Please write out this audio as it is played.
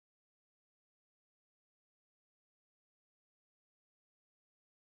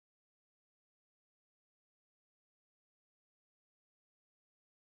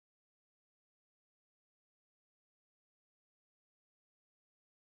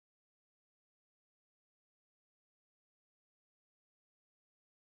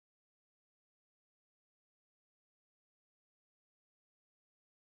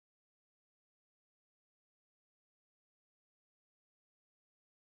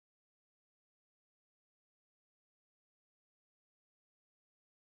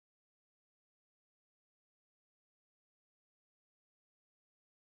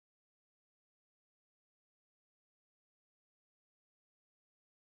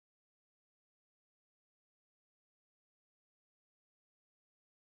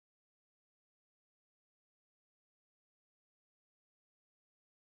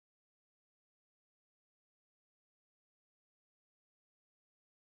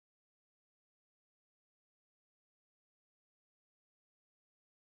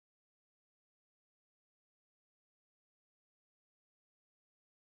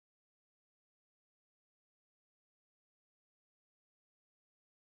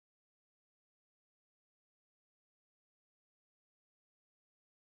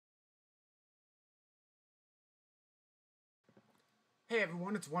Hey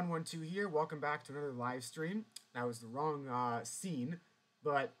everyone, it's 112 here. Welcome back to another live stream. That was the wrong scene,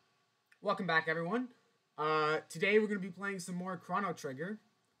 but welcome back everyone. Today we're going to be playing some more Chrono Trigger.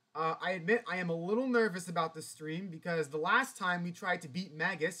 I admit I am a little nervous about this stream because the last time we tried to beat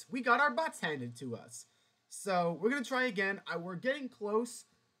Magus, we got our butts handed to us. So we're going to try again. We're getting close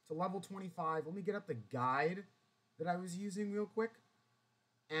to level 25. Let me get up the guide that I was using real quick.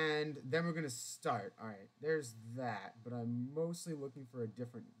 And then we're going to start. All right, there's that. But I'm mostly looking for a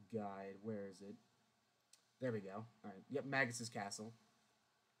different guide. Where is it? There we go. All right, yep, Magus's castle.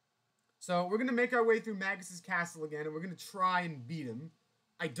 So we're going to make our way through Magus's castle again, and we're going to try and beat him.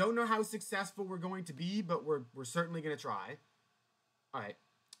 I don't know how successful we're going to be, but we're certainly going to try. All right,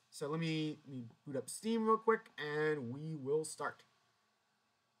 so let me boot up Steam real quick, and we will start.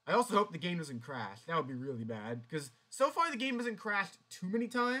 I also hope the game doesn't crash. That would be really bad, because so far the game hasn't crashed too many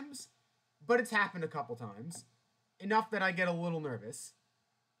times, but it's happened a couple times. Enough that I get a little nervous.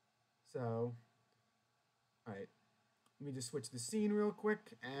 So, alright. Let me just switch the scene real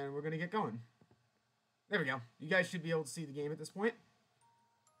quick, and we're going to get going. There we go. You guys should be able to see the game at this point.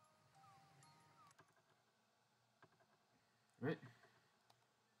 Alright.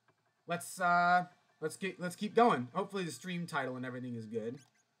 Let's keep going. Hopefully the stream title and everything is good.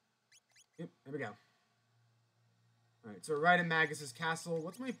 Yep, there we go. Alright, so we're right in Magus's castle.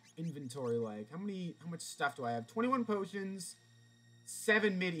 What's my inventory like? How much stuff do I have? 21 potions,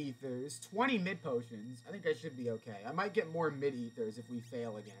 7 mid-ethers, 20 mid-potions. I think I should be okay. I might get more mid-ethers if we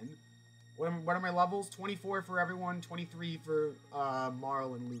fail again. What are my levels? 24 for everyone, 23 for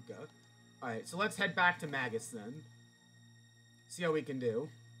Marl and Luca. Alright, so let's head back to Magus then. See how we can do.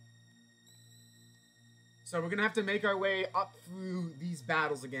 So we're gonna have to make our way up through these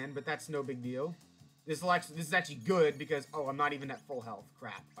battles again, but that's no big deal. This is actually good because I'm not even at full health.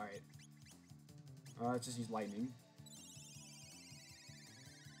 Crap. All right. Let's just use lightning.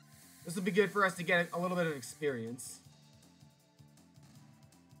 This will be good for us to get a little bit of experience.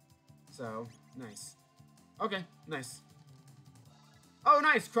 So nice. Okay, nice. Oh,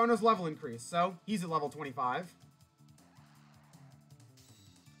 nice. Chrono's level increase, so he's at level 25. All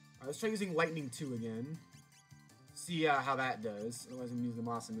right, let's try using lightning 2 again. See how that does. Otherwise, I'm gonna use the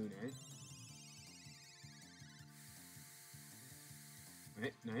Masamune.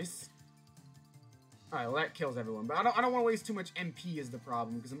 Alright, nice. Alright, well that kills everyone. But I don't want to waste too much MP is the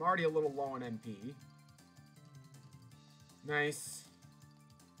problem, because I'm already a little low on MP. Nice.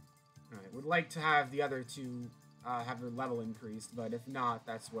 Alright, would like to have the other two have their level increased, but if not,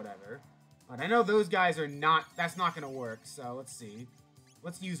 that's whatever. Alright, I know those guys are not, that's not gonna work, so let's see.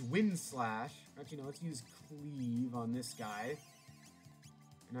 Let's use Wind Slash. Actually, no, let's use Cleave on this guy.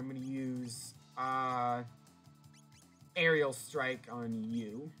 And I'm going to use Aerial Strike on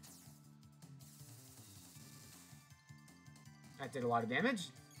you. That did a lot of damage.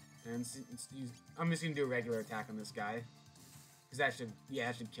 And I'm just going to do a regular attack on this guy. Because that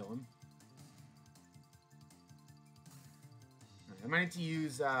should kill him. Right, I might need to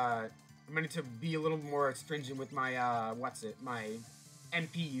use, I might need to be a little more stringent with my, my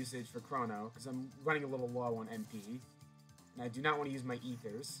MP usage for Chrono, because I'm running a little low on MP. And I do not want to use my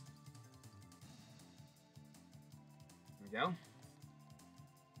ethers. There we go.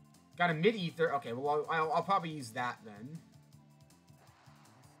 Got a mid-ether. Okay, well, I'll probably use that then.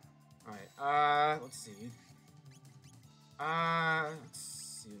 Alright, let's see. Let's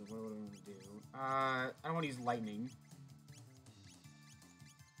see, what do I want to do? I don't want to use lightning.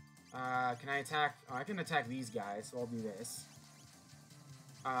 Can I attack? Oh, I can attack these guys, so I'll do this.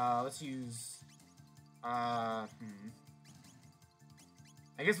 Let's use, I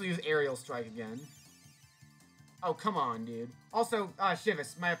guess we'll use Aerial Strike again. Oh, come on, dude. Also,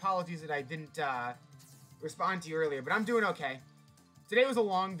 Shivas, my apologies that I didn't, respond to you earlier, but I'm doing okay. Today was a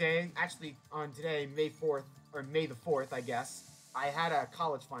long day. Actually, on today, May 4th, or May the 4th, I guess, I had a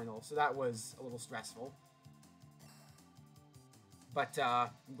college final, so that was a little stressful. But, I'm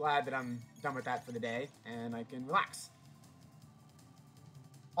glad that I'm done with that for the day, and I can relax.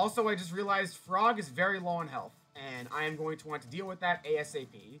 Also, I just realized Frog is very low on health, and I am going to want to deal with that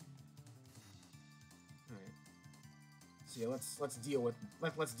ASAP. Alright. So yeah, let's deal with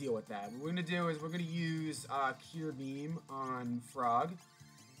that. What we're gonna do is we're gonna use Cure Beam on Frog,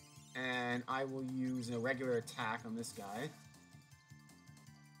 and I will use a regular attack on this guy.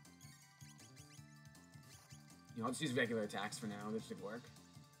 I'll just use regular attacks for now. This should work.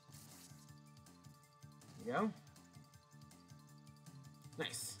 There we go.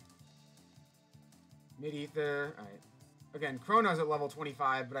 Nice. Mid-ether. Alright. Again, Chrono's at level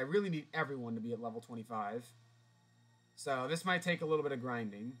 25, but I really need everyone to be at level 25. So this might take a little bit of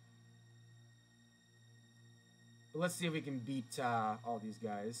grinding. But let's see if we can beat all these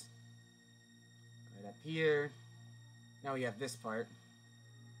guys. Right up here. Now we have this part.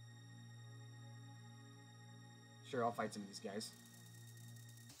 Sure, I'll fight some of these guys.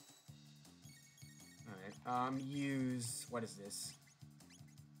 Alright, use... What is this?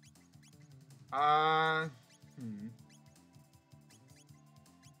 Well,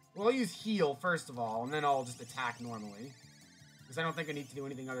 I'll use heal, first of all, and then I'll just attack normally. Because I don't think I need to do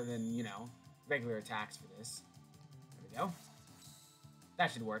anything other than, you know, regular attacks for this. There we go.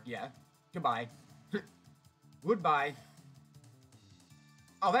 That should work, yeah. Goodbye. Goodbye.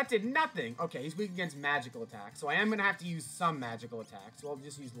 Oh, that did nothing! Okay, he's weak against magical attacks, so I am going to have to use some magical attacks. So I'll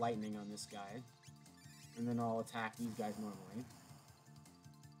just use lightning on this guy. And then I'll attack these guys normally.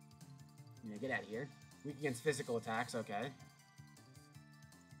 Yeah, get out of here. Weak against physical attacks, okay.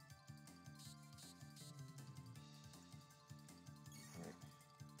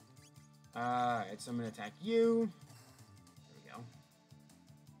 Alright, so I'm going to attack you. There we go.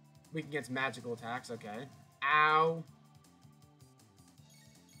 Weak against magical attacks, okay. Ow!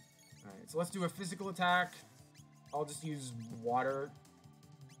 Alright, so let's do a physical attack. I'll just use water,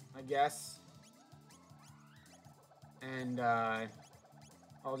 I guess. And,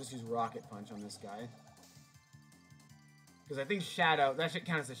 I'll just use Rocket Punch on this guy. Because I think Shadow... That should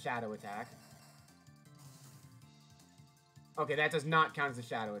count as a Shadow attack. Okay, that does not count as a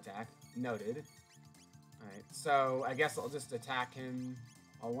Shadow attack. Noted. Alright, so I guess I'll just attack him.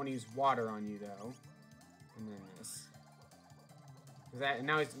 I'll want to use Water on you, though. And then this. Right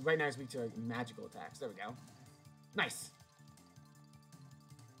now he's weak to magical attacks. There we go. Nice.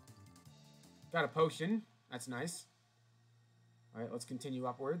 Got a potion. That's nice. Alright, let's continue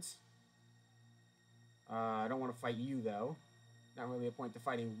upwards. I don't want to fight you, though. Not really a point to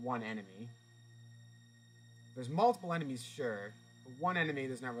fighting one enemy. If there's multiple enemies, sure. But one enemy,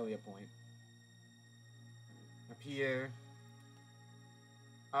 there's not really a point. Up here.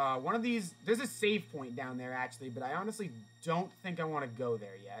 One of these... There's a save point down there, actually, but I honestly don't think I want to go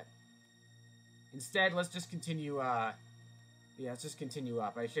there yet. Instead, let's just continue, yeah, let's just continue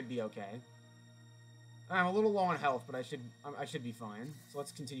up. I should be okay. I'm a little low on health, but I should be fine. So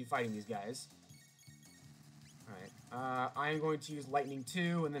let's continue fighting these guys. Alright, I am going to use Lightning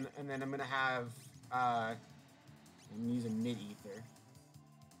 2, and then I'm going to have, I'm going to use a Mid-Ether.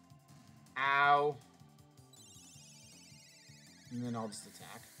 Ow. And then I'll just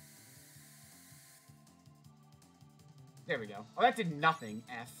attack. There we go. Oh, that did nothing,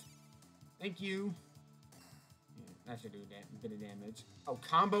 F. Thank you. Yeah, that should do a bit of damage. Oh,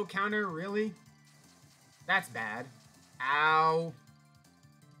 combo counter? Really? That's bad. Ow.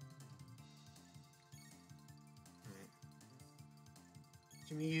 Alright.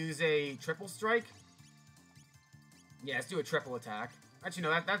 Can we use a triple strike? Yeah, let's do a triple attack. Actually,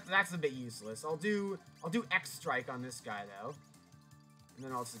 no, that's a bit useless. I'll do X strike on this guy, though. And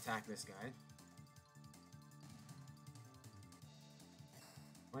then I'll just attack this guy.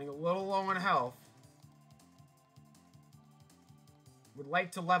 Running a little low on health. Would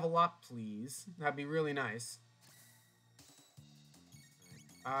like to level up, please. That'd be really nice.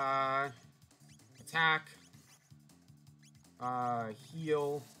 Attack.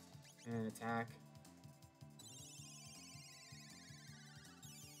 Heal. And attack.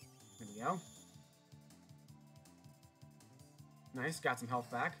 There we go. Nice, got some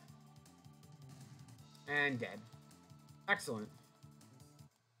health back. And dead. Excellent.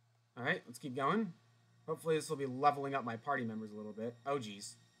 Alright, let's keep going. Hopefully this will be leveling up my party members a little bit. Oh,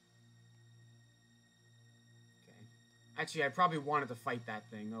 geez. Okay. Actually, I probably wanted to fight that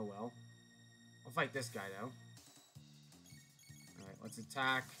thing. Oh, well. I'll fight this guy, though. Alright, let's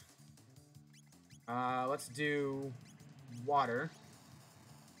attack. Let's do water.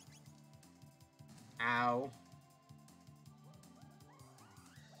 Ow.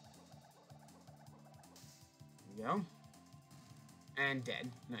 There we go. And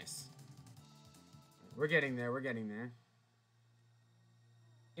dead. Nice. We're getting there, we're getting there.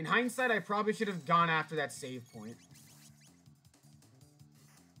 In hindsight, I probably should have gone after that save point.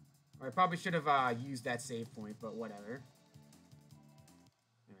 Or I probably should have used that save point, but whatever.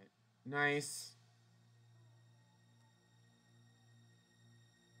 Alright. Nice.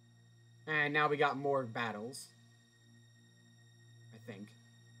 And now we got more battles. I think.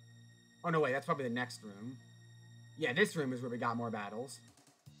 Oh, no, wait, that's probably the next room. Yeah, this room is where we got more battles.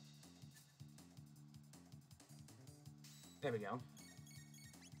 There we go.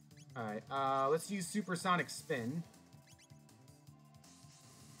 Alright, let's use Supersonic Spin.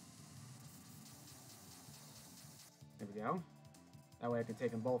 There we go. That way I can take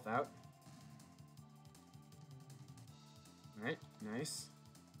them both out. Alright, nice.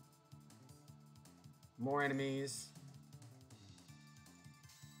 More enemies.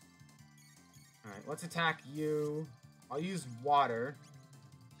 Alright, let's attack you. I'll use water.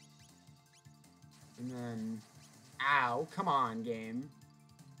 And then... Ow. Come on, game.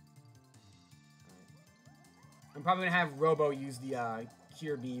 Right. I'm probably going to have Robo use the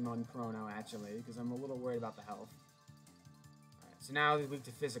Cure Beam on Chrono, actually, because I'm a little worried about the health. Alright, so now they're weak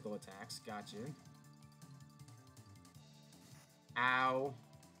to physical attacks. Gotcha. Ow. Alright,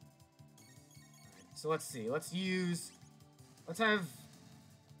 so let's see. Let's have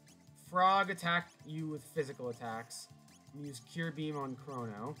Frog attack you with physical attacks. I'm gonna use Cure Beam on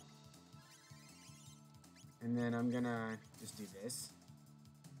Chrono. And then I'm gonna just do this.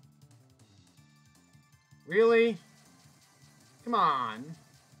 Really? Come on.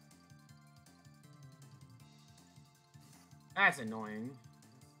 That's annoying.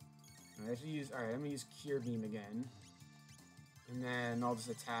 Alright, I'm gonna use Cure Beam again. And then I'll just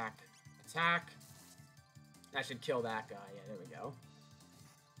attack. Attack. That should kill that guy. Yeah, there we go.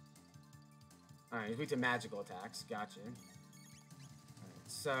 Alright, he's weak to magical attacks. Gotcha. Alright,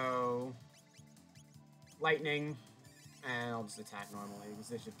 so... Lightning. And I'll just attack normally, because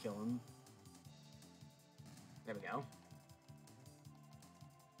they should kill him. There we go.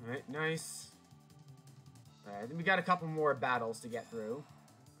 Alright, nice. Alright, then we got a couple more battles to get through.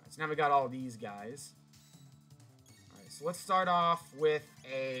 Alright, so now we got all these guys. Alright, so let's start off with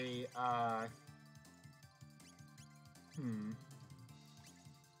a,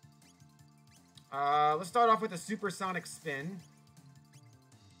 let's start off with a supersonic spin.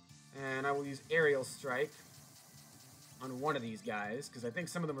 And I will use aerial strike on one of these guys, because I think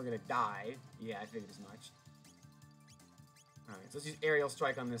some of them are going to die. Yeah, I figured as much. Alright, so let's use aerial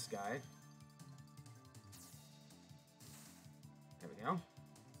strike on this guy. There we go.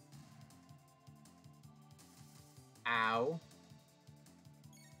 Ow.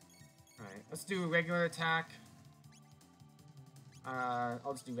 Alright, let's do a regular attack.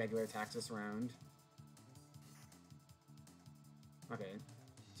 I'll just do regular attacks this round. Okay.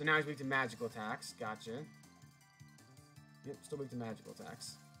 So now he's weak to magical attacks. Gotcha. Yep, still weak to magical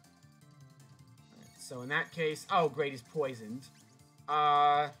attacks. Alright, so in that case... Oh, great, he's poisoned.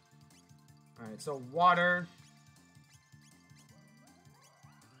 Alright, so water.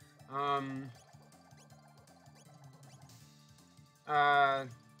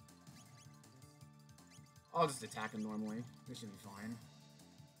 I'll just attack him normally. This should be fine.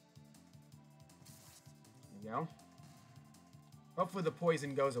 There you go. Hopefully the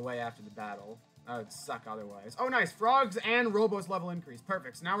poison goes away after the battle. That would suck otherwise. Oh, nice. Frogs and Robo's level increase.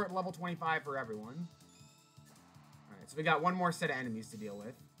 Perfect. So now we're at level 25 for everyone. Alright, so we got one more set of enemies to deal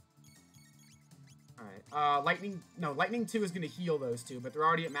with. Alright, Lightning 2 is going to heal those two, but they're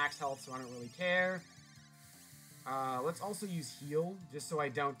already at max health, so I don't really care. Let's also use heal, just so I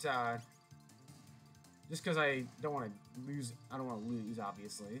don't, just because I don't want to lose,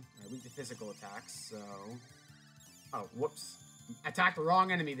 obviously. Alright, weak to physical attacks, so... Oh, whoops. Attacked the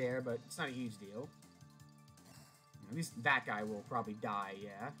wrong enemy there, but it's not a huge deal. At least that guy will probably die, yeah.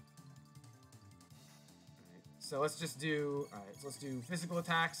 Alright, so let's just do... Alright, so let's do physical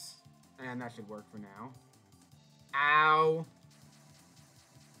attacks, and that should work for now. Ow!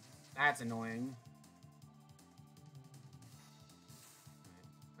 That's annoying.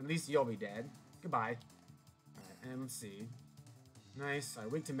 Right. At least you'll be dead. Goodbye. Alright, and let's see. Nice. I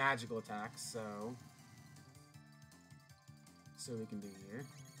weak to magical attacks, so we can do here.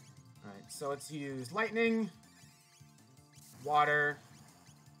 Alright, so let's use lightning, water,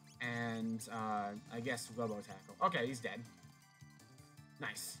 and I guess Robo Tackle. Okay, he's dead.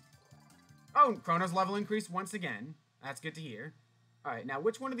 Nice. Oh, Chrono's level increased once again. That's good to hear. Alright, now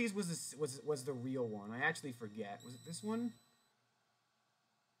which one of these was the real one? I actually forget. Was it this one?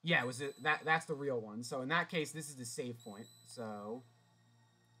 Yeah, that's the real one. So in that case, this is the save point. So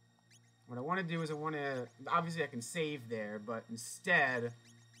what I want to do is obviously I can save there, but instead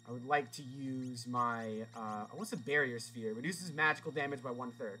I would like to use my, what's a barrier sphere? Reduces magical damage by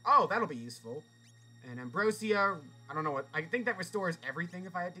 1/3. Oh, that'll be useful. And Ambrosia, I don't know what, I think that restores everything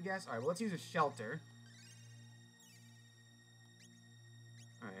if I had to guess. Alright, well let's use a shelter.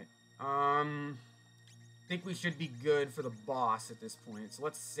 Alright, I think we should be good for the boss at this point, so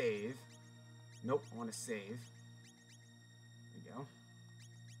let's save. Nope, I want to save. There we go.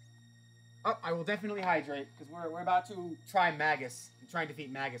 Oh, I will definitely hydrate, because we're about to try Magus, and try and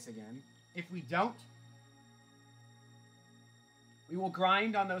defeat Magus again. If we don't, we will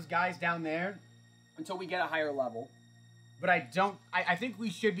grind on those guys down there until we get a higher level. But I think we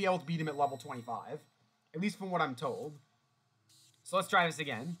should be able to beat him at level 25, at least from what I'm told. So let's try this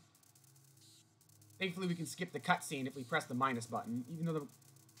again. Thankfully we can skip the cutscene if we press the minus button, even though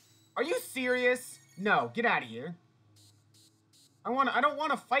Are you serious? No, get out of here. I don't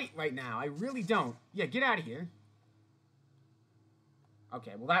want to fight right now. I really don't. Yeah, get out of here.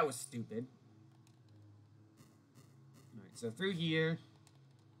 Okay, well that was stupid. Alright, so through here.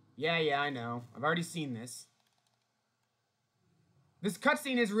 Yeah, I know. I've already seen this. This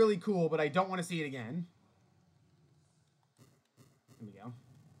cutscene is really cool, but I don't want to see it again. There we go.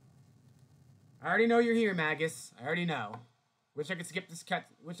 I already know you're here, Magus. I already know. Wish I could skip this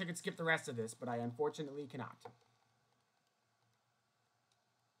wish I could skip the rest of this, but I unfortunately cannot.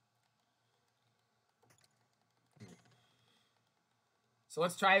 So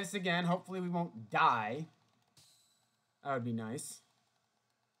let's try this again. Hopefully we won't die. That would be nice.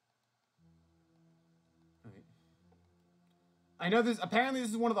 Alright. I know apparently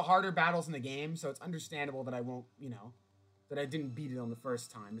this is one of the harder battles in the game, so it's understandable that I won't, you know, that I didn't beat it on the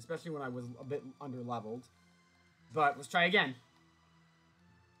first time, especially when I was a bit under-leveled. But let's try again.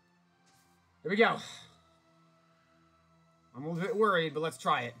 Here we go. I'm a little bit worried, but let's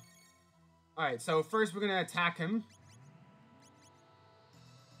try it. Alright, so first we're going to attack him.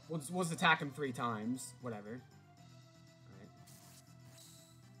 We'll just attack him 3 times. Whatever. Alright.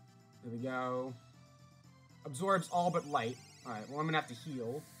 There we go. Absorbs all but light. Alright, well I'm going to have to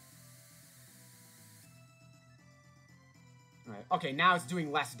heal. Alright, okay, now it's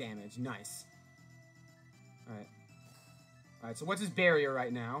doing less damage. Nice. Alright. Alright, so what's his barrier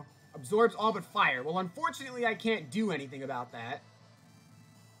right now? Absorbs all but fire. Well, unfortunately, I can't do anything about that.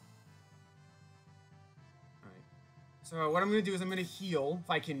 Alright. So what I'm going to do is I'm going to heal. If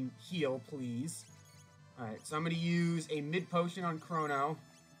I can heal, please. Alright, so I'm going to use a mid potion on Chrono.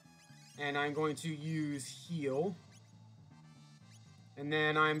 And I'm going to use heal. And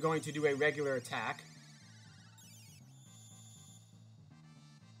then I'm going to do a regular attack.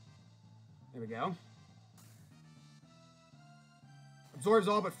 There we go. Absorbs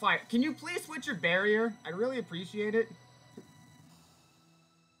all but fire. Can you please switch your barrier? I'd really appreciate it.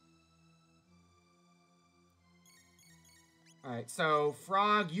 Alright, so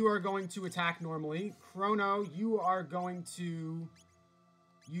Frog, you are going to attack normally. Chrono, you are going to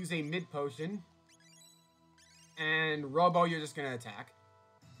use a mid potion. And Robo, you're just going to attack.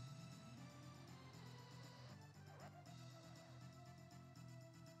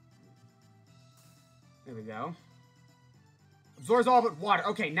 There we go. Absorbs all but water.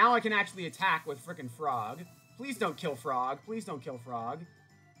 Okay, now I can actually attack with frickin' Frog. Please don't kill Frog. Please don't kill Frog.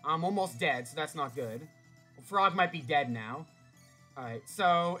 I'm almost dead, so that's not good. Well, Frog might be dead now. Alright,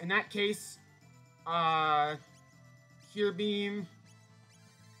 so in that case, Cure Beam,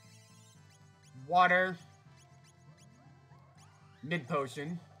 Water, Mid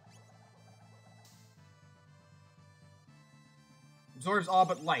Potion. Absorbs all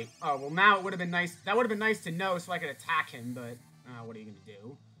but light. Oh, well now it would have been nice. That would have been nice to know so I could attack him, but what are you going to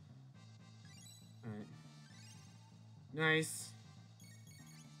do? Alright. Nice.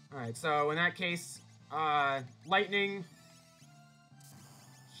 Alright, so in that case, Lightning,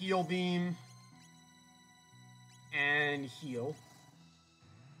 Heal Beam, and Heal.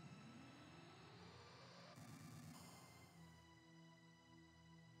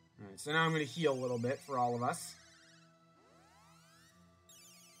 Alright, so now I'm going to heal a little bit for all of us.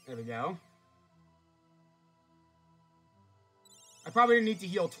 There we go. I probably didn't need to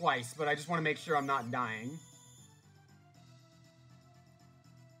heal twice, but I just want to make sure I'm not dying.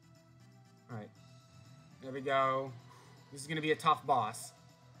 Alright. There we go. This is going to be a tough boss.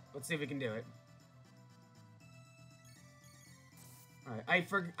 Let's see if we can do it. Alright,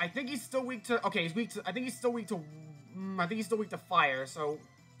 I think he's still weak to... Okay, he's weak to... I think he's still weak to... I think he's still weak to fire, so...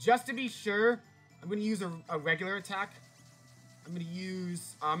 Just to be sure, I'm going to use a regular attack. I'm going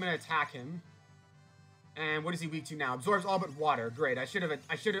to attack him. And what is he weak to now? Absorbs all but water. Great. I should have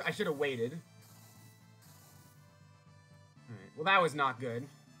waited. Alright. Well, that was not good.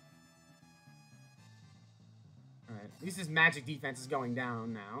 Alright. At least his magic defense is going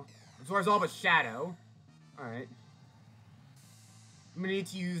down now. Absorbs all but shadow. Alright. I'm going to need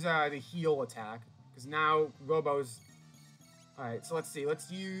to use the heal attack. Because now Robo's... Alright, so let's see.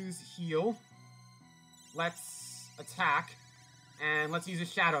 Let's use heal. Let's attack. And let's use a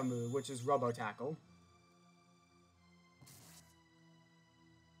shadow move, which is Robo Tackle.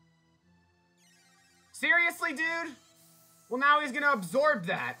 Seriously, dude? Well, now he's gonna absorb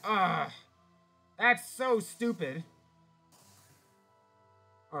that. Ugh. That's so stupid.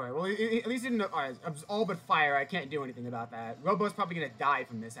 Alright, well, at least he didn't... Alright, all but fire. I can't do anything about that. Robo's probably gonna die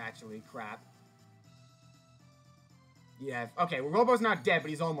from this, actually. Crap. Yeah, okay, well, Robo's not dead, but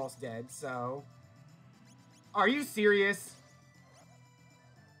he's almost dead, so... Are you serious?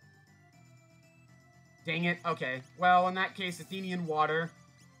 Dang it. Okay. Well, in that case, Athenian Water.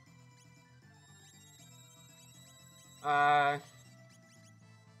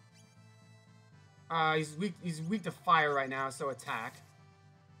 He's weak to fire right now, so attack.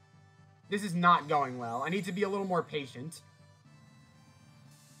 This is not going well. I need to be a little more patient.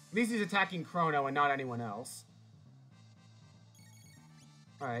 At least he's attacking Chrono and not anyone else.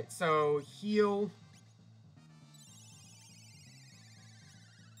 Alright, so heal.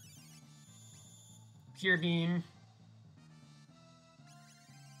 Pure Beam.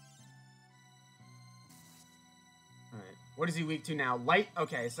 Alright, what is he weak to now? Light?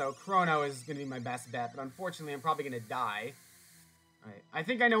 Okay, so Chrono is going to be my best bet, but unfortunately I'm probably going to die. Alright, I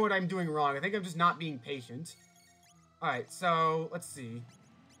think I know what I'm doing wrong. I think I'm just not being patient. Alright, so let's see.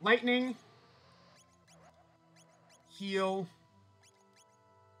 Lightning. Heal.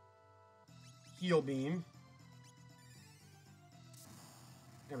 Heal Beam.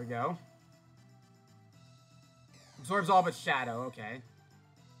 There we go. Absorbs all but Shadow, okay.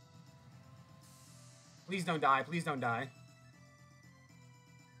 Please don't die, please don't die.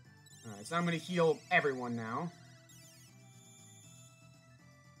 Alright, so I'm gonna heal everyone now.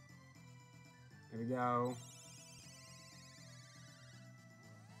 There we go.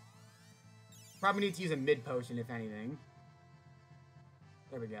 Probably need to use a mid potion, if anything.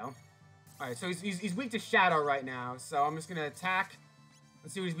 There we go. Alright, so he's weak to Shadow right now, so I'm just gonna attack.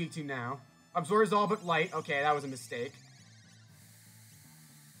 Let's see what he's weak to now. Absorbs all but light. Okay, that was a mistake.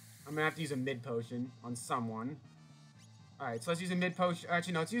 I'm gonna have to use a mid potion on someone. Alright, so let's use a mid potion.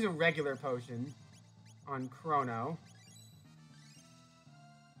 Actually, no, let's use a regular potion on Chrono.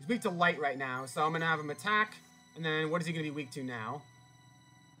 He's weak to light right now, so I'm gonna have him attack. And then what is he gonna be weak to now?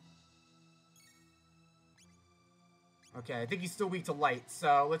 Okay, I think he's still weak to light,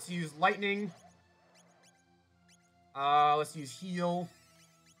 so let's use lightning. Let's use heal.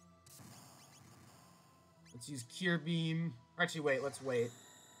 Let's use Cure Beam. Actually, wait, let's wait.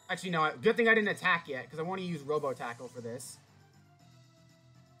 Actually, no, good thing I didn't attack yet, because I want to use Robo Tackle for this.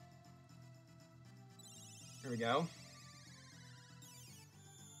 There we go.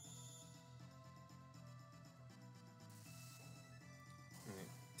 Alright,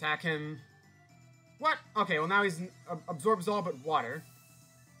 attack him. What? Okay, well now he's absorbs all but water.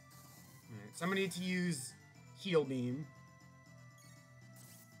 Alright, so I'm gonna need to use Heal Beam.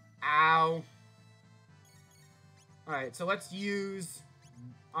 Ow. Alright, so let's use...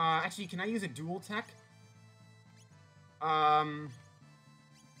 actually, can I use a dual tech? Alright,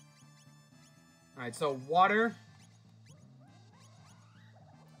 so water.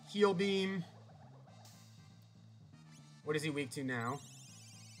 Heal Beam. What is he weak to now?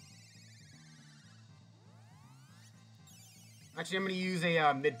 Actually, I'm going to use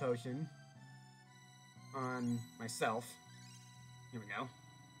a mid potion on myself. Here we go.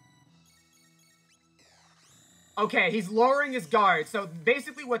 Okay, he's lowering his guard. So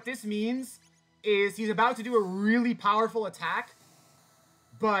basically what this means is he's about to do a really powerful attack.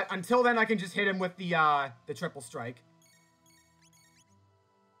 But until then, I can just hit him with the triple strike.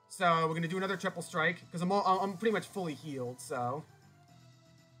 So we're going to do another triple strike because I'm pretty much fully healed, so.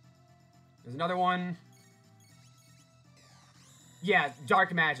 There's another one. Yeah,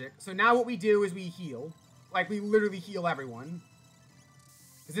 dark magic. So now what we do is we heal. Like, we literally heal everyone.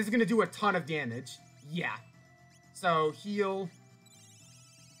 Because this is going to do a ton of damage. Yeah. So, heal.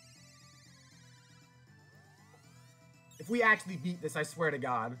 If we actually beat this, I swear to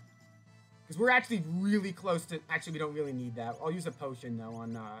God. Because we're actually really close to... Actually, we don't really need that. I'll use a potion, though,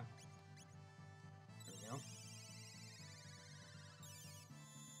 on... There we go.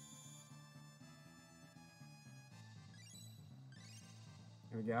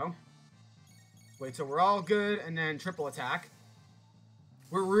 There we go. Wait till we're all good, and then triple attack.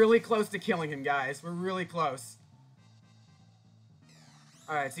 We're really close to killing him, guys. We're really close.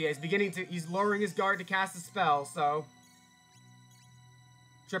 Alright, so yeah, he's lowering his guard to cast a spell, so...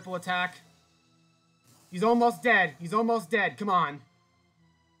 Triple attack. He's almost dead. He's almost dead. Come on.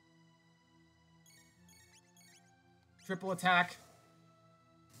 Triple attack.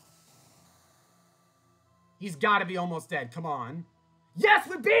 He's gotta be almost dead. Come on. Yes,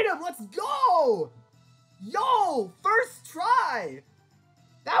 we beat him! Let's go! Yo! First try!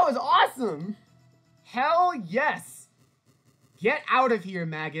 That was awesome! Hell yes! Get out of here,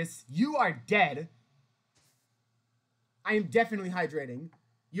 Magus. You are dead. I am definitely hydrating.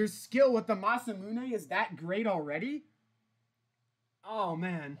 Your skill with the Masamune is that great already? Oh,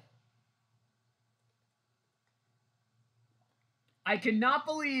 man. I cannot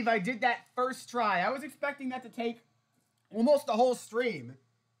believe I did that first try. I was expecting that to take almost the whole stream.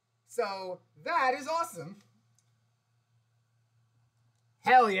 So, that is awesome.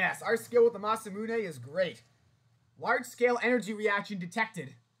 Hell yes, our skill with the Masamune is great. Large-scale energy reaction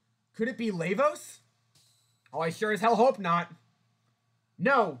detected. Could it be Lavos? Oh, I sure as hell hope not.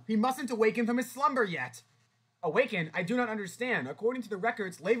 No, he mustn't awaken from his slumber yet. Awaken? I do not understand. According to the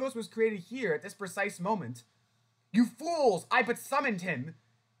records, Lavos was created here at this precise moment. You fools! I but summoned him.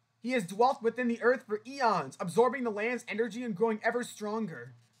 He has dwelt within the earth for eons, absorbing the land's energy and growing ever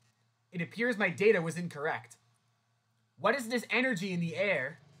stronger. It appears my data was incorrect. What is this energy in the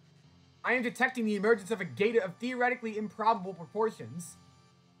air? I am detecting the emergence of a gate of theoretically improbable proportions.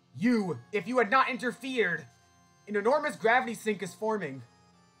 If you had not interfered, an enormous gravity sink is forming.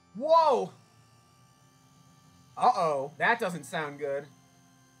 Whoa! Uh-oh, that doesn't sound good.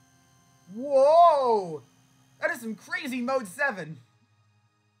 Whoa! That is some crazy Mode 7.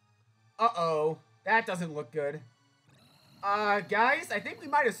 Uh-oh, that doesn't look good. Guys, I think we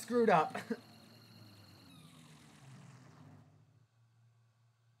might have screwed up.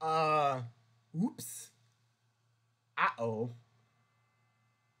 Oops. Uh-oh.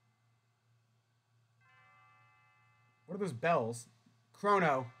 What are those bells?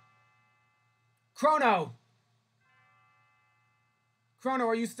 Chrono. Chrono! Chrono,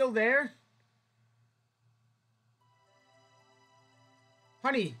 are you still there?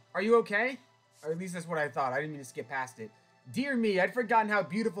 Honey, are you okay? Or at least that's what I thought. I didn't mean to skip past it. Dear me, I'd forgotten how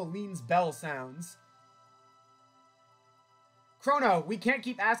beautiful Lean's bell sounds. Chrono, we can't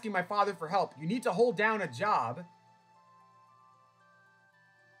keep asking my father for help. You need to hold down a job.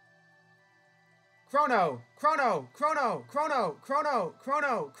 Chrono! Chrono! Chrono! Chrono! Chrono!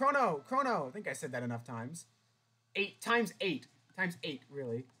 Chrono! Chrono! Chrono! I think I said that enough times. 8 times 8. Times 8,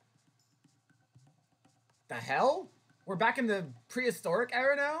 really. The hell? We're back in the prehistoric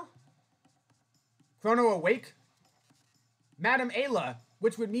era now? Chrono awake? Madam Ayla,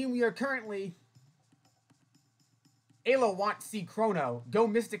 which would mean we are currently... Ayla want to see Chrono. Go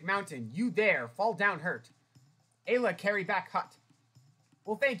Mystic Mountain. You there. Fall down hurt. Ayla carry back hut.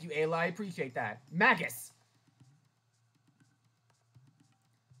 Well, thank you, Ayla. I appreciate that. Magus.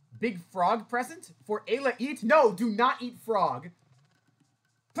 Big frog present? For Ayla eat? No, do not eat frog.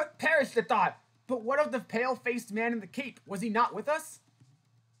 Perish the thought. But what of the pale-faced man in the cape? Was he not with us?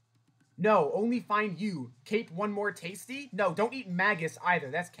 No, only find you. Cape one more tasty? No, don't eat Magus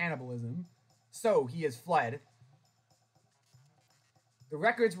either. That's cannibalism. So, he has fled. The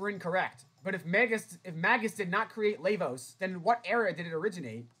records were incorrect. But if Magus did not create Lavos, then in what era did it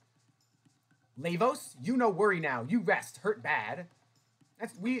originate? Lavos? You no worry now. You rest. Hurt bad.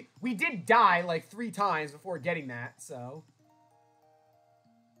 We did die like 3 times before getting that, so...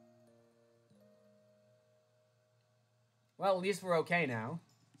 Well, at least we're okay now.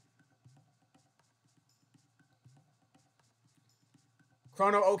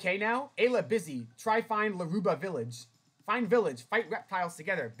 Chrono okay now? Ayla busy. Try find Laruba village. Find village. Fight reptiles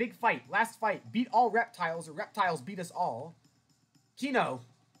together. Big fight. Last fight. Beat all reptiles or reptiles beat us all. Kino.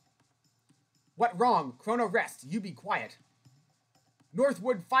 What wrong? Chrono rest. You be quiet.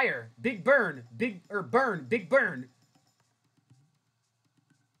 Northwood fire. Big burn. Big burn.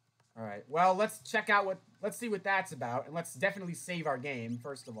 Alright, well, let's check out let's see what that's about, and let's definitely save our game,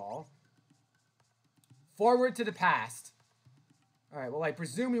 first of all. Forward to the past. Alright, well, I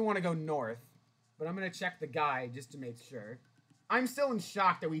presume we want to go north, but I'm going to check the guide just to make sure. I'm still in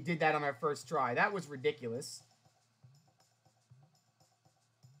shock that we did that on our first try. That was ridiculous.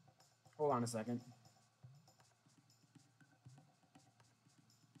 Hold on a second.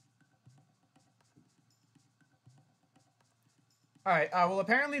 Alright, well,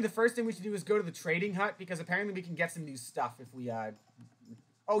 apparently the first thing we should do is go to the trading hut, because apparently we can get some new stuff if we,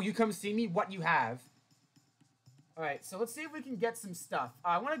 Oh, you come see me? What you have? Alright, so let's see if we can get some stuff.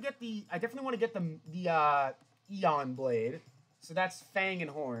 I definitely want to get the Eon Blade. So that's Fang and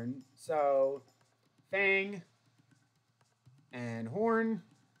Horn. So, Fang and Horn.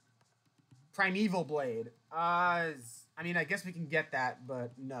 Primeval Blade. I mean, I guess we can get that,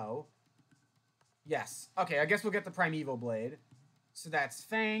 but no. Yes. Okay, I guess we'll get the Primeval Blade. So that's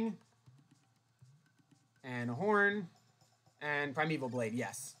Fang, and Horn, and Primeval Blade,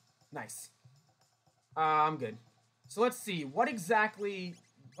 yes. Nice. I'm good. So let's see, what exactly,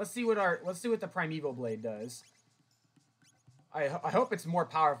 let's see what the Primeval Blade does. I hope it's more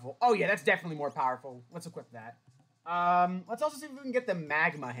powerful. Oh yeah, that's definitely more powerful. Let's equip that. Let's also see if we can get the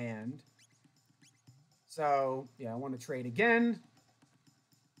Magma Hand. So, yeah, I want to trade again.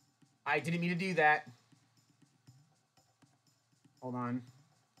 I didn't mean to do that. Hold on.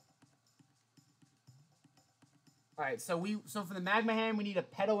 Alright, so for the Magma Hand, we need a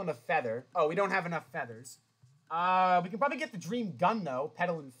Petal and a Feather. Oh, we don't have enough feathers. We can probably get the Dream Gun, though.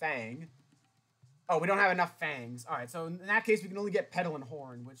 Petal and Fang. Oh, we don't have enough fangs. Alright, so in that case, we can only get Petal and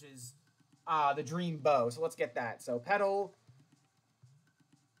Horn, which is the Dream Bow. So let's get that. So, Petal.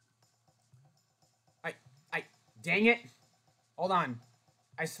 Dang it. Hold on.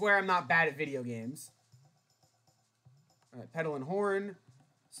 I swear I'm not bad at video games. Alright, pedal and horn.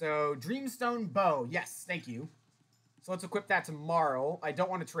 So, Dreamstone bow. Yes, thank you. So let's equip that tomorrow. I don't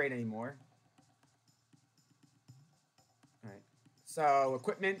want to trade anymore. Alright. So,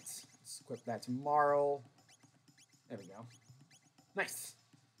 equipment. Let's equip that tomorrow. There we go. Nice.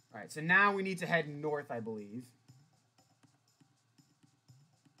 Alright, so now we need to head north, I believe.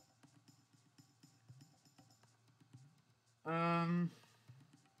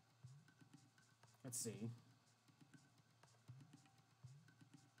 Let's see.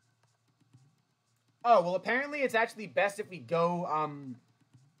 Oh, well, apparently it's actually best if we go,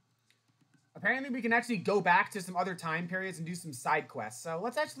 apparently we can actually go back to some other time periods and do some side quests. So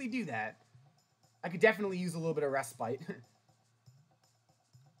let's actually do that. I could definitely use a little bit of respite.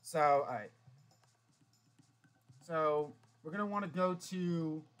 So, alright. So, we're going to want to go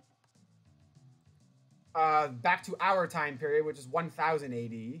to, back to our time period, which is 1000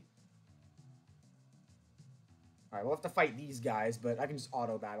 AD. Alright, we'll have to fight these guys, but I can just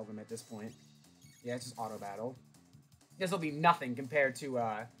auto-battle them at this point. Yeah, it's just auto-battle. This will be nothing compared to,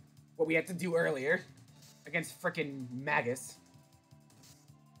 what we had to do earlier. Against frickin' Magus.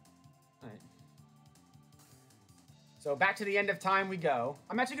 Alright. So, back to the end of time we go.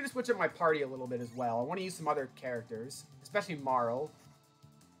 I'm actually going to switch up my party a little bit as well. I want to use some other characters. Especially Marl.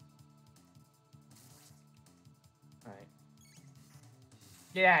 Alright.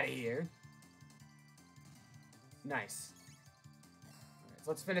 Get out of here. Nice. Alright, so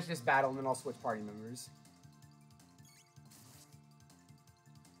let's finish this battle and then I'll switch party members.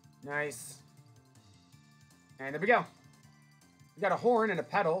 Nice. And there we go. We got a horn and a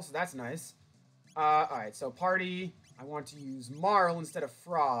pedal, so that's nice. Alright, so party. I want to use Marl instead of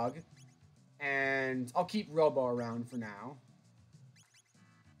Frog. And I'll keep Robo around for now.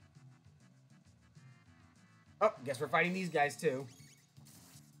 Oh, guess we're fighting these guys too.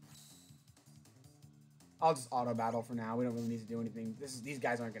 I'll just auto-battle for now. We don't really need to do anything. These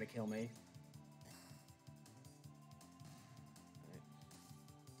guys aren't going to kill me. Right.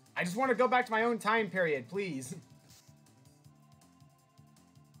 I just want to go back to my own time period, please.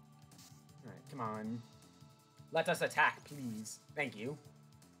 Alright, come on. Let us attack, please. Thank you.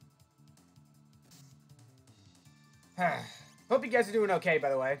 Hope you guys are doing okay,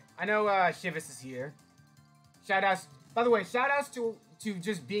 by the way. I know Shivas is here. Shoutouts. By the way, shoutouts to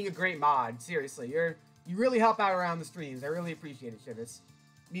just being a great mod. Seriously, you really help out around the streams. I really appreciate it, Shivas.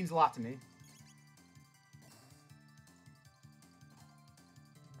 It means a lot to me.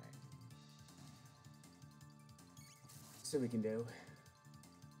 Alright. So we can do.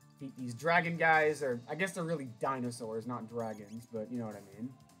 Beat these dragon guys, or I guess they're really dinosaurs, not dragons, but you know what I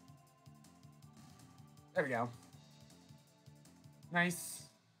mean. There we go. Nice.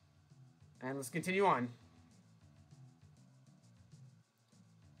 And let's continue on.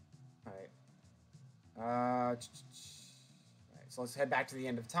 Alright. Alright, so let's head back to the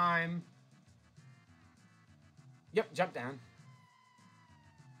end of time. Yep, jump down.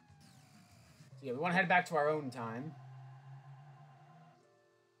 So yeah, we want to head back to our own time.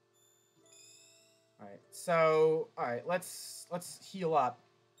 Alright, so, alright, let's heal up.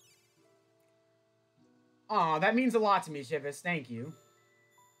 Aw, that means a lot to me, Shivas. Thank you.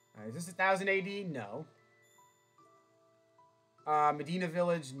 Alright, is this 1000 AD? No. Medina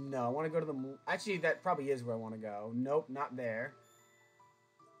Village? No. I want to go to the... Actually, that probably is where I want to go. Nope, not there.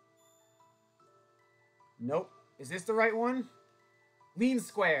 Nope. Is this the right one? Lean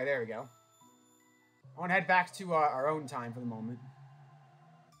Square. There we go. I want to head back to our own time for the moment.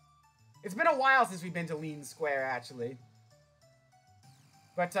 It's been a while since we've been to Lean Square, actually.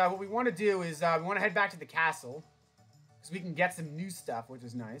 But what we want to do is we want to head back to the castle. Because we can get some new stuff, which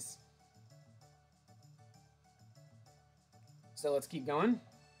is nice. So let's keep going.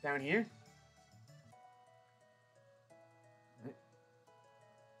 Down here. Right.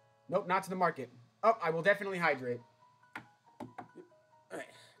 Nope, not to the market. Oh, I will definitely hydrate. Alright.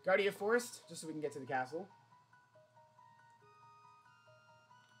 Guardia Forest, just so we can get to the castle.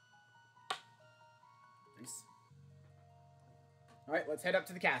 Nice. Alright, let's head up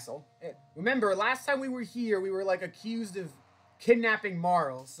to the castle. Remember, last time we were here, we were, like, accused of kidnapping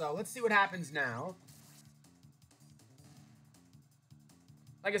Marl. So, let's see what happens now.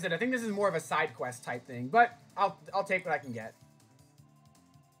 Like I said, I think this is more of a side quest type thing, but I'll take what I can get.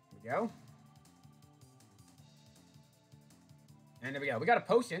 There we go. And there we go. We got a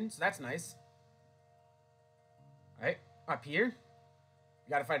potion, so that's nice. Alright, up here. We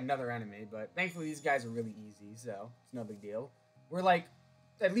gotta fight another enemy, but thankfully these guys are really easy, so it's no big deal. We're like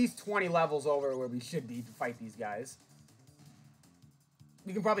at least 20 levels over where we should be to fight these guys.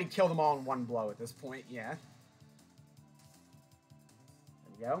 We can probably kill them all in one blow at this point, yeah.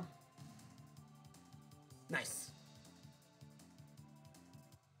 we go. Nice.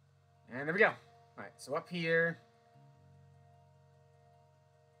 And there we go. Alright, so up here.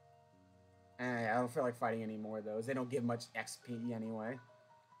 I don't feel like fighting any more of those. They don't give much XP anyway.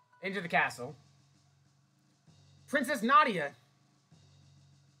 Into the castle. Princess Nadia!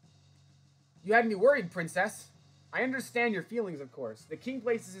 You had me worried, Princess. I understand your feelings, of course. The king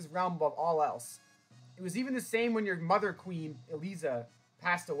places his realm above all else. It was even the same when your mother queen, Eliza,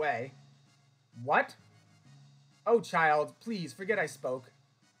 passed away. What? Oh, child, please, forget I spoke.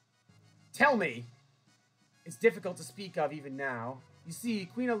 Tell me! It's difficult to speak of even now. You see,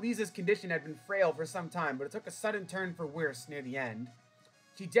 Queen Eliza's condition had been frail for some time, but it took a sudden turn for worse near the end.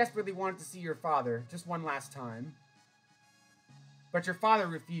 She desperately wanted to see your father, just one last time. But your father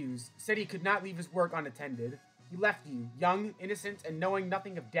refused, said he could not leave his work unattended. He left you, young, innocent, and knowing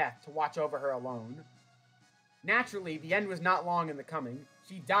nothing of death, to watch over her alone. Naturally, the end was not long in the coming.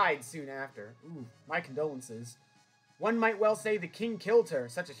 She died soon after. Ooh, my condolences. One might well say the king killed her.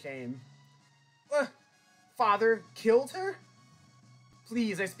 Such a shame. Father killed her?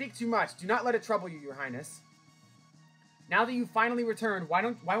 Please, I speak too much. Do not let it trouble you, your highness. Now that you've finally returned, why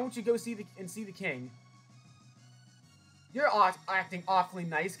won't you go see the king? You're acting awfully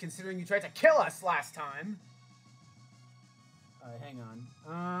nice, considering you tried to kill us last time. Alright, hang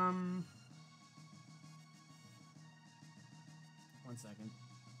on. One second.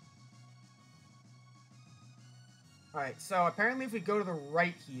 Alright, so apparently if we go to the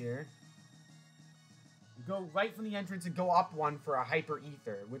right here, go right from the entrance and go up one for a hyper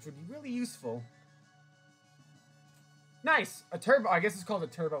ether, which would be really useful. Nice! A turbo, I guess it's called a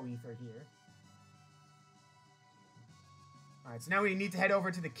turbo ether here. Alright, so now we need to head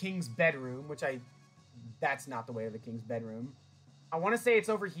over to the king's bedroom, which that's not the way to the king's bedroom. I want to say it's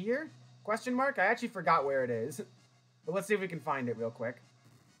over here? Question mark? I actually forgot where it is. But let's see if we can find it real quick.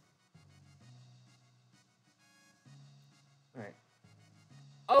 Alright.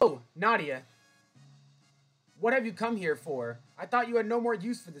 Oh, Nadia. What have you come here for? I thought you had no more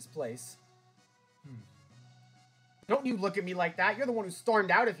use for this place. Don't you look at me like that. You're the one who stormed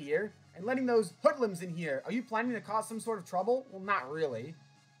out of here. And letting those hoodlums in here. Are you planning to cause some sort of trouble? Well, not really.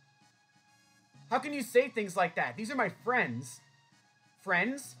 How can you say things like that? These are my friends.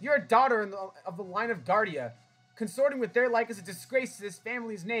 Friends? You're a daughter of the line of Guardia. Consorting with their like is a disgrace to this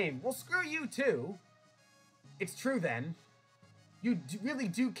family's name. Well, screw you, too. It's true, then. You really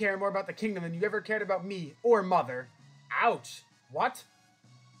do care more about the kingdom than you ever cared about me or mother. Ouch. What?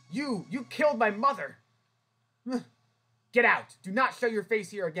 You killed my mother. Get out. Do not show your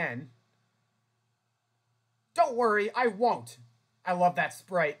face here again. Don't worry, I won't. I love that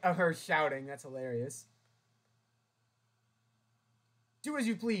sprite of her shouting. That's hilarious. Do as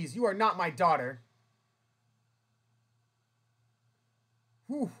you please. You are not my daughter.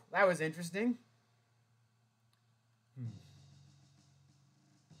 Whew, that was interesting.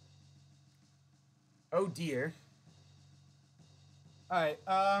 Oh dear. Alright,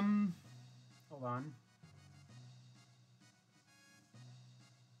 hold on.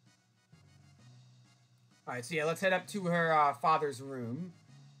 Alright, so yeah, let's head up to her father's room.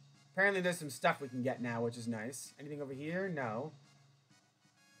 Apparently there's some stuff we can get now, which is nice. Anything over here? No.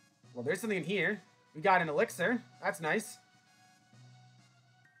 Well, there's something in here. We got an elixir. That's nice.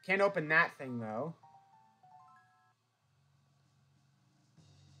 Can't open that thing, though.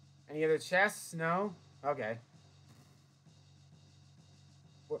 Any other chests? No? Okay.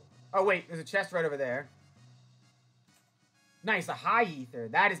 Oh, wait. There's a chest right over there. Nice. A high ether.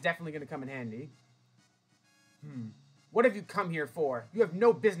 That is definitely going to come in handy. What have you come here for? You have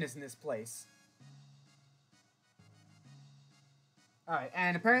no business in this place. Alright,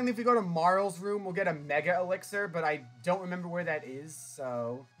 and apparently if we go to Marl's room, we'll get a mega elixir, but I don't remember where that is,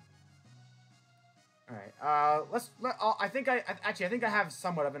 so... Alright, I think I have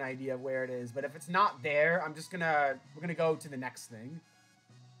somewhat of an idea of where it is, but if it's not there, we're gonna go to the next thing.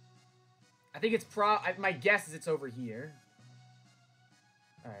 I think it's my guess is it's over here.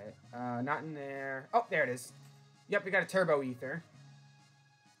 Alright, not in there. Oh, there it is. Yep, we got a turbo ether.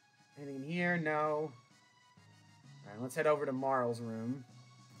 Anything in here? No. Alright, let's head over to Marl's room.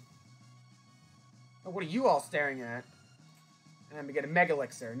 Oh, what are you all staring at? And we get a mega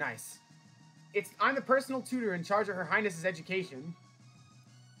elixir. Nice. I'm the personal tutor in charge of Her Highness's education.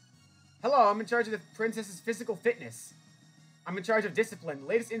 Hello, I'm in charge of the princess's physical fitness. I'm in charge of discipline. The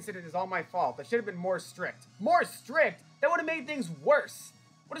latest incident is all my fault. I should have been more strict. More strict? That would have made things worse.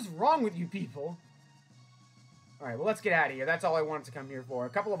 What is wrong with you people? Alright, well, let's get out of here. That's all I wanted to come here for. A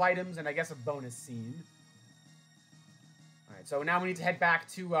couple of items and I guess a bonus scene. Alright, so now we need to head back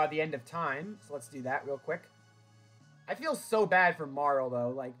to the end of time. So let's do that real quick. I feel so bad for Marl, though.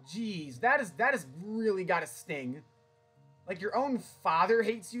 Like, geez, that is really gotta sting. Like, your own father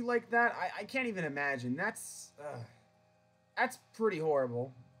hates you like that? I can't even imagine. That's pretty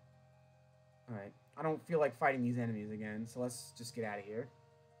horrible. Alright, I don't feel like fighting these enemies again, so let's just get out of here.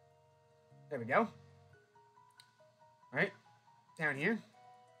 There we go. Alright, down here.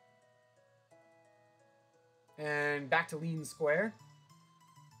 And back to Lean Square.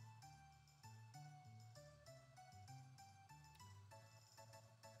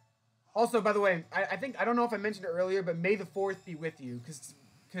 Also, by the way, I don't know if I mentioned it earlier, but May the 4th be with you, because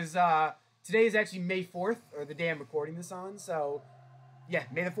today is actually May 4th, or the day I'm recording this on, so, yeah,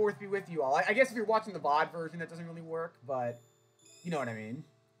 May the 4th be with you all. I guess if you're watching the VOD version, that doesn't really work, but you know what I mean.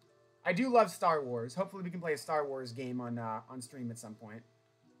 I do love Star Wars. Hopefully we can play a Star Wars game on stream at some point.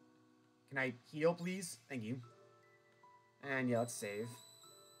 Can I heal, please? Thank you. And, yeah, let's save.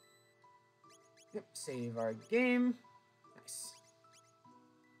 Yep, save our game. Nice.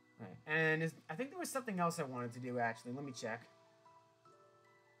 Right. And I think there was something else I wanted to do, actually. Let me check.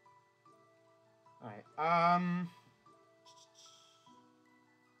 Alright,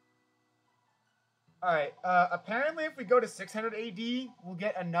 Alright, apparently if we go to 600 AD, we'll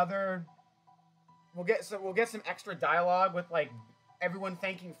get another... We'll get some extra dialogue with, like, everyone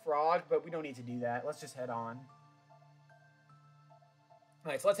thanking Frog, but we don't need to do that. Let's just head on.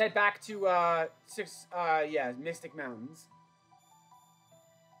 Alright, so let's head back to, Mystic Mountains.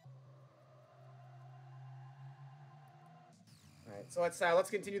 Alright, so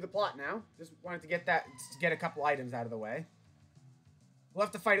let's continue the plot now. Just wanted to get a couple items out of the way. We'll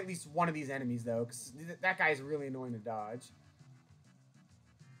have to fight at least one of these enemies, though, because that guy is really annoying to dodge.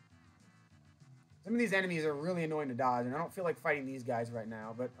 Some of these enemies are really annoying to dodge, and I don't feel like fighting these guys right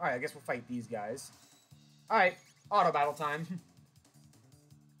now, but alright, I guess we'll fight these guys. Alright, auto battle time.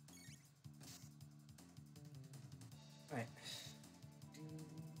 Alright.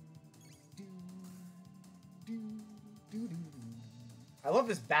 I love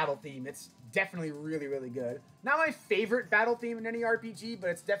this battle theme. It's definitely really, really good. Not my favorite battle theme in any RPG, but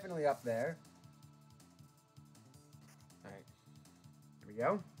it's definitely up there. Alright. Here we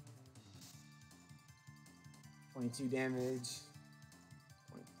go. 22 damage.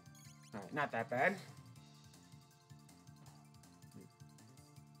 Alright, not that bad.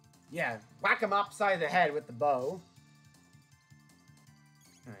 Yeah, whack him upside the head with the bow.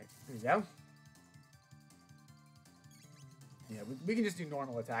 Alright, here we go. Yeah, we can just do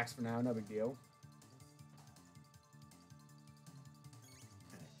normal attacks for now, no big deal.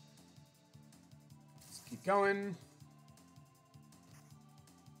 Alright. Let's keep going.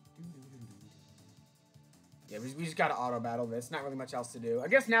 Yeah, we just gotta auto-battle this. Not really much else to do. I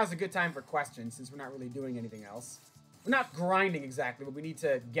guess now's a good time for questions, since we're not really doing anything else. We're not grinding exactly, but we need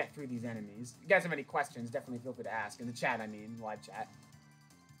to get through these enemies. If you guys have any questions, definitely feel free to ask. In the chat, I mean, live chat.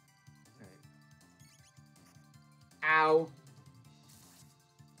 Alright. Ow.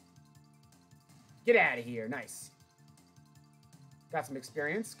 Get out of here. Nice. Got some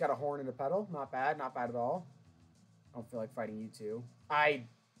experience. Got a horn and a pedal. Not bad. Not bad at all. I don't feel like fighting you two. I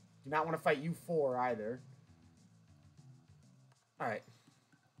do not want to fight you four either. Alright.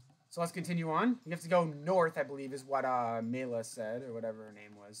 So let's continue on. We have to go north, I believe, is what Mela said, or whatever her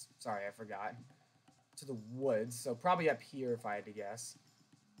name was. Sorry, I forgot. To the woods. So probably up here, if I had to guess.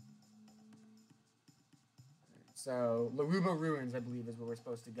 So, Laruba Ruins, I believe, is where we're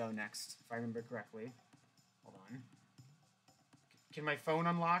supposed to go next, if I remember correctly. Hold on. Can my phone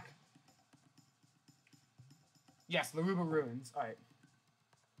unlock? Yes, Laruba Ruins. Alright.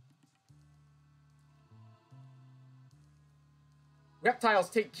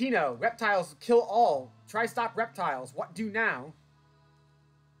 Reptiles take Kino. Reptiles kill all. Try stop reptiles. What do now?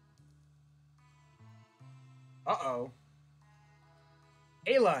 Uh-oh.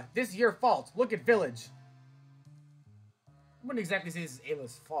 Ayla, this is your fault. Look at village. I wouldn't exactly say this is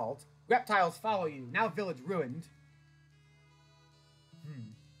Ayla's fault. Reptiles follow you. Now village ruined.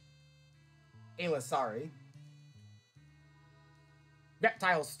 Ayla, sorry.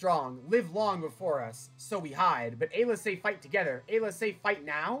 Reptiles strong. Live long before us. So we hide. But Ayla say fight together. Ayla say fight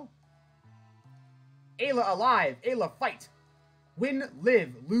now? Ayla alive. Ayla fight. Win,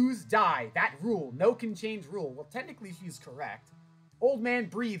 live, lose, die. That rule. No can change rule. Well, technically she's correct. Old man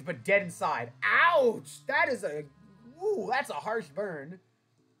breathe, but dead inside. Ouch! That is a... Ooh, that's a harsh burn.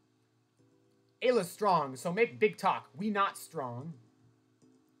 Ayla's strong, so make big talk. We not strong.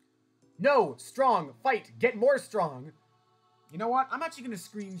 No, strong, fight, get more strong. You know what? I'm actually going to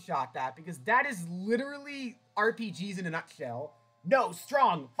screenshot that because that is literally RPGs in a nutshell. No,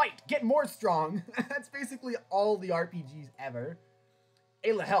 strong, fight, get more strong. That's basically all the RPGs ever.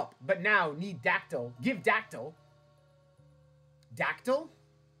 Ayla help, but now need Dactyl. Give Dactyl. Dactyl.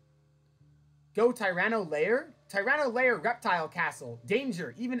 Go Tyranno Lair. Tyranno Lair Reptile Castle.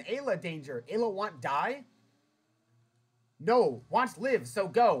 Danger. Even Ayla danger. Ayla want die? No. Wants live, so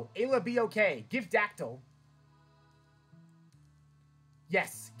go. Ayla be okay. Give Dactyl.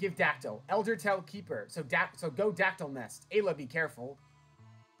 Yes, give Dactyl. Elder tell Keeper. So go Dactyl Nest. Ayla be careful.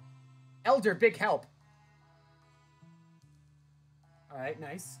 Elder big help. Alright,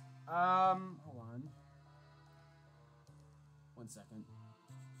 nice. Hold on. 1 second.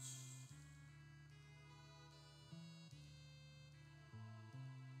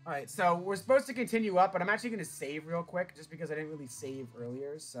 Alright, so we're supposed to continue up, but I'm actually going to save real quick, just because I didn't really save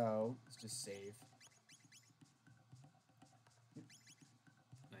earlier, so let's just save.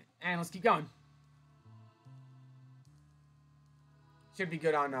 Alright, and let's keep going. Should be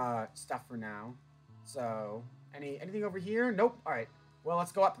good on stuff for now. So, anything over here? Nope. Alright, well,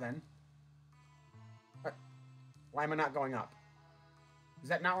 let's go up then. Right. Why am I not going up? Is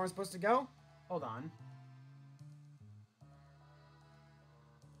that not where I'm supposed to go? Hold on.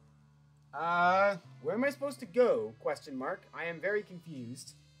 Where am I supposed to go? Question mark. I am very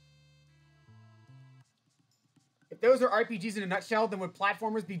confused. If those are RPGs in a nutshell, then would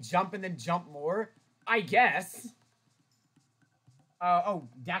platformers be jump and then jump more? I guess. Oh,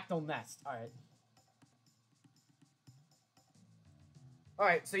 Dactyl Nest. Alright.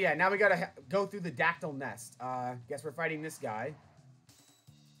 Alright, so yeah, now we gotta go through the Dactyl Nest. Guess we're fighting this guy.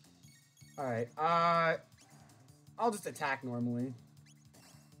 Alright, I'll just attack normally.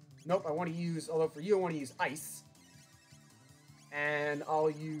 Nope, I want to use, although for you I want to use Ice. And I'll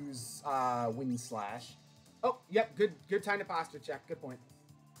use, Wind Slash. Oh, yep, good time to posture check, good point.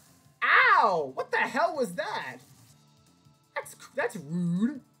 Ow! What the hell was that? That's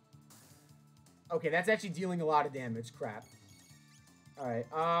rude. Okay, that's actually dealing a lot of damage, crap. Alright,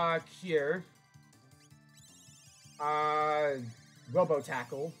 Cure. Robo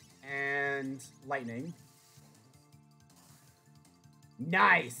Tackle. And Lightning.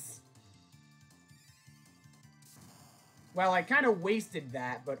 Nice! Well, I kind of wasted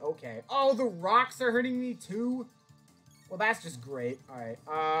that, but okay. Oh, the rocks are hurting me too? Well, that's just great.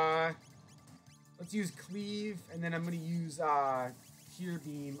 Alright, let's use Cleave, and then I'm gonna use, Cure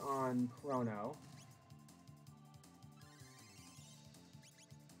Beam on Chrono.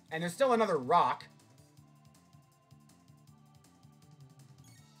 And there's still another rock.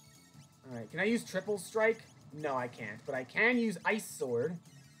 Alright, can I use Triple Strike? No, I can't, but I can use Ice Sword.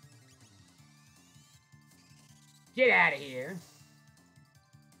 Get out of here.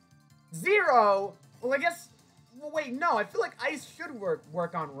 0? Well, I guess... Well, wait, no, I feel like Ice should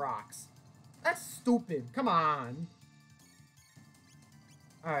work on rocks. That's stupid. Come on.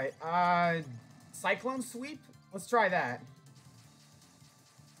 Alright, Cyclone Sweep? Let's try that.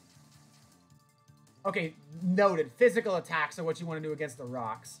 Okay, noted. Physical attacks are what you want to do against the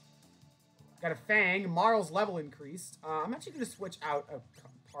rocks. Got a Fang. Marl's level increased. I'm actually going to switch out a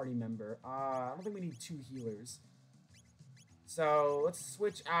party member. I don't think we need 2 healers. So, let's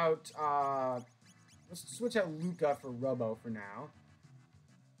switch out, Luca for Robo for now.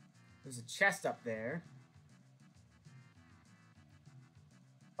 There's a chest up there.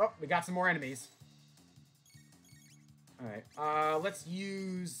 Oh, we got some more enemies. Alright, let's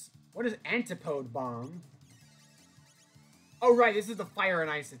use... What is Antipode Bomb? Oh, right, this is the fire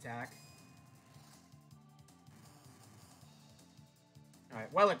and ice attack.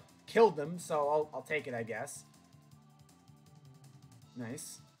 Alright, well, it killed them, so I'll take it, I guess.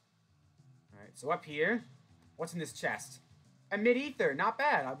 Nice. Alright, so up here, what's in this chest? A mid-ether, not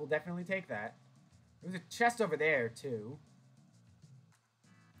bad. I will definitely take that. There's a chest over there, too.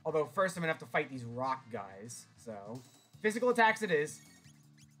 Although, first I'm gonna have to fight these rock guys, so... Physical attacks it is.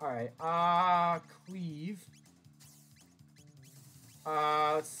 Alright, Cleave.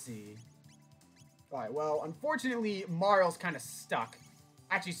 Let's see. Alright, well, unfortunately, Marl's kind of stuck.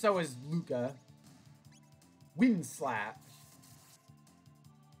 Actually, so is Luca. Wind Slap.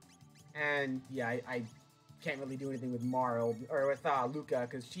 And, yeah, I can't really do anything with Marl, or with, Luca,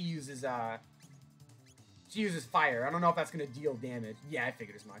 because she uses fire. I don't know if that's gonna deal damage. Yeah, I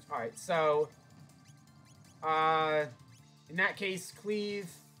figured as much. Alright, so, in that case, Cleave,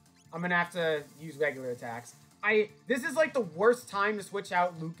 I'm gonna have to use regular attacks. This is like the worst time to switch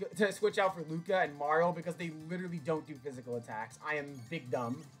out for Luca and Marl because they literally don't do physical attacks. I am big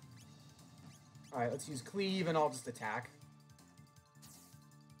dumb. Alright, let's use Cleave and I'll just attack.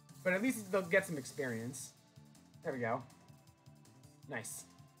 But at least they'll get some experience. There we go. Nice.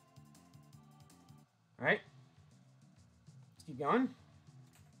 Alright. Let's keep going.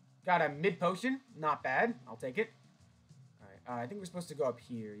 Got a mid potion. Not bad. I'll take it. Alright, I think we're supposed to go up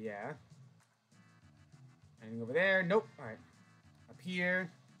here, yeah. Anything over there? Nope. Alright.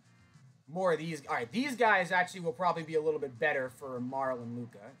 here. More of these. All right, these guys actually will probably be a little bit better for Marl and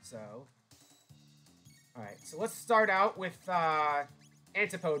Luca. So, all right. So let's start out with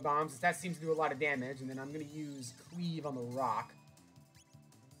antipode bombs. That seems to do a lot of damage, and then I'm gonna use cleave on the rock.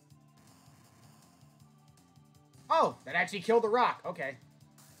 Oh, that actually killed the rock. Okay.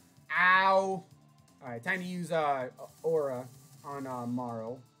 Ow. All right, time to use aura on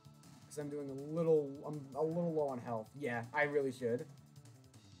Marl. Because I'm doing I'm a little low on health. Yeah, I really should.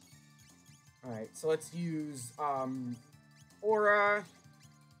 All right, so let's use aura.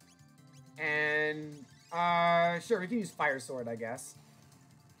 And sure, we can use fire sword, I guess.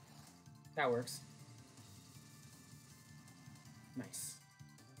 That works. Nice.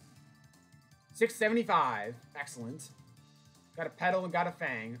 675. Excellent. Got a pedal and got a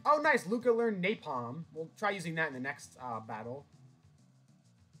fang. Oh, nice. Luca learned napalm. We'll try using that in the next battle.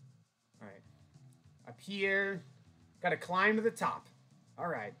 All right. Up here. Got to climb to the top. All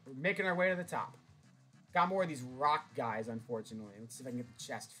right. We're making our way to the top. Got more of these rock guys, unfortunately. Let's see if I can get the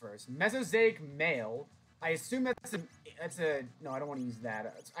chest first. Mesozoic male. I assume that's a... No, I don't want to use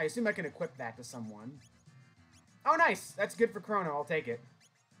that. I assume I can equip that to someone. Oh, nice. That's good for Chrono. I'll take it.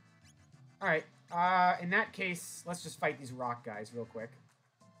 All right. In that case, let's just fight these rock guys real quick.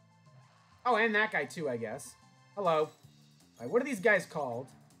 Oh, and that guy too, I guess. Hello. All right, what are these guys called?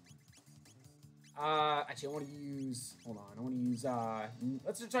 Actually, I want to use... Hold on. I want to use...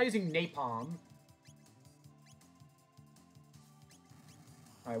 Let's just try using napalm.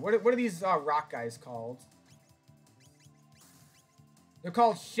 All right, what are these rock guys called? They're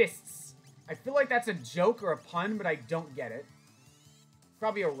called schists. I feel like that's a joke or a pun, but I don't get it.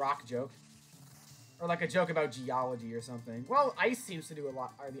 Probably a rock joke. Or like a joke about geology or something. Well, ice seems to do a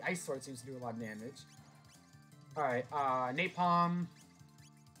lot, or the ice sword seems to do a lot of damage. Alright, napalm.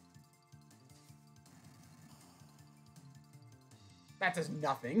 That does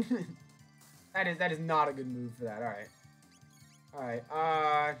nothing. that is not a good move for that, alright.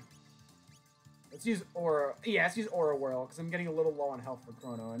 Alright, let's use Aura. Yeah, let's use Aura Whirl, because I'm getting a little low on health for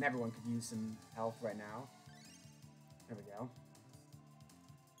Chrono, and everyone could use some health right now. There we go.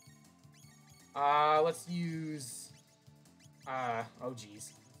 Let's use, oh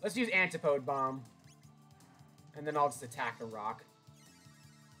geez. Let's use Antipode Bomb. And then I'll just attack the rock.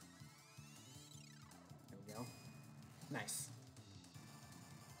 There we go. Nice.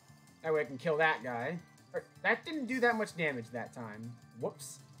 That way I can kill that guy. That didn't do that much damage that time.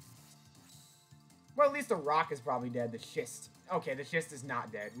 Whoops. Well, at least the rock is probably dead. The schist. Okay, the schist is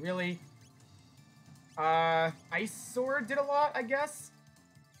not dead. Really? Ice Sword did a lot, I guess?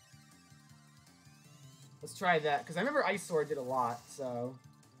 Let's try that, because I remember Ice Sword did a lot, so...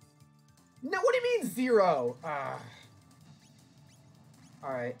 No, what do you mean 0?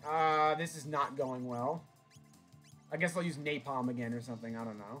 Alright, this is not going well. I guess I'll use Napalm again or something, I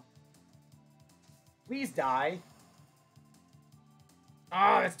don't know. Please die.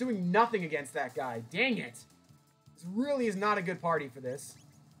 That's doing nothing against that guy. Dang it. This really is not a good party for this.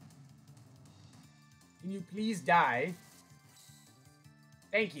 Can you please die?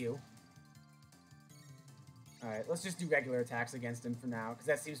 Thank you. Alright, let's just do regular attacks against him for now, because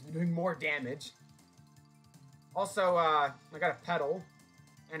that seems to be doing more damage. Also, I got a pedal,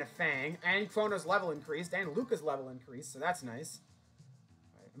 and a fang, and Chrono's level increased, and Luca's level increased, so that's nice.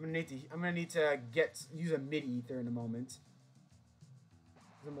 Alright, I'm gonna need to use a mid-ether in a moment.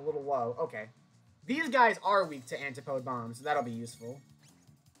 I'm a little low. Okay. These guys are weak to Antipode Bomb, so that'll be useful.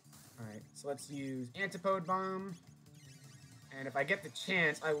 Alright, so let's use Antipode Bomb. And if I get the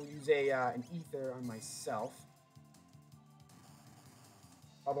chance, I will use an ether on myself.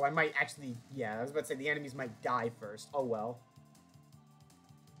 Although I might actually... Yeah, I was about to say the enemies might die first. Oh, well.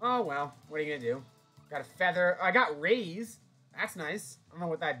 Oh, well. What are you gonna do? Got a feather. I got raise. That's nice. I don't know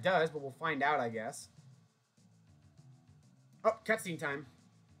what that does, but we'll find out, I guess. Oh, cutscene time.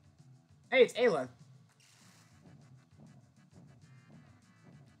 Hey, it's Ayla.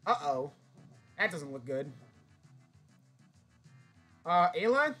 Uh-oh. That doesn't look good.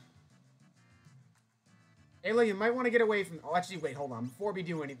 Ayla? Ayla, you might want to get away from... Oh, actually, wait, hold on. Before we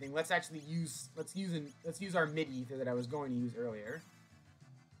do anything, let's actually use... Let's use our mid-ether that I was going to use earlier.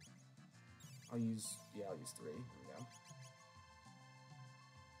 I'll use 3. There we go.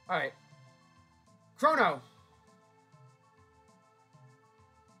 Alright. Chrono!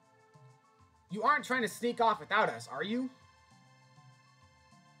 You aren't trying to sneak off without us, are you?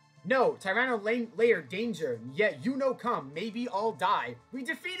 No, Tyranno layer danger. Yet you know come. Maybe I'll die. We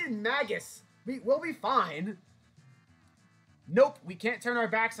defeated Magus. We'll be fine. Nope, we can't turn our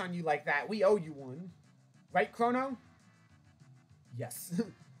backs on you like that. We owe you one. Right, Chrono? Yes.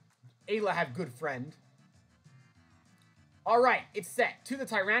 Ayla have good friend. Alright, it's set. To the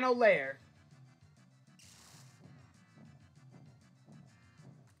Tyranno lair.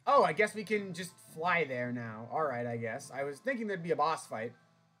 Oh, I guess we can just fly there now. Alright, I guess. I was thinking there'd be a boss fight.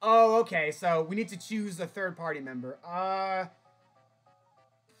 Oh, okay, so we need to choose a third party member. I'm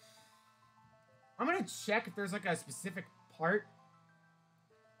gonna check if there's like a specific part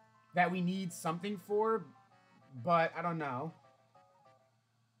that we need something for, but I don't know.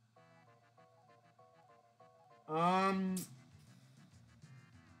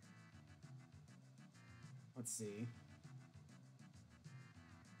 Let's see.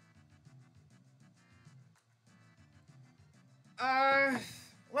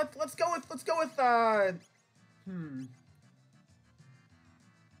 Let's go with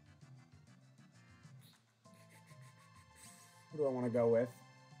Who do I want to go with?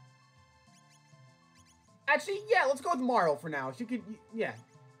 Actually, yeah, let's go with Marl for now. She could, yeah.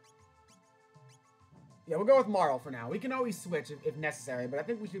 Yeah, we'll go with Marl for now. We can always switch if necessary, but I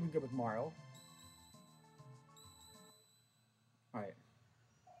think we should be good with Marl. Alright.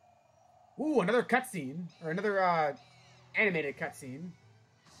 Ooh, another cutscene. Or another, animated cutscene.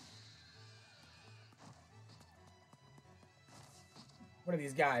 What are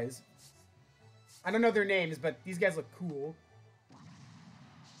these guys? I don't know their names, but these guys look cool.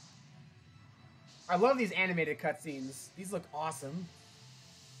 I love these animated cutscenes. These look awesome.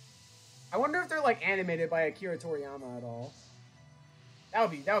 I wonder if they're like animated by Akira Toriyama at all. That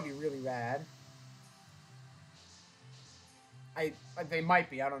would be really rad. They might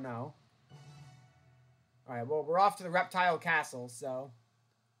be, I don't know. Alright, well, we're off to the Reptile Castle, so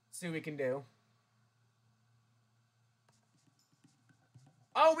let's see what we can do.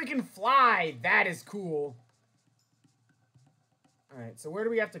 Oh, we can fly! That is cool. Alright, so where do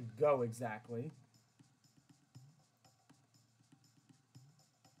we have to go exactly?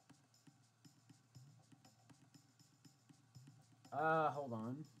 Hold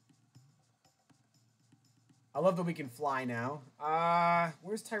on. I love that we can fly now.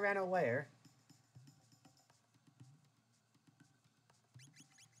 Where's Tyranno Lair?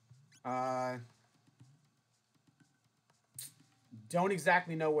 Don't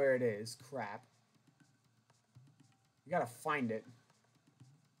exactly know where it is. Crap. We gotta find it.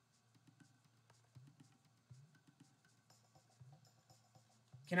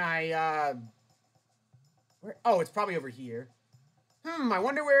 Can I, where? Oh, it's probably over here. I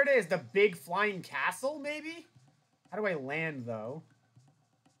wonder where it is. The big flying castle, maybe? How do I land, though?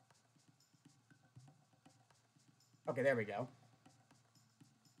 Okay, there we go.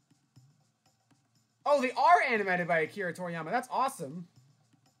 Oh, they are animated by Akira Toriyama. That's awesome.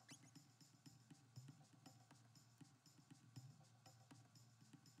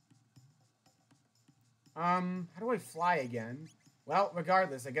 How do I fly again? Well,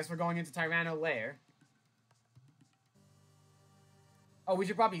 regardless, I guess we're going into Tyranno Lair. Oh, we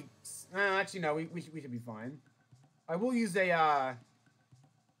should probably... actually, no, we should be fine. I will use a, I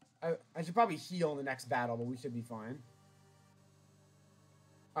should probably heal in the next battle, but we should be fine.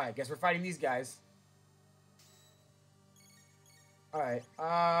 Alright, guess we're fighting these guys. Alright,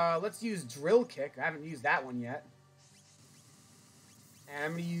 let's use Drill Kick. I haven't used that one yet. And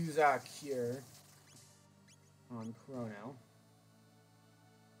I'm gonna use, Cure on Chrono.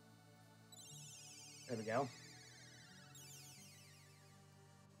 There we go.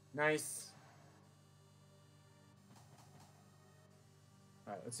 Nice.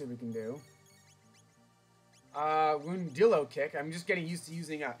 Alright, let's see what we can do. Woundillo Kick. I'm just getting used to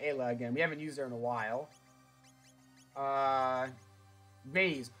using, Ayla again. We haven't used her in a while.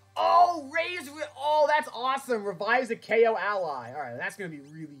 Raise. Oh, Raise! Oh, that's awesome! Revives a KO ally. Alright, that's gonna be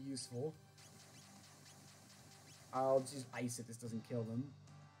really useful. I'll just ice if this doesn't kill them.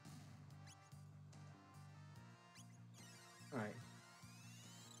 Alright.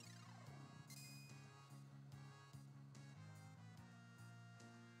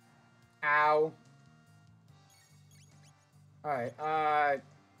 Ow. Alright, let's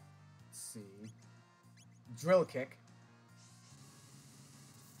see. Drill Kick.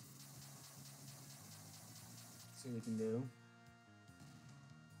 See what we can do.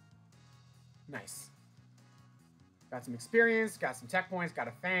 Nice. Got some experience, got some tech points, got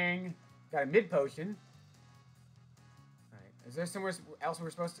a Fang, got a mid potion. Alright, is there somewhere else we're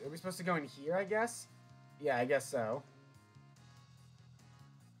supposed to... Are we supposed to go in here, I guess? Yeah, I guess so.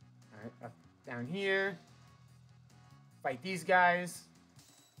 Alright, up down here. Fight these guys.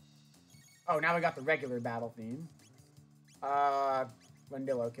 Oh, now we got the regular battle theme.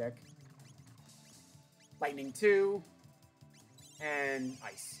 Woundillo Kick. Lightning 2. And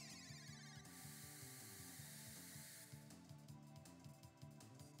Ice.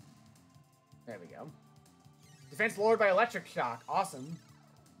 There we go. Defense lowered by electric shock. Awesome.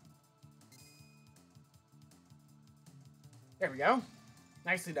 There we go.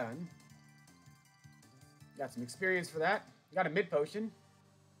 Nicely done. Got some experience for that. Got a mid potion.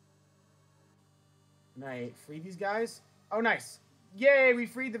 Can I free these guys? Oh, nice. Yay, we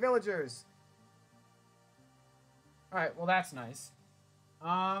freed the villagers. Alright, well, that's nice. Hold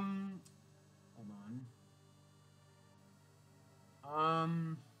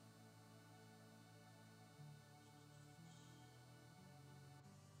on.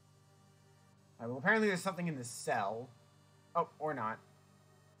 Well, apparently there's something in the cell. Oh, or not.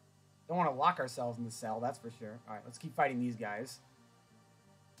 Don't want to lock ourselves in the cell, that's for sure. Alright, let's keep fighting these guys.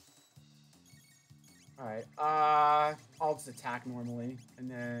 Alright, I'll just attack normally. And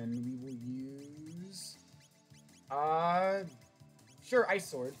then we will use... Sure, Ice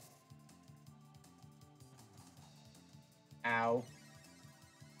Sword. Ow.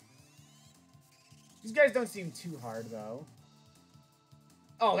 These guys don't seem too hard, though.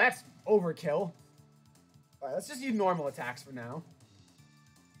 Oh, that's overkill. Alright, let's just use normal attacks for now.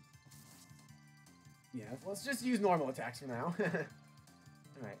 Yeah, let's just use normal attacks for now.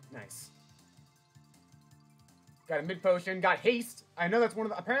 Alright, nice. Got a mid potion. Got haste. I know that's one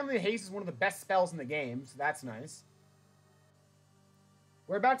of the... Apparently haste is one of the best spells in the game, so that's nice.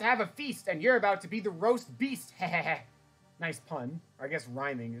 We're about to have a feast, and you're about to be the roast beast. Hehehe. Nice pun. Or I guess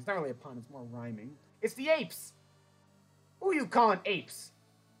rhyming. It's not really a pun, it's more rhyming. It's the apes! Who are you calling apes?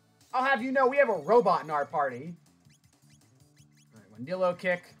 I'll have you know we have a robot in our party. Alright, Wendillo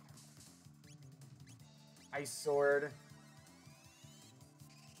kick. Ice sword.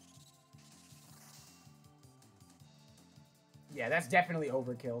 Yeah, that's definitely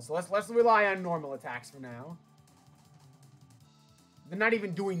overkill. So let's rely on normal attacks for now. They're not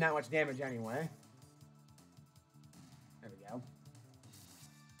even doing that much damage anyway. There we go.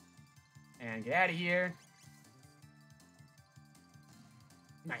 And get out of here.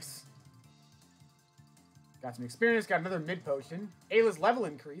 Nice. Got some experience, got another mid potion. Ayla's level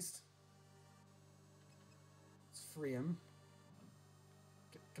increased. Let's free him.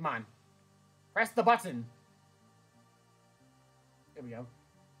 Come on. Press the button. There we go.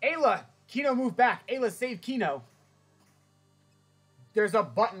 Ayla! Kino, move back. Ayla, save Kino. There's a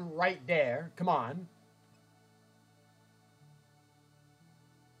button right there. Come on.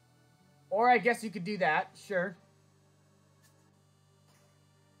 Or I guess you could do that. Sure.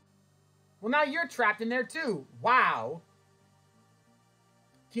 Well, now you're trapped in there too. Wow.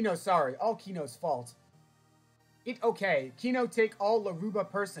 Kino, sorry. All Kino's fault. It okay. Kino take all Laruba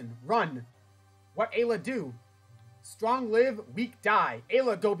person. Run. What Ayla do? Strong live, weak die.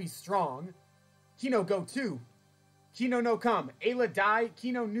 Ayla go be strong. Kino go too. Kino no come. Ayla die.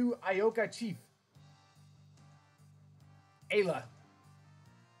 Kino new Ioka chief. Ayla.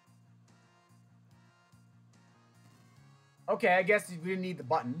 Okay, I guess we didn't need the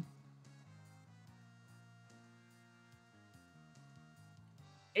button.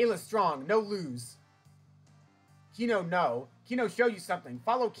 Ayla strong. No lose. Kino no. Kino show you something.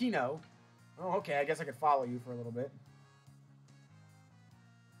 Follow Kino. Oh, okay. I guess I could follow you for a little bit.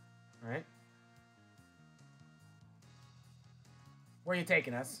 Alright. Where are you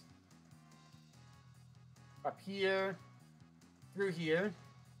taking us? Up here. Through here.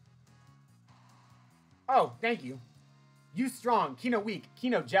 Oh, thank you. You strong. Kino weak.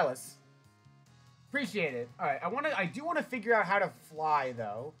 Kino jealous. Appreciate it. Alright, I do want to figure out how to fly,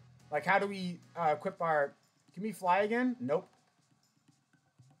 though. Like, how do we equip our... Can we fly again? Nope.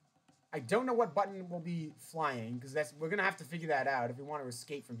 I don't know what button will be flying, because we're going to have to figure that out if we want to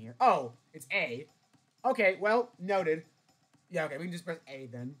escape from here. Oh, it's A. Okay, well, noted. Yeah, okay, we can just press A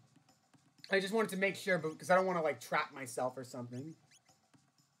then. I just wanted to make sure, because I don't want to, like, trap myself or something.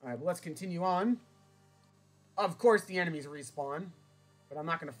 Alright, well, let's continue on. Of course the enemies respawn, but I'm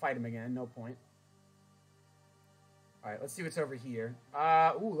not going to fight them again, no point. Alright, let's see what's over here.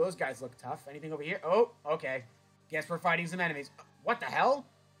 Ooh, those guys look tough. Anything over here? Oh, okay. Guess we're fighting some enemies. What the hell?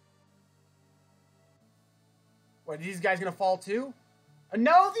 What, are these guys gonna fall too?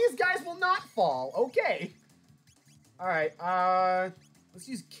 No, these guys will not fall. Okay. Alright, let's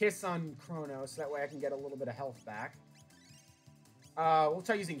use Kiss on Chrono, so that way I can get a little bit of health back. We'll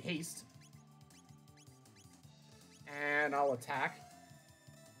try using Haste. And I'll attack.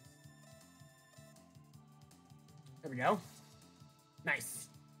 There we go. Nice.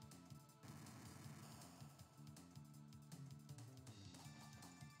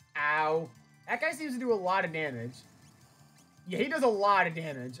 Ow. That guy seems to do a lot of damage. Yeah, he does a lot of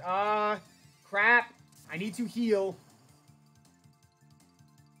damage. Crap. I need to heal.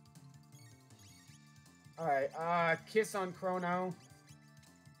 Alright, Kiss on Chrono.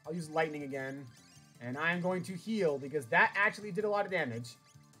 I'll use Lightning again. And I'm going to heal, because that actually did a lot of damage.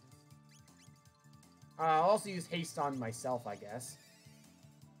 I'll also use haste on myself, I guess.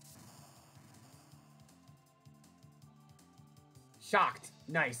 Shocked.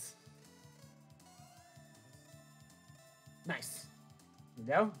 Nice. Nice. There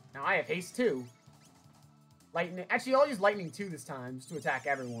we go. Now I have haste too. Lightning. Actually, I'll use lightning too this time, just to attack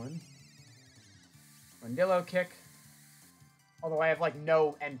everyone. Armadillo kick. Although I have, like,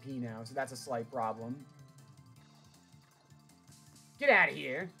 no NP now, so that's a slight problem. Get out of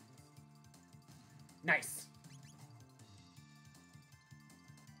here. Nice.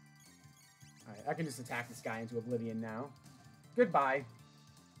 Alright, I can just attack this guy into oblivion now. Goodbye.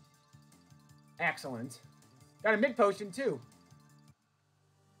 Excellent. Got a mid potion, too.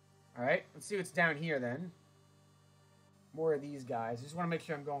 Alright, let's see what's down here, then. More of these guys. I just want to make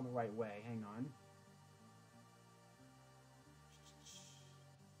sure I'm going the right way. Hang on.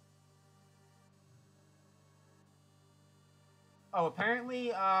 Oh, apparently,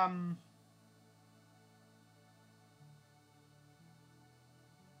 hold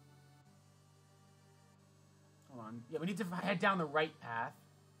on. Yeah, we need to head down the right path.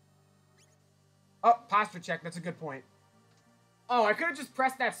 Oh, posture check. That's a good point. Oh, I could have just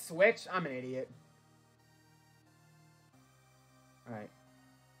pressed that switch. I'm an idiot. Alright.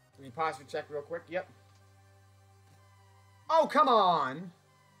 Let me posture check real quick. Yep. Oh, come on!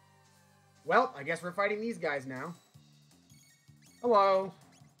 Well, I guess we're fighting these guys now. Hello.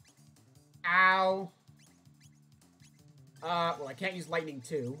 Ow. Well, I can't use lightning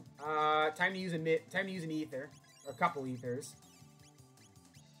too. Time to use an ether. Or a couple ethers.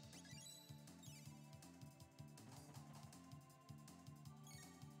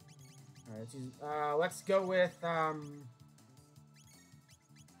 Alright, let's go with,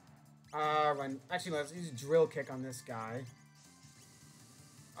 actually, let's use drill kick on this guy.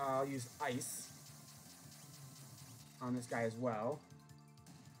 I'll use ice on this guy as well.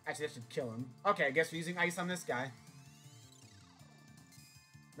 Actually, that should kill him. Okay, I guess we're using ice on this guy.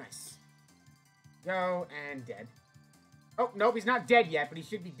 Nice. Go, and dead. Oh, nope, he's not dead yet, but he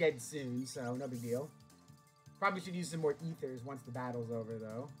should be dead soon, so no big deal. Probably should use some more ethers once the battle's over,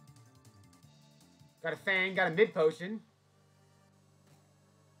 though. Got a fang, got a mid potion.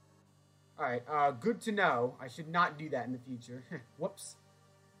 Alright, good to know. I should not do that in the future. Whoops.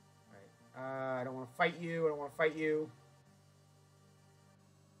 Alright, I don't want to fight you, I don't want to fight you.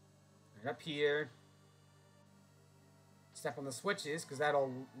 Right up here. Step on the switches, because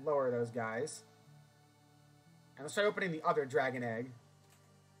that'll lower those guys. And let's try opening the other dragon egg.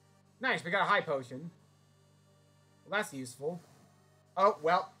 Nice, we got a high potion. Well, that's useful. Oh,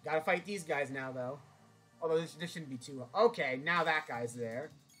 well, gotta fight these guys now, though. Although this shouldn't be too... Okay, now that guy's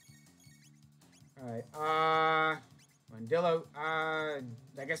there. Alright, Mandillo, I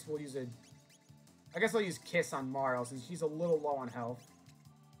guess we'll use I guess I'll use Kiss on Marl, since she's a little low on health.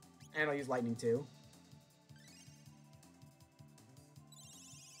 And I'll use Lightning, too.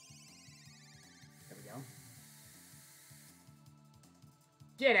 There we go.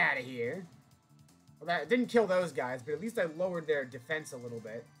 Get out of here. Well, that didn't kill those guys, but at least I lowered their defense a little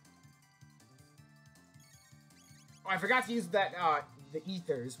bit. Oh, I forgot to use that, the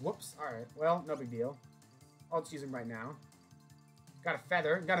ethers. Whoops. Alright, well, no big deal. I'll just use them right now. Got a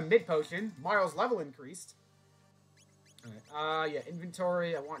feather. Got a mid potion. Mario's level increased. Alright, yeah,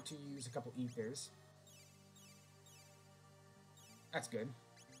 inventory. I want to use a couple ethers. That's good.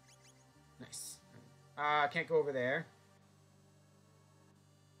 Nice. Can't go over there.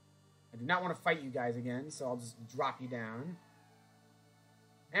 I do not want to fight you guys again, so I'll just drop you down.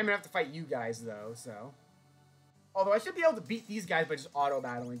 I'm gonna have to fight you guys, though, so... Although I should be able to beat these guys by just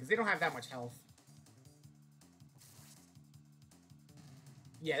auto-battling, because they don't have that much health.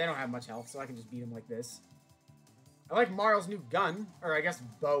 Yeah, they don't have much health, so I can just beat them like this. I like Marl's new gun. Or I guess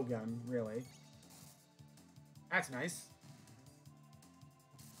bow gun, really. That's nice.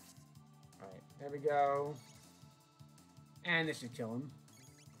 Alright, there we go. And this should kill him.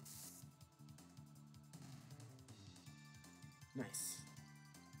 Nice.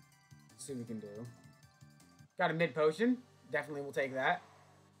 Let's see what we can do. Got a mid potion. Definitely will take that.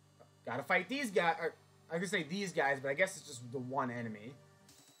 Gotta fight these guys. Or, I was gonna say these guys, but I guess it's just the one enemy.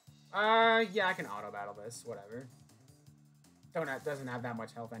 Yeah, I can auto-battle this. Whatever. Doesn't have that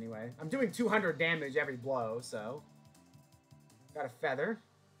much health anyway. I'm doing 200 damage every blow, so... Got a feather.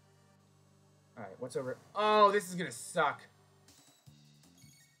 Alright, what's over... Oh, this is gonna suck.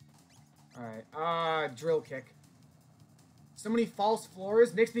 Alright, drill kick. So many false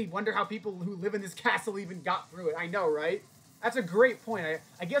floors. Makes me wonder how people who live in this castle even got through it. I know, right? That's a great point.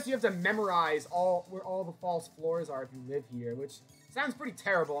 I guess you have to memorize where all the false floors are if you live here, which sounds pretty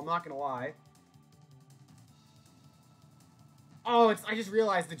terrible, I'm not gonna lie. Oh, I just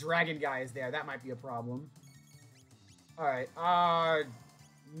realized the dragon guy is there. That might be a problem. Alright,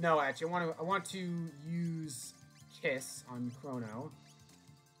 no, actually, I want to use Kiss on Chrono.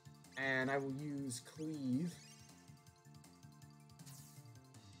 And I will use Cleave.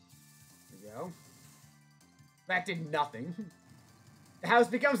 There we go. That did nothing. The house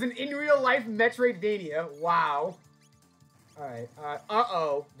becomes an in real life Metroidvania. Wow. Alright,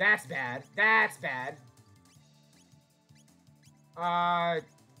 uh-oh. That's bad. That's bad.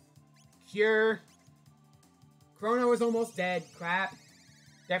 Cure. Chrono is almost dead. Crap.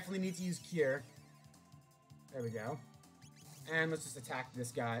 Definitely need to use Cure. There we go. And let's just attack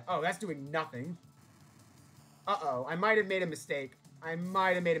this guy. Oh, that's doing nothing. Uh-oh. I might have made a mistake. I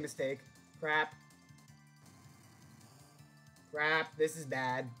might have made a mistake. Crap. Crap. This is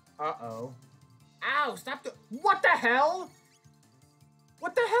bad. Uh-oh. Ow! Stop the... What the hell?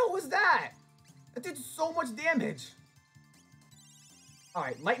 What the hell was that? That did so much damage.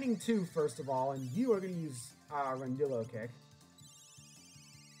 Alright, Lightning 2 first of all, and you are going to use Rendillo Kick.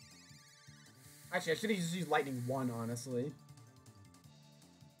 Actually, I should have just used Lightning 1, honestly.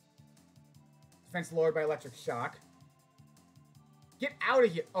 Defense lowered by Electric Shock. Get out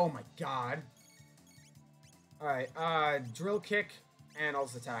of here! Oh my god. Alright, Drill Kick, and I'll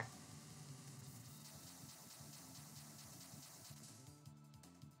just attack.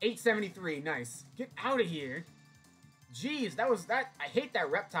 873, nice. Get out of here. Jeez, that. I hate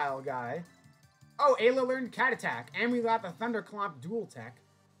that reptile guy. Oh, Ayla learned Cat Attack, and we got the Thunderclomp Dual Tech.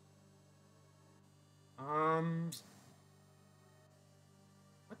 What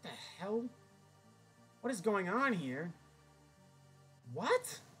the hell? What is going on here?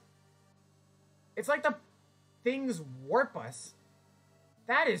 What? It's like the things warp us.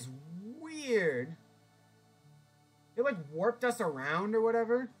 That is weird. They like warped us around or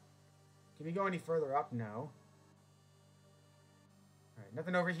whatever. Can we go any further up? No. Alright,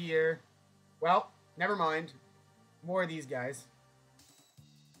 nothing over here. Well, never mind. More of these guys.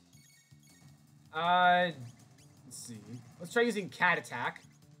 Let's see. Let's try using Cat Attack.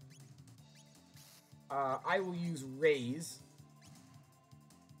 I will use Raise.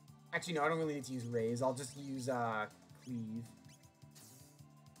 Actually, no, I don't really need to use Raise. I'll just use, Cleave.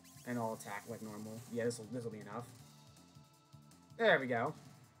 And I'll attack like normal. Yeah, this'll be enough. There we go.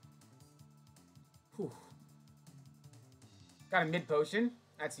 Whew. Got a mid potion.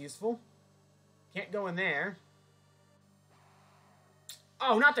 That's useful. Can't go in there.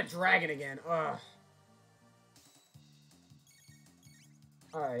 Oh, not the dragon again. Ugh.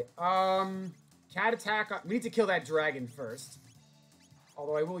 Alright, Cat Attack. We need to kill that dragon first.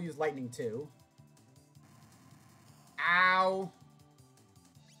 Although I will use Lightning too. Ow.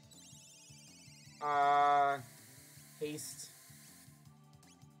 Haste.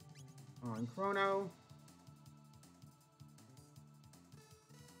 On Chrono.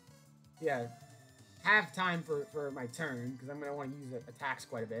 Yeah. Have time for my turn, because I'm going to want to use attacks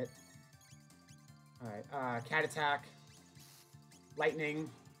quite a bit. Alright, Cat Attack. Lightning.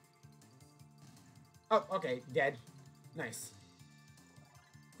 Oh, okay, dead. Nice.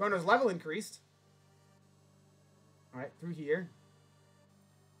 Chrono's level increased. Alright, through here.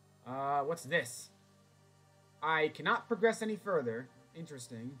 What's this? I cannot progress any further.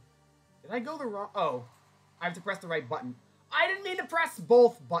 Interesting. Did I go the wrong... Oh, I have to press the right button. I didn't mean to press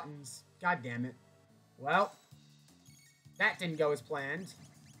both buttons. God damn it. Well, that didn't go as planned.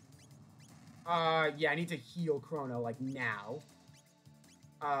 Yeah, I need to heal Chrono, like, now.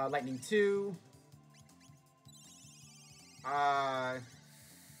 Lightning 2.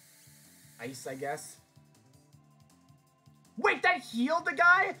 Ice, I guess. Wait, that healed the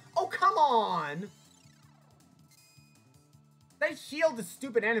guy? Oh, come on! That healed the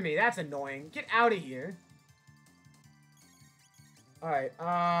stupid enemy. That's annoying. Get out of here. Alright,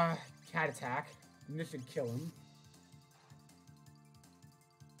 Cat Attack. And this should kill him.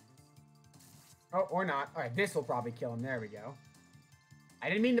 Oh, or not. Alright, this will probably kill him. There we go. I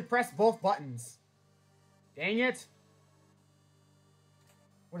didn't mean to press both buttons. Dang it.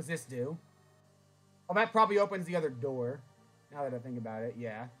 What does this do? Oh, that probably opens the other door. Now that I think about it,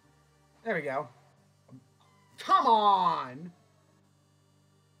 yeah. There we go. Come on!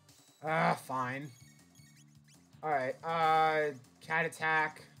 Fine. Alright, Cat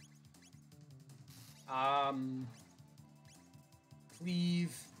Attack.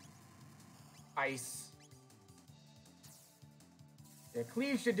 Cleave. Ice. Yeah,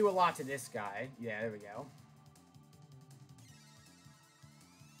 Cleave should do a lot to this guy. Yeah, there we go.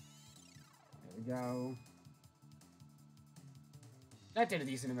 There we go. That did a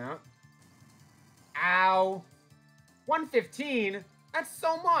decent amount. Ow. 115? That's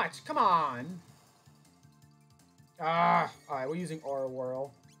so much. Come on. Alright, we're using Aura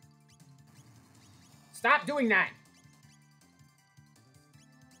Whirl. Stop doing that!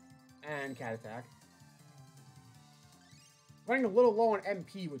 And Cat Attack. Running a little low on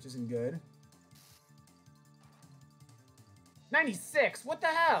MP, which isn't good. 96? What the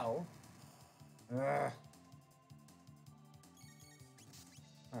hell? Ugh.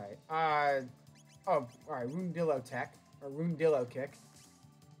 Alright, alright, Rundillo Tech. Or Rundillo Kick.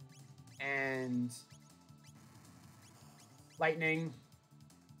 And... Lightning.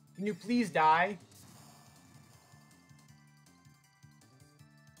 Can you please die?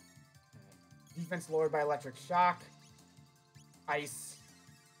 Defense lowered by Electric Shock. Ice.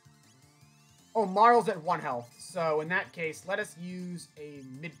 Oh, Marl's at 1 health. So, in that case, let us use a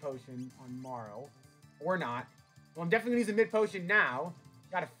mid potion on Marl. Or not. Well, I'm definitely going to use a mid potion now.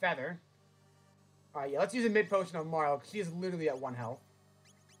 Got a feather. Alright, yeah, let's use a mid potion on Marl, because she is literally at 1 health.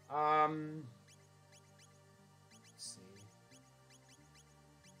 Let's see.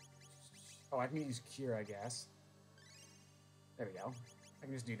 Oh, I can use Cure, I guess. There we go. I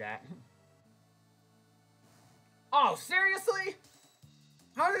can just do that. Oh, seriously?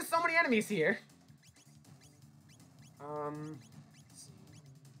 How are there so many enemies here? Let's see.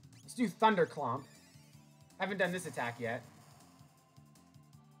 Let's do Thunder Clomp. Haven't done this attack yet.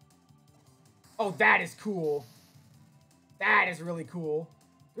 Oh, that is cool. That is really cool.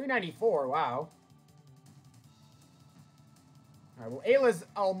 394, wow. Alright, well, Ayla's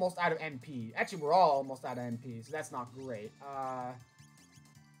almost out of MP. Actually, we're all almost out of MP, so that's not great. Alright,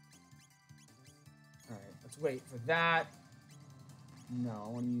 let's wait for that. No, I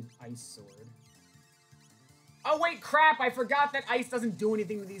want to use Ice Sword. Oh, wait, crap! I forgot that Ice doesn't do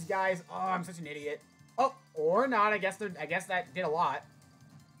anything to these guys. Oh, I'm such an idiot. Oh, or not. I guess that did a lot.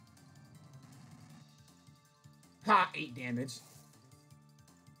 Ha! 8 damage.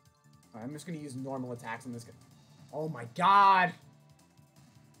 Alright, I'm just gonna use normal attacks on this guy. Oh my god!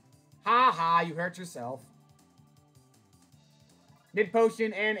 Ha ha, you hurt yourself. Mid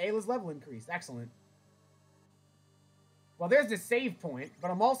potion and Ayla's level increased. Excellent. Well, there's the save point, but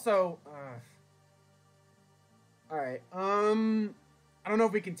I'm also... Alright, I don't know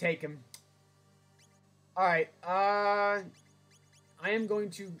if we can take him. Alright, I am going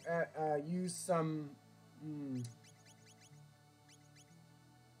to, use some...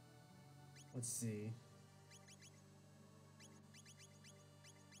 Let's see.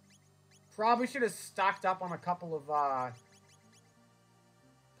 Probably should have stocked up on a couple of,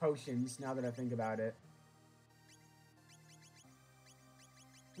 potions, now that I think about it.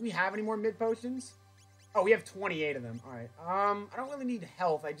 Do we have any more mid potions? Oh, we have 28 of them. Alright, I don't really need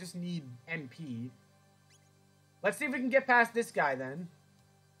health, I just need MP. Let's see if we can get past this guy, then.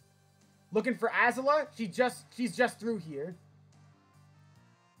 Looking for Azula? She's just through here.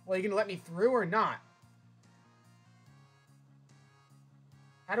 Well, you gonna let me through or not?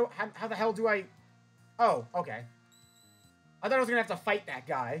 How the hell do I... Oh, okay. I thought I was gonna have to fight that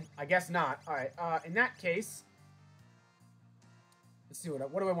guy. I guess not. Alright, in that case... Let's see,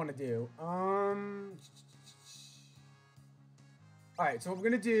 what do I want to do? Alright, so what we're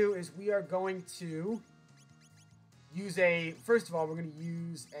gonna do is we are going to... use a... First of all, we're going to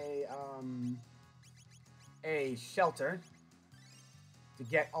use a shelter to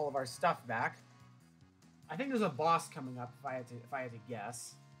get all of our stuff back. I think there's a boss coming up if I had to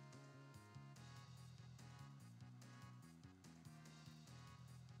guess.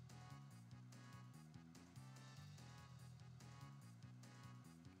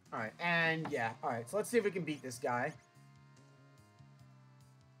 Alright, and yeah, alright, so let's see if we can beat this guy.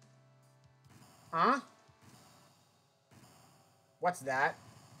 Huh? What's that?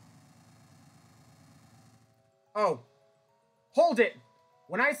 Oh. Hold it!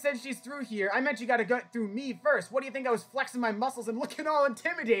 When I said she's through here, I meant you gotta go through me first. What do you think I was flexing my muscles and looking all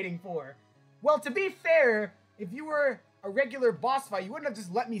intimidating for? Well, to be fair, if you were a regular boss fight, you wouldn't have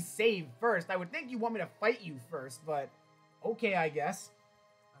just let me save first. I would think you want me to fight you first, but okay, I guess.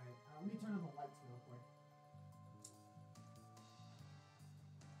 Alright, let me turn on the lights real quick.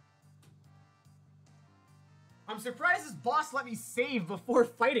 I'm surprised this boss let me save before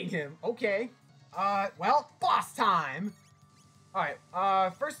fighting him. Okay. Well, boss time! Alright,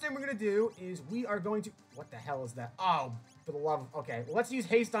 first thing we're gonna do is we are going to... What the hell is that? Oh, for the love of... Okay, well, let's use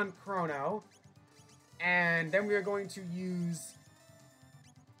haste on Chrono. And then we are going to use...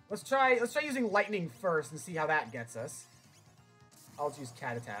 Let's try using lightning first and see how that gets us. I'll just use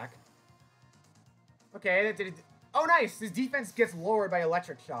cat attack. Okay, that did it. Oh, nice! His defense gets lowered by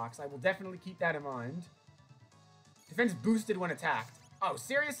electric shocks. I will definitely keep that in mind. Defense boosted when attacked. Oh,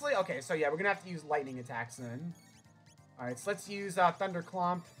 seriously? Okay, so yeah, we're gonna have to use lightning attacks then. Alright, so let's use Thunder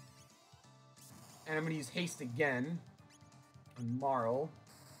Clomp. And I'm going to use haste again on Marl.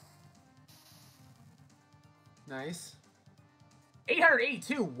 Nice.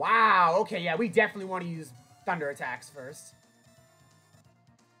 882. Wow. Okay, yeah, we definitely want to use thunder attacks first.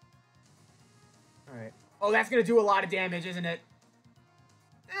 Alright. Oh, that's going to do a lot of damage, isn't it?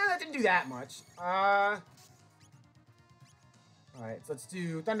 That didn't do that much. Alright, so let's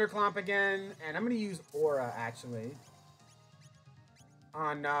do Thunderclomp again. And I'm going to use Aura, actually.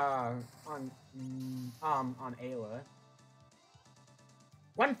 On Ayla.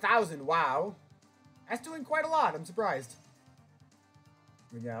 1,000, wow. That's doing quite a lot, I'm surprised.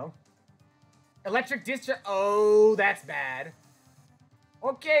 Here we go. Electric Discharge, oh, that's bad.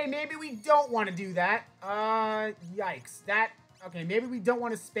 Okay, maybe we don't want to do that. Yikes. Okay, maybe we don't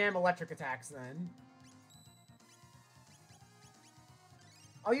want to spam electric attacks then.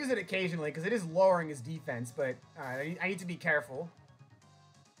 I'll use it occasionally, because it is lowering his defense, but I need to be careful.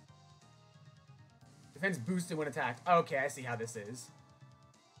 Defense boosted when attacked. Okay, I see how this is.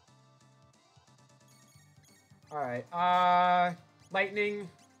 Alright, lightning.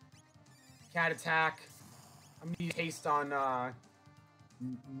 Cat attack. I'm gonna use haste on,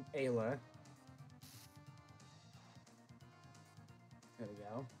 Ayla. There we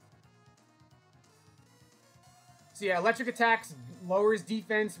go. So yeah, electric attacks lowers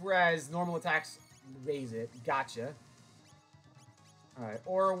defense, whereas normal attacks raise it. Gotcha. Alright,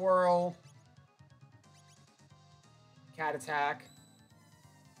 Aura Whirl. Cat attack.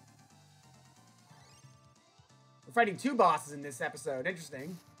 We're fighting 2 bosses in this episode.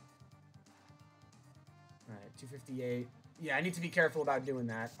 Interesting. Alright, 258. Yeah, I need to be careful about doing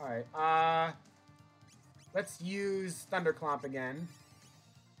that. Alright, let's use Thunderclomp again.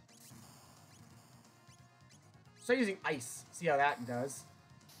 Start using Ice. See how that does.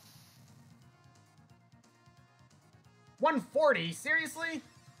 140? Seriously?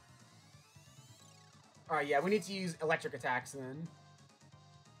 Alright, yeah, we need to use electric attacks then.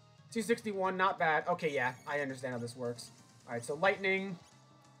 261, not bad. Okay, yeah, I understand how this works. Alright, so lightning.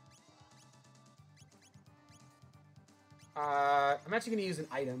 I'm actually going to use an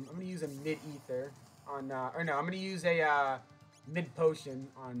item. I'm going to use a mid-ether on, or no, I'm going to use a, mid-potion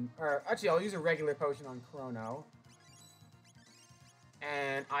on, or actually, I'll use a regular potion on Chrono.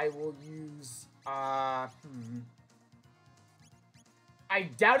 And I will use, I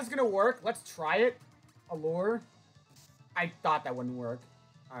doubt it's going to work. Let's try it. Allure. I thought that wouldn't work.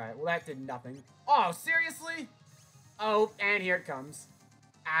 Alright, well that did nothing. Oh, seriously? Oh, and here it comes.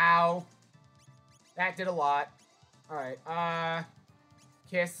 Ow. That did a lot. Alright,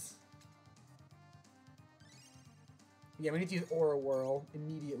 Kiss. Yeah, we need to use Aura Whirl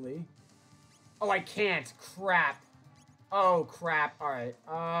immediately. Oh, I can't. Crap. Oh, crap. Alright,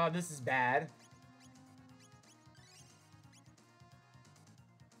 this is bad.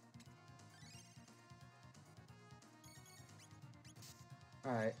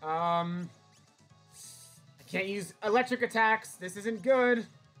 Alright, I can't use electric attacks. This isn't good.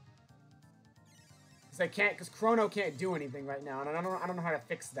 Because Chrono can't do anything right now, and I don't know how to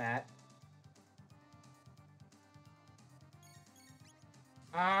fix that.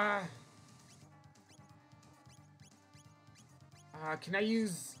 Can I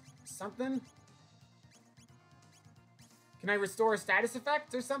use something? Can I restore a status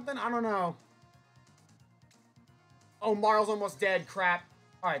effect or something? I don't know. Oh, Marl's almost dead. Crap.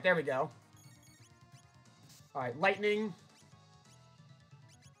 Alright, there we go. Alright, lightning.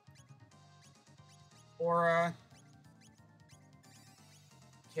 Aura.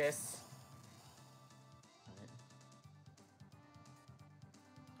 Kiss.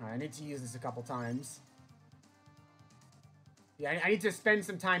 Alright, I need to use this a couple times. Yeah, I need to spend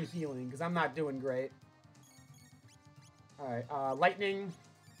some time healing, because I'm not doing great. Alright, lightning.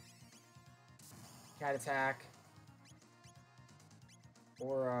 Cat attack.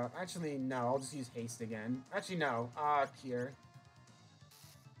 Or, actually, no, I'll just use haste again. Actually, no, cure.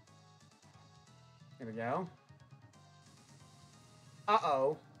 There we go.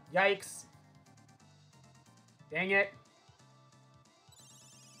 Uh-oh. Yikes. Dang it.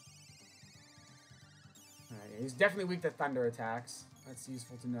 Alright, he's definitely weak to thunder attacks. That's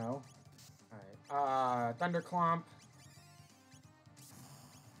useful to know. Alright, Thunderclomp.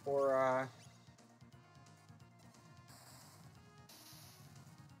 Or,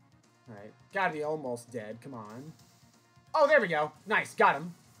 Alright, gotta be almost dead, come on. Oh, there we go. Nice, got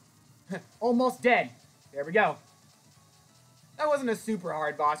him. Almost dead. There we go. That wasn't a super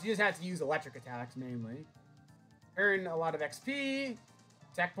hard boss. You just had to use electric attacks, mainly. Earn a lot of XP.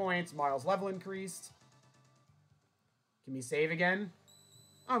 Tech points. Marl's level increased. Can we save again?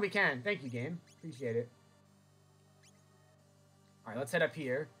 Oh, we can. Thank you, game. Appreciate it. Alright, let's head up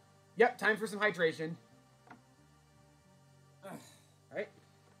here. Yep, time for some hydration. Alright.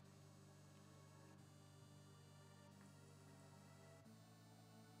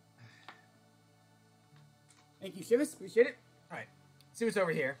 Thank you, Shivas. Appreciate it. Alright. See what's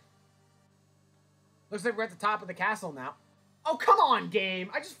over here. Looks like we're at the top of the castle now. Oh, come on, game.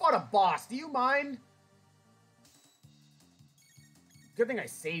 I just fought a boss. Do you mind? Good thing I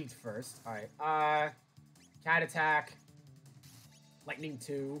saved first. Alright. Cat attack. Lightning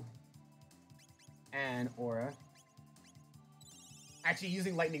 2. And aura. Actually,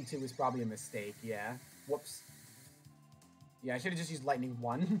 using lightning 2 was probably a mistake. Yeah. Whoops. Yeah, I should have just used lightning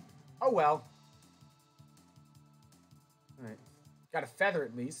 1. Oh, well. Alright. Got a feather,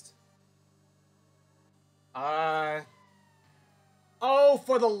 at least. Oh,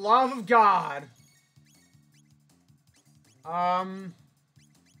 for the love of God.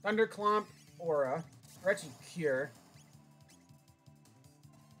 Thunderclomp, aura. Or actually, cure.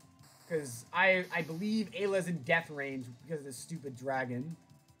 Because I believe Ayla's in death range because of this stupid dragon.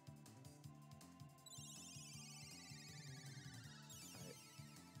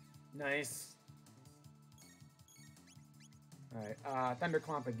 Right. Nice. Alright,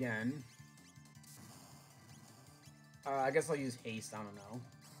 Thunderclomp again. I guess I'll use haste, I don't know.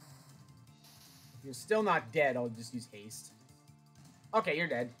 If you're still not dead, I'll just use haste. Okay, you're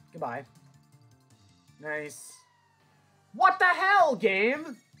dead. Goodbye. Nice. What the hell,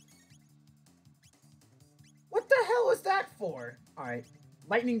 game? What the hell is that for? Alright.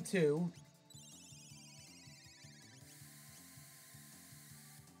 Lightning 2.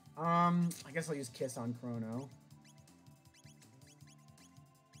 I guess I'll use Kiss on Chrono.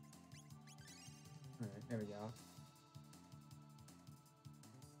 Alright, there we go.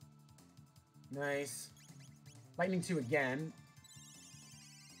 Nice. Lightning 2 again.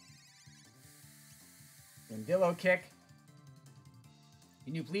 Mandillo kick.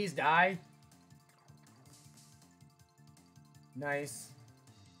 Can you please die? Nice.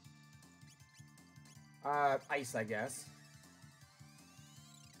 Ice, I guess.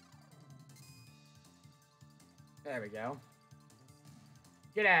 There we go.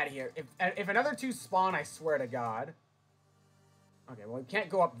 Get out of here. If another 2 spawn, I swear to God. Okay, well, we can't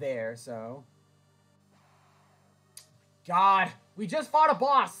go up there, so... God, we just fought a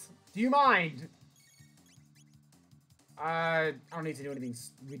boss. Do you mind? I don't need to do anything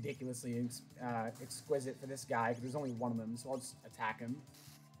ridiculously exquisite for this guy, because there's only one of them, so I'll just attack him.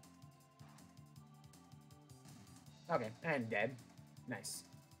 Okay, and dead. Nice.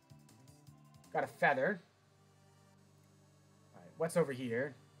 Got a feather. Alright, what's over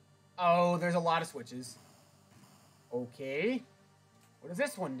here? Oh, there's a lot of switches. Okay. What does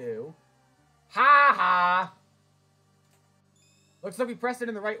this one do? Ha ha! Looks like we pressed it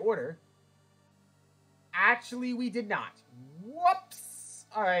in the right order. Actually, we did not. Whoops!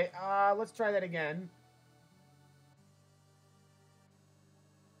 Alright, let's try that again.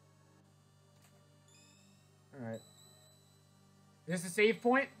 Alright. Is this a save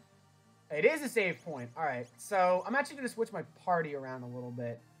point? It is a save point. Alright, so I'm actually going to switch my party around a little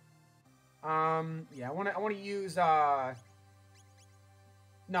bit. Yeah, I want to use, No,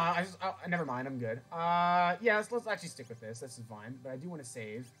 never mind, I'm good. Yeah, let's actually stick with this. This is fine, but I do want to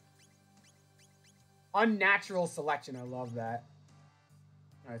save. Unnatural selection, I love that.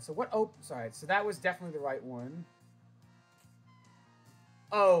 Alright, so what... Oh, sorry. So that was definitely the right one.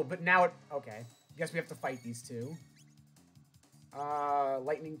 Oh, but now it... Okay. Guess we have to fight these 2.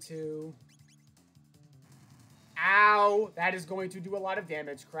 Lightning 2. Ow! That is going to do a lot of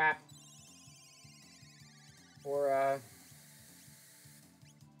damage. Crap. Or,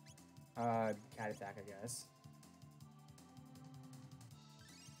 cat attack, I guess.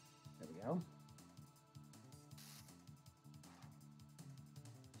 There we go.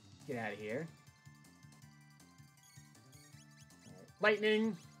 Get out of here. Right.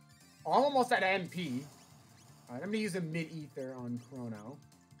 Lightning. Oh, I'm almost at MP. Alright, I'm gonna use a mid-ether on Chrono.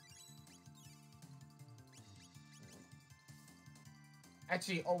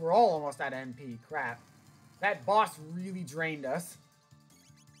 Actually, oh, we're all almost at MP. Crap. That boss really drained us.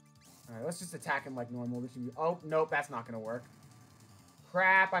 Alright, let's just attack him like normal. Oh, nope, that's not gonna work.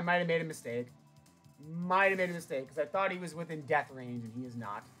 Crap, I might have made a mistake. Might have made a mistake, because I thought he was within death range, and he is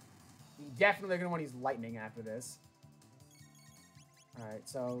not. He's definitely gonna want to use lightning after this. Alright,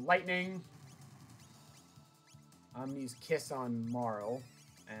 so lightning. I'm gonna use Kiss on Marl,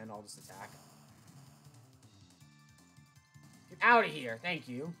 and I'll just attack. Get out of here, thank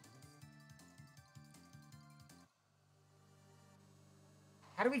you.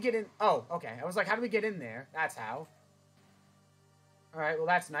 How do we get in? Oh, okay. I was like, how do we get in there? That's how. Alright, well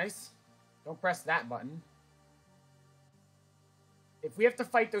that's nice. Don't press that button. If we have to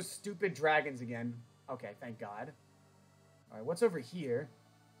fight those stupid dragons again. Okay, thank God. Alright, what's over here?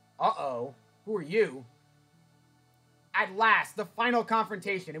 Uh-oh. Who are you? At last, the final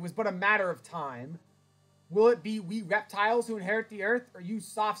confrontation. It was but a matter of time. Will it be we reptiles who inherit the earth, or you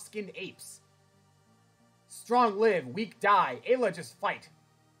soft-skinned apes? Strong live, weak die. Ayla, just fight.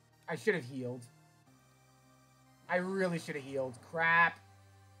 I should have healed. I really should have healed. Crap.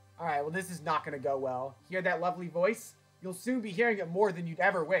 Alright, well, this is not going to go well. Hear that lovely voice? You'll soon be hearing it more than you'd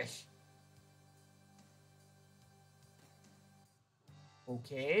ever wish.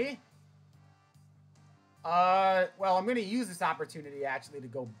 Okay. Well, I'm going to use this opportunity, actually, to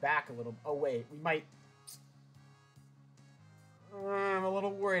go back a little. Oh, wait. We might... I'm a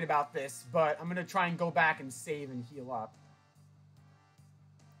little worried about this, but I'm going to try and go back and save and heal up.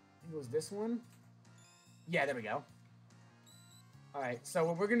 I think it was this one. Yeah, there we go. Alright, so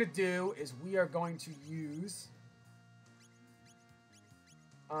what we're going to do is we are going to use...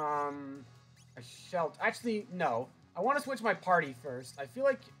 a shelter. Actually, no. I want to switch my party first. I feel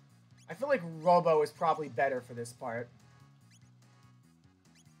like Robo is probably better for this part.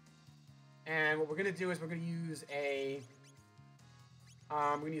 And what we're going to do is we're going to use a...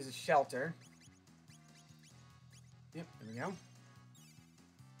 we're going to use a shelter. Yep, there we go.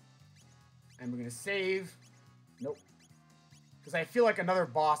 And we're going to save. Nope. Because I feel like another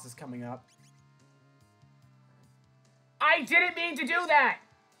boss is coming up. I didn't mean to do that!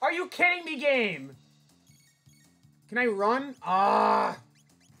 Are you kidding me, game? Can I run? I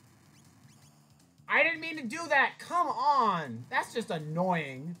didn't mean to do that. Come on. That's just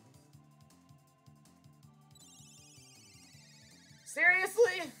annoying.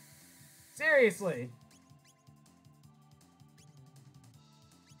 Seriously? Seriously.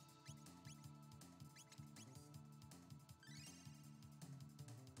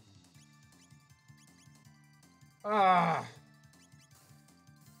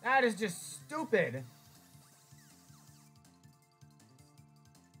 That is just stupid.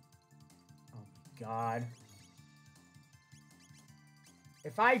 Oh, God.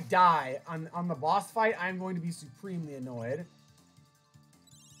 If I die on the boss fight, I'm going to be supremely annoyed.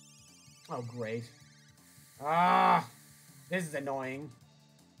 Oh, great. This is annoying.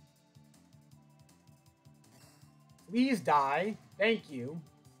 Please die. Thank you.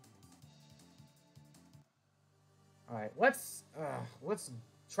 Alright, let's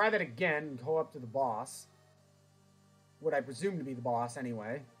try that again and go up to the boss. What I presume to be the boss,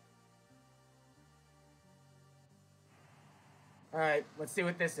 anyway. Alright, let's see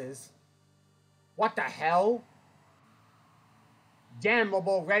what this is. What the hell?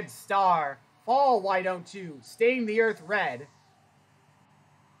 Damnable red star. Fall, why don't you? Stain the earth red.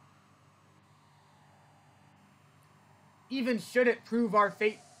 Even should it prove our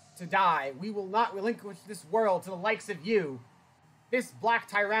fate to die, we will not relinquish this world to the likes of you. This black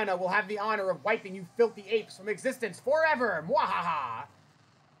Tyranno will have the honor of wiping you filthy apes from existence forever! Mwahaha!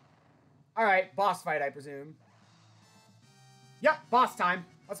 Alright, boss fight, I presume. Yep, boss time.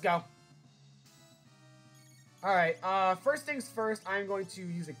 Let's go. Alright, first things first, I'm going to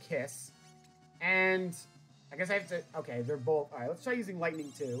use a kiss. And I guess I have to... Okay, they're both... Alright, let's try using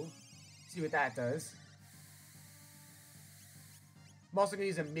lightning too. See what that does. I'm also going to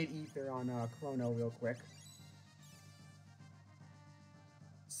use a mid-ether on Chrono real quick.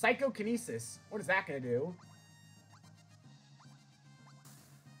 Psychokinesis. What is that going to do?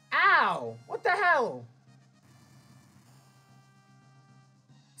 Ow! What the hell?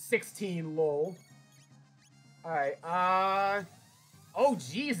 16, lol. Alright, oh,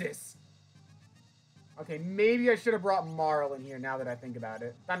 Jesus! Okay, maybe I should have brought Marl in here now that I think about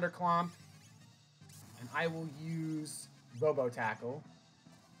it. Thunderclomp. And I will use Robo Tackle.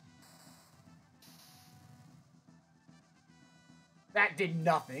 That did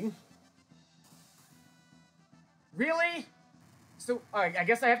nothing. Really? So, I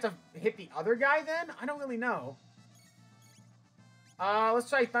guess I have to hit the other guy then? I don't really know. Let's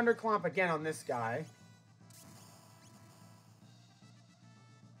try Thunderclomp again on this guy.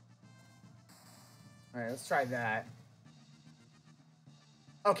 Alright, let's try that.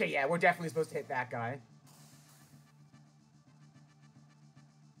 Okay, yeah, we're definitely supposed to hit that guy.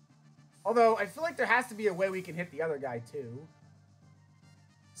 Although, I feel like there has to be a way we can hit the other guy, too.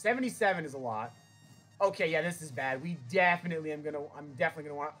 77 is a lot. Okay, yeah, this is bad. I'm definitely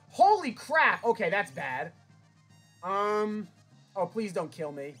gonna want... Holy crap! Okay, that's bad. Oh, please don't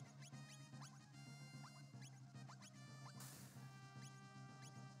kill me.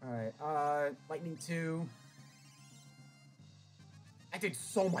 Alright, Lightning 2. I did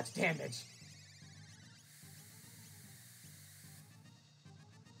so much damage.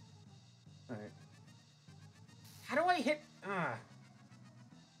 Alright. How do I hit...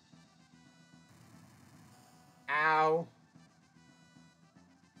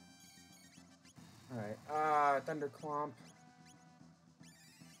 Thunderclomp.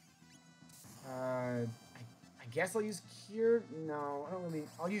 I guess I'll use Cure. No, I don't really.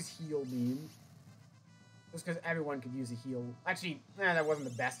 I'll use Heal Beam. Just because everyone could use a heal. Actually, that wasn't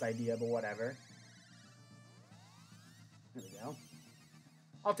the best idea, but whatever. There we go.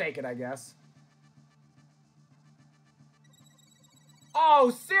 I'll take it, I guess.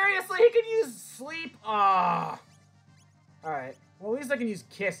 Oh, seriously? He can use Sleep? Ah. Alright. Well, at least I can use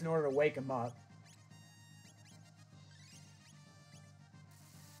Kiss in order to wake him up.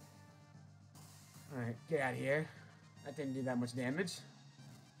 Alright, get out of here. That didn't do that much damage.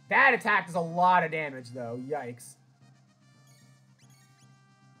 That attack does a lot of damage, though. Yikes.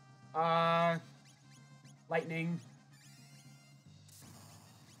 Lightning.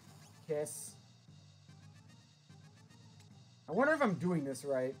 Kiss. I wonder if I'm doing this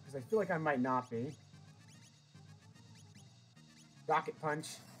right, because I feel like I might not be. Rocket Punch.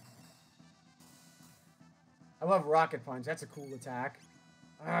 I love Rocket Punch. That's a cool attack.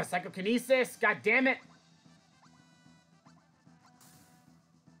 Psychokinesis. God damn it.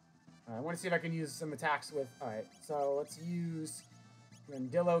 I want to see if I can use some attacks with... Alright, so let's use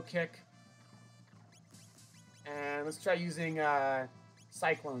Rendillo Kick. And let's try using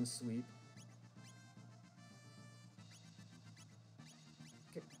Cyclone Sweep.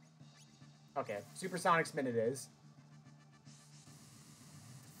 Okay, Supersonic Spin it is.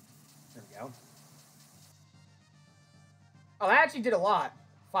 There we go. Oh, that actually did a lot.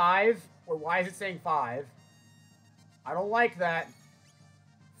 5. Or why is it saying 5? I don't like that.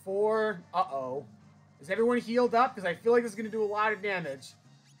 4. Uh-oh. Is everyone healed up? Because I feel like this is going to do a lot of damage.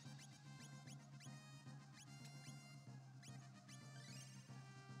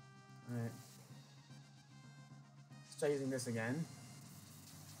 Alright. Let's try using this again.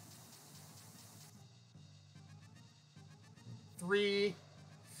 3.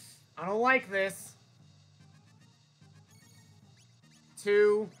 I don't like this.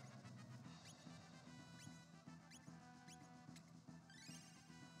 2.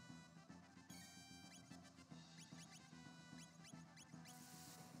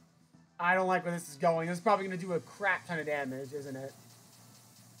 I don't like where this is going. This is probably going to do a crap ton of damage, isn't it?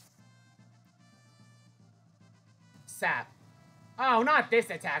 Sap. Oh, not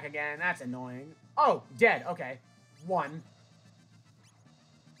this attack again. That's annoying. Oh, dead. Okay. 1.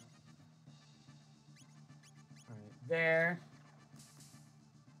 Alright, there.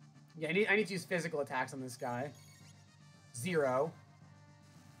 Yeah, I need to use physical attacks on this guy. 0.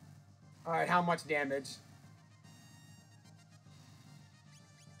 Alright, how much damage?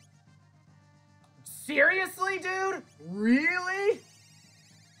 Seriously, dude? Really?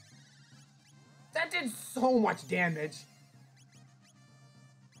 That did so much damage.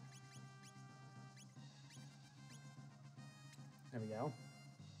 There we go.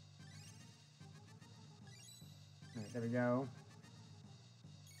 Alright, there we go.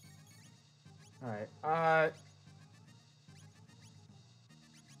 Alright, let's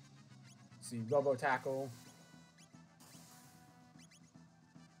see, Robo Tackle.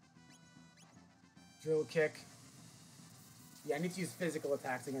 Drill Kick. Yeah, I need to use physical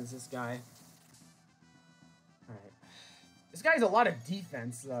attacks against this guy. Alright. This guy has a lot of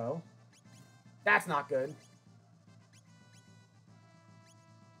defense, though. That's not good.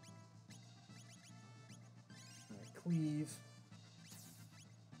 Alright, Cleave.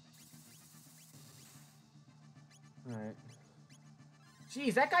 Alright.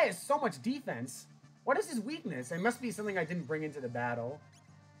 Jeez, that guy has so much defense. What is his weakness? It must be something I didn't bring into the battle.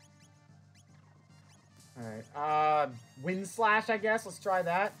 Alright, Wind Slash, I guess. Let's try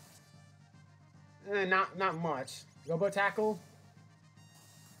that. Not much. Robo Tackle.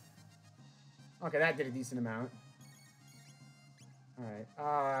 Okay, that did a decent amount.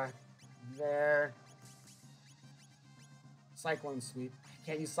 Alright, there. Cyclone Sweep. I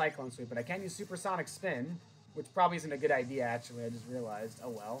can't use Cyclone Sweep, but I can use Supersonic Spin, which probably isn't a good idea, actually. I just realized. Oh,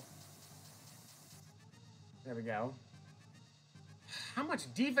 well. There we go. How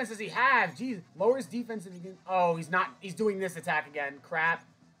much defense does he have? Jeez, lowers defense if he can... Oh, he's not... He's doing this attack again. Crap.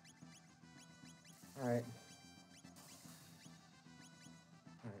 Alright.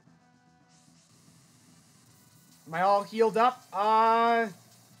 Alright. Am I all healed up?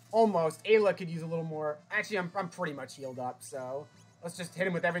 Almost. Ayla could use a little more... Actually, I'm pretty much healed up, so... Let's just hit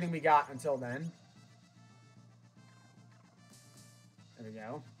him with everything we got until then. There we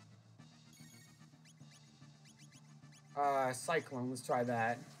go. Cyclone, let's try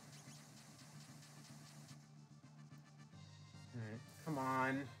that. Alright, come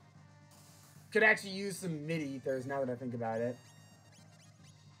on. Could actually use some mid-ethers now that I think about it.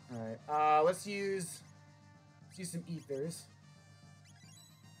 Alright, let's use some ethers.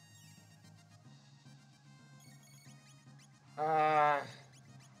 Crap.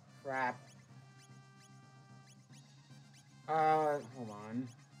 Hold on.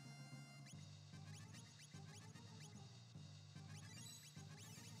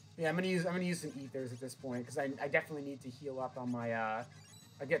 Yeah, I'm gonna use some ethers at this point because I definitely need to heal up on my I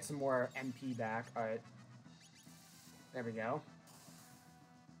get some more MP back. All right, there we go.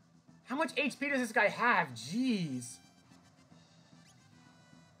 How much HP does this guy have? Jeez.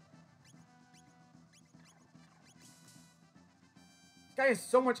 This guy has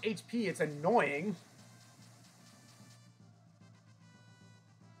so much HP, it's annoying.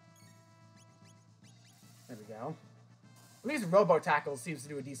 There we go. At least Robo Tackle seems to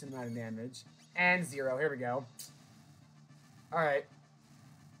do a decent amount of damage. And 0. Here we go. Alright.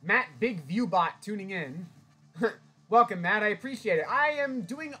 Matt Big Viewbot tuning in. Welcome, Matt. I appreciate it. I am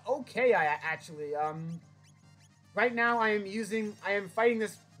doing okay, actually. Right now I am fighting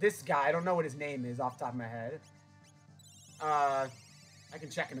this guy. I don't know what his name is off the top of my head. I can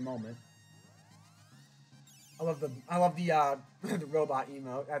check in a moment. I love the the robot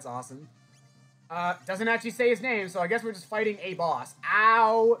emote. That's awesome. Doesn't actually say his name, so I guess we're just fighting a boss.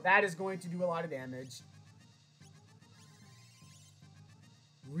 Ow! That is going to do a lot of damage.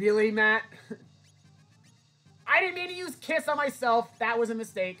 Really, Matt? I didn't mean to use Kiss on myself. That was a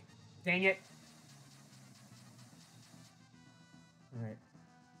mistake. Dang it. Alright.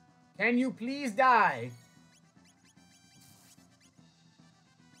 Can you please die?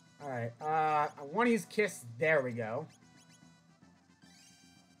 Alright, I want to use Kiss. There we go.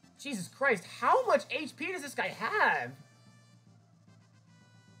 Jesus Christ, how much HP does this guy have?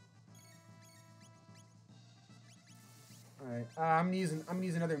 Alright, I'm gonna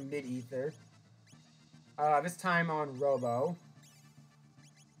use another mid-ether. This time on Robo.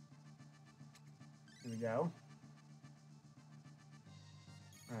 Here we go.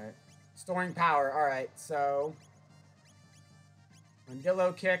 Alright. Storing power. Alright, so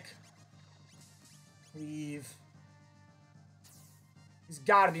Mandillo kick. Cleave. He's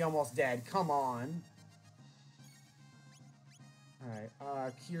got to be almost dead. Come on.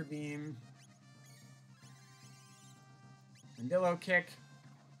 Alright, Cure Beam. Mandillo kick.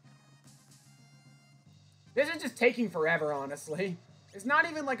 This is just taking forever, honestly. It's not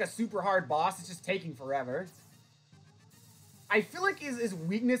even like a super hard boss. It's just taking forever. I feel like his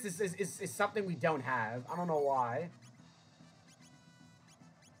weakness is something we don't have. I don't know why.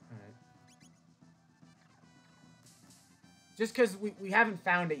 Just because we haven't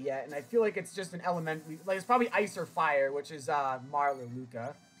found it yet, and I feel like it's just an element. Like, it's probably ice or fire, which is Marl or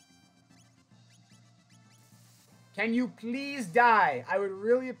Luca. Can you please die? I would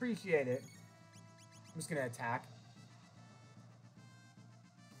really appreciate it. I'm just going to attack.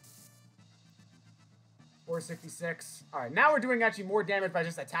 466. Alright, now we're doing actually more damage by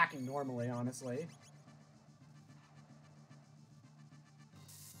just attacking normally, honestly.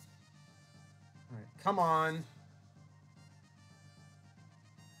 Alright, come on.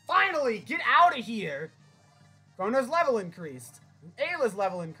 Finally! Get out of here! Chrono's level increased. Ayla's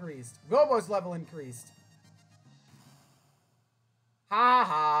level increased. Robo's level increased. Ha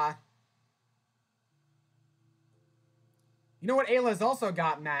ha. You know what Ayla's also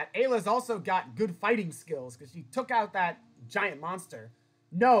got, Matt? Ayla's also got good fighting skills because she took out that giant monster.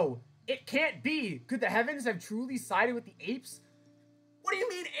 No, it can't be. Could the heavens have truly sided with the apes? What do you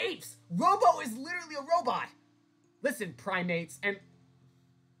mean apes? Robo is literally a robot. Listen, primates, and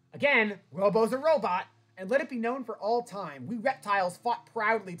again, Robo's a robot, and let it be known for all time, we reptiles fought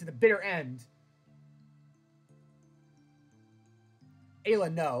proudly to the bitter end.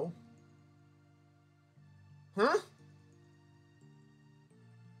 Ayla, no. Huh?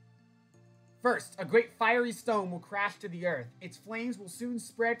 First, a great fiery stone will crash to the earth. Its flames will soon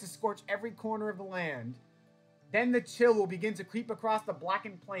spread to scorch every corner of the land. Then the chill will begin to creep across the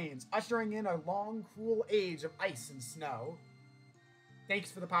blackened plains, ushering in a long, cruel age of ice and snow.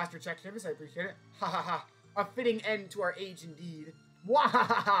 Thanks for the posture check service, I appreciate it. Ha ha ha. A fitting end to our age indeed.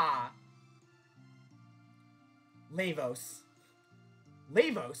 Wahahaha! Lavos.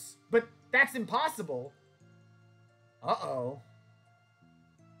 Lavos? But that's impossible. Uh-oh.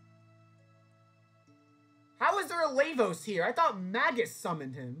 How is there a Lavos here? I thought Magus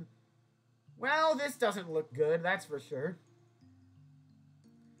summoned him. Well, this doesn't look good, that's for sure.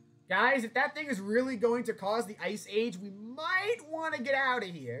 Guys, if that thing is really going to cause the Ice Age, we might want to get out of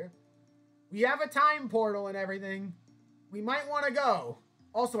here. We have a time portal and everything. We might want to go.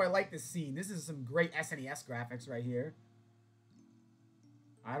 Also, I like this scene. This is some great SNES graphics right here.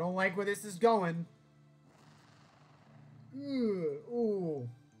 I don't like where this is going. Ooh.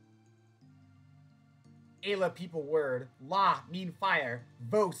 Ayla people word. La mean fire.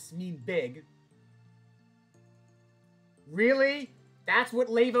 Vos mean big. Really? That's what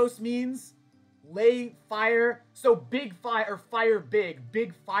Lavos means? Lay fire. So big fire, or fire big.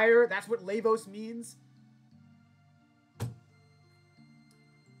 Big fire, that's what Lavos means?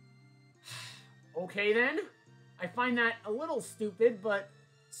 Okay then. I find that a little stupid, but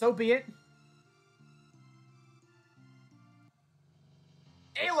so be it.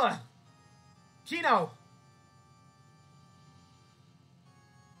 Ayla! Chrono!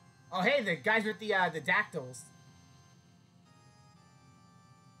 Oh hey, the guys with the dactyls.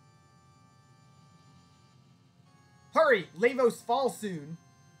 Hurry! Lavos falls soon.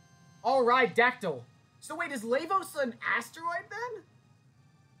 Alright, Dactyl. So wait, is Lavos an asteroid then?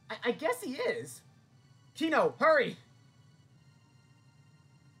 I guess he is. Chrono, hurry!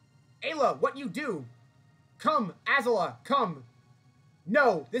 Ayla, what you do? Come, Azala, come!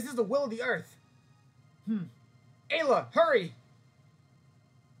 No, this is the will of the Earth. Ayla, hurry!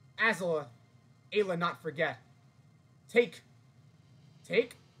 Azala, Ayla not forget. Take?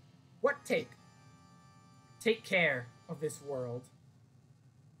 What take? Take care of this world.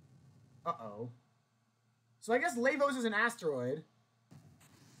 Uh-oh. So I guess Lavos is an asteroid.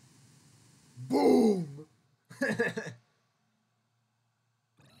 Boom!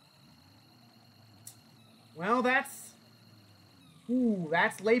 Well, that's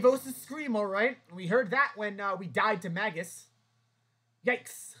Lavos' scream, alright. We heard that when we died to Magus.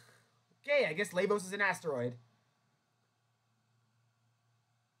 Yikes. Okay, I guess Lavos is an asteroid.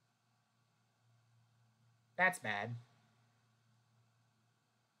 That's bad.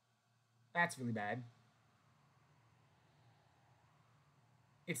 That's really bad.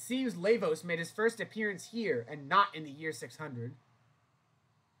 It seems Lavos made his first appearance here and not in the year 600.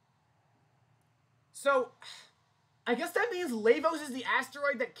 So, I guess that means Lavos is the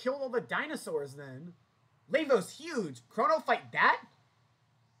asteroid that killed all the dinosaurs then. Lavos huge. Chrono fight that?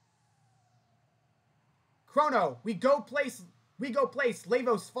 Chrono, we go place,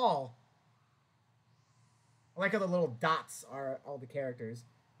 Lavos fall. I like how the little dots are all the characters.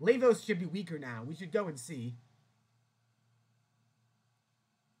 Lavos should be weaker now. We should go and see.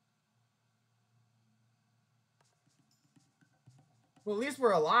 Well, at least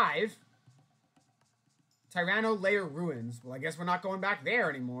we're alive. Tyranno Layer Ruins. Well, I guess we're not going back there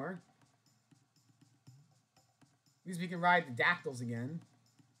anymore. At least we can ride the dactyls again.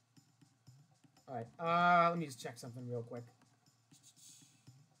 Alright, let me just check something real quick.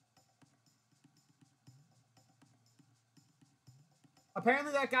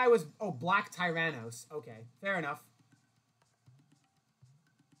 Apparently that guy was... Oh, Black Tyrannos. Okay, fair enough.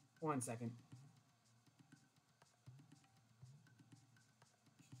 1 second.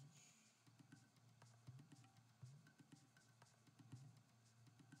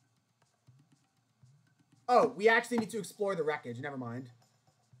 Oh, we actually need to explore the wreckage. Never mind.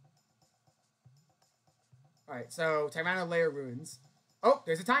 Alright, so Tyranno Layer Ruins. Oh,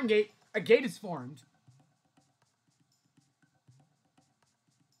 there's a time gate. A gate is formed.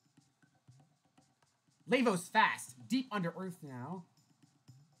 Lavos fast, deep under Earth now.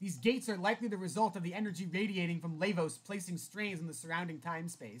 These gates are likely the result of the energy radiating from Lavos placing strains on the surrounding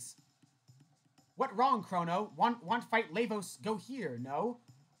time-space. What wrong, Chrono? Want to fight Lavos? Go here, no?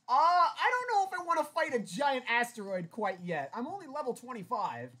 I don't know if I want to fight a giant asteroid quite yet. I'm only level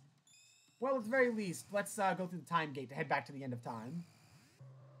 25. Well, at the very least, let's go through the time gate to head back to the end of time.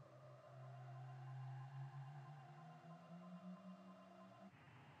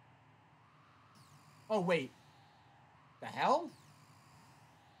 Oh, wait. The hell?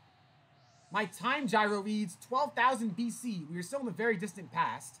 My time gyro reads 12,000 BC. We are still in the very distant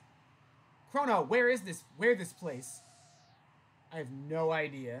past. Chrono, where is this? Where this place? I have no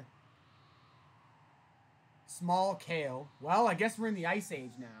idea. Small Kale. Well, I guess we're in the Ice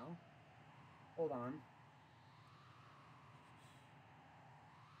Age now. Hold on.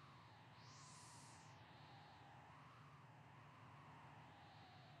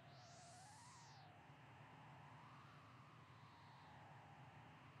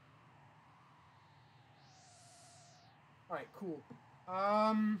 Alright, cool.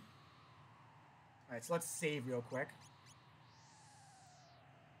 Alright, so let's save real quick.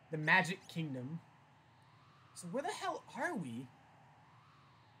 The Magic Kingdom. So where the hell are we?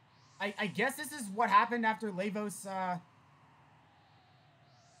 I guess this is what happened after Lavos, I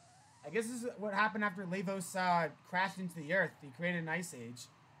guess this is what happened after Lavos, crashed into the Earth. He created an Ice Age.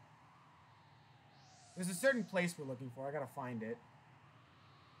 There's a certain place we're looking for. I gotta find it.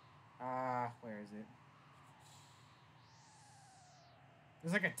 Where is it?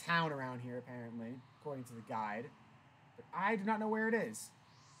 There's like a town around here, apparently, according to the guide. But I do not know where it is.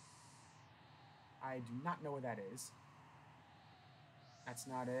 I do not know where that is. That's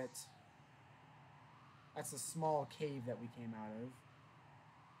not it. That's a small cave that we came out of.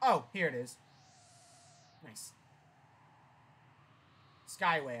 Oh, here it is. Nice.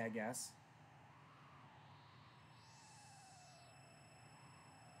 Skyway, I guess.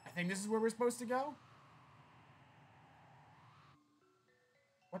 I think this is where we're supposed to go.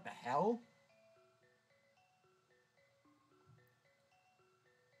 What the hell?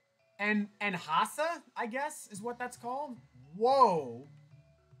 And Enhasa, I guess, is what that's called? Whoa.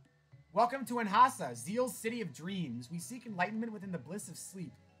 Welcome to Enhasa, Zeal's city of dreams. We seek enlightenment within the bliss of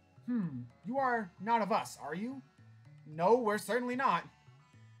sleep. You are not of us, are you? No, we're certainly not.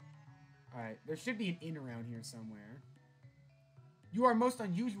 Alright, there should be an inn around here somewhere. You are most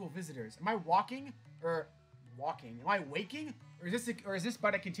unusual visitors. Am I walking? Or walking? Am I waking? Or is this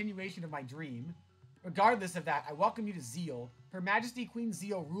but a continuation of my dream? Regardless of that, I welcome you to Zeal. Her Majesty Queen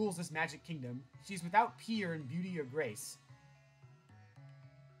Zeal rules this magic kingdom. She is without peer in beauty or grace.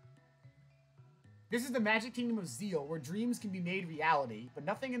 This is the magic kingdom of Zeal, where dreams can be made reality, but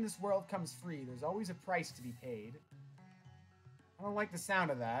nothing in this world comes free. There's always a price to be paid. I don't like the sound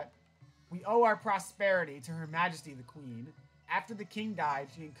of that. We owe our prosperity to Her Majesty the Queen. After the king died,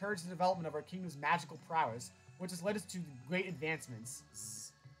 she encouraged the development of our kingdom's magical prowess, which has led us to great advancements.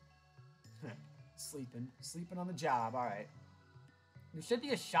 Sleeping on the job, alright. There should be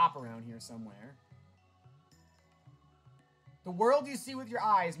a shop around here somewhere. The world you see with your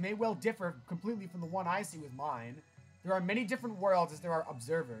eyes may well differ completely from the one I see with mine. There are many different worlds as there are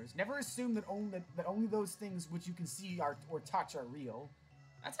observers. Never assume that only those things which you can see or touch are real.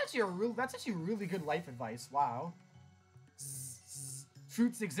 That's actually really good life advice. Wow.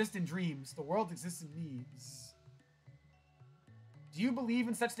 Truths exist in dreams. The world exists in me. Do you believe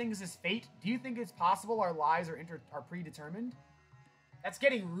in such things as fate? Do you think it's possible our lives are predetermined? That's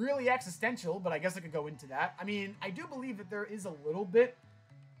getting really existential, but I guess I could go into that. I mean, I do believe that there is a little bit.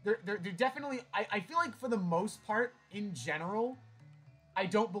 There definitely... I feel like for the most part, in general, I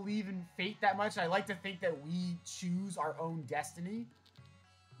don't believe in fate that much. I like to think that we choose our own destiny.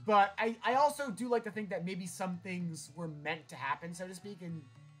 But I also do like to think that maybe some things were meant to happen, so to speak, and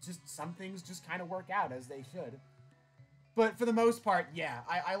just some things just kind of work out as they should. But for the most part, yeah,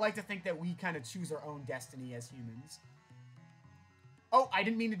 I like to think that we kind of choose our own destiny as humans. Oh, I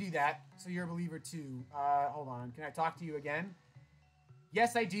didn't mean to do that. So you're a believer too. Hold on. Can I talk to you again?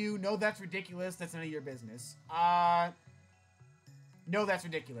 Yes, I do. No, that's ridiculous. That's none of your business. No, that's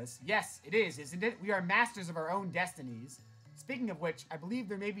ridiculous. Yes, it is, isn't it? We are masters of our own destinies. Speaking of which, I believe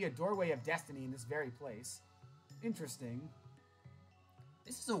there may be a doorway of destiny in this very place. Interesting.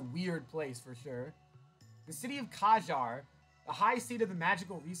 This is a weird place for sure. The city of Kajar, the high seat of the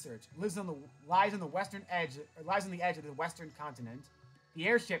magical research, lies on the edge of the western continent. The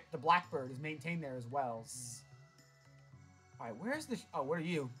airship, the Blackbird, is maintained there as well. Alright, where's the... Oh, what are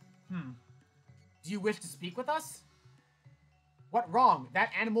you? Do you wish to speak with us? What wrong?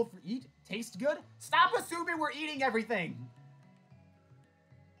 That animal for eat? Tastes good? Stop assuming we're eating everything!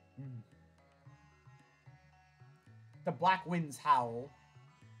 The black winds howl.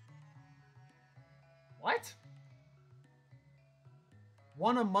 What?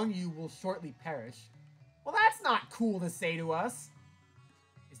 One among you will shortly perish. Well, that's not cool to say to us.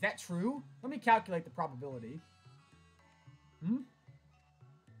 Is that true? Let me calculate the probability.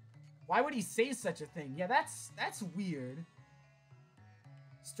 Why would he say such a thing? Yeah, that's weird.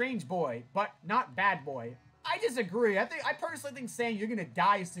 Strange boy, but not bad boy. I disagree. I personally think saying you're gonna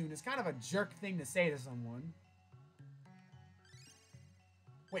die soon is kind of a jerk thing to say to someone.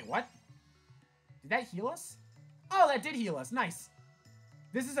 Wait, what? Did that heal us? Oh, that did heal us. Nice.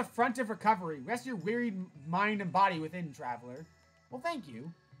 This is a front of recovery. Rest your wearied mind and body within, traveler. Well, thank you.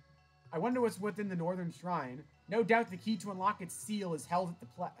 I wonder what's within the Northern Shrine. No doubt the key to unlock its seal is held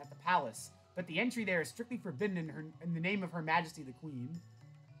at the palace, but the entry there is strictly forbidden in the name of Her Majesty the Queen.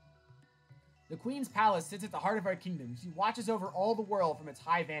 The Queen's palace sits at the heart of our kingdom. She watches over all the world from its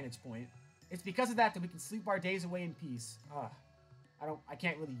high vantage point. It's because of that we can sleep our days away in peace. I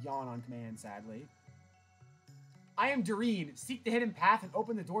can't really yawn on command, sadly. I am Doreen. Seek the hidden path and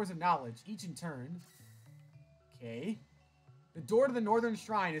open the doors of knowledge, each in turn. Okay. The door to the Northern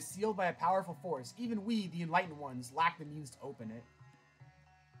Shrine is sealed by a powerful force. Even we, the Enlightened Ones, lack the means to open it.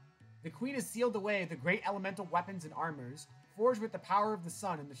 The Queen has sealed away the great elemental weapons and armors, forged with the power of the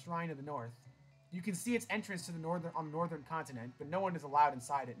sun in the Shrine of the North. You can see its entrance to the northern continent, but no one is allowed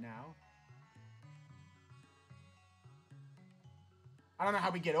inside it now. I don't know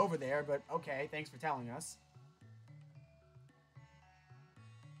how we get over there, but okay, thanks for telling us.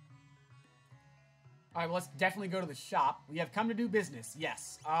 Alright, well, let's definitely go to the shop. We have come to do business,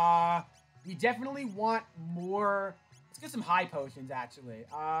 yes. We definitely want more... Let's get some high potions, actually.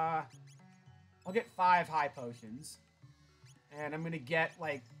 I'll get 5 high potions. And I'm gonna get,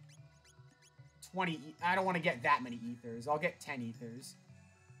 like, 20... I don't want to get that many ethers. I'll get 10 ethers.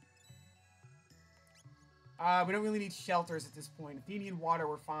 We don't really need shelters at this point. Athenian water,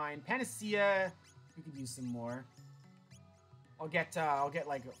 we're fine. Panacea, we could use some more. I'll get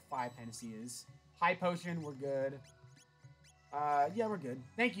like 5 panaceas. High potion, we're good. Yeah, we're good.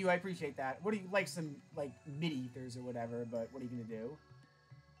 Thank you, I appreciate that. What do you like? Some like mid-ethers or whatever, but what are you gonna do?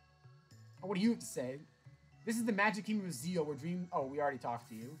 Oh, what do you have to say? This is the Magic Kingdom of Zeal. We're dreaming. Oh, we already talked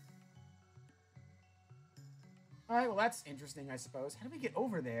to you. All right, well that's interesting, I suppose. How do we get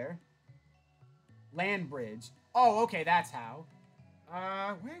over there? Land bridge. Oh, okay, that's how.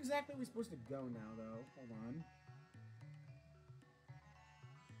 Where exactly are we supposed to go now, though? Hold on.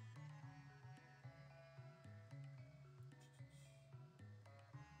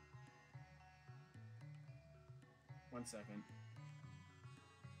 One second.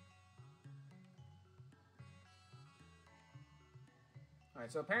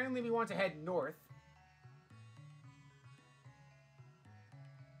 Alright, so apparently we want to head north.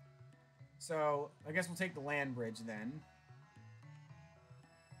 So, I guess we'll take the land bridge then.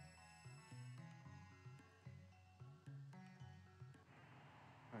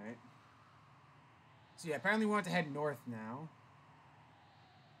 Alright. So yeah, apparently we want to head north now.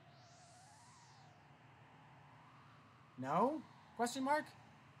 No? Question mark?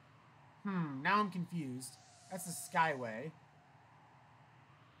 Now I'm confused. That's the Skyway.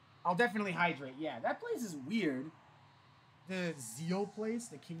 I'll definitely hydrate. Yeah, that place is weird. The Zeal place,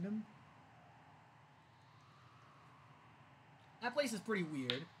 the kingdom. That place is pretty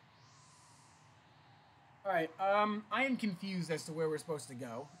weird. Alright, I am confused as to where we're supposed to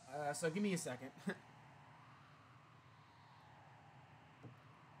go. So give me a second.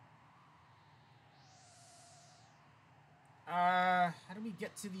 How do we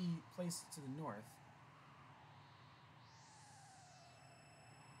get to the place to the north?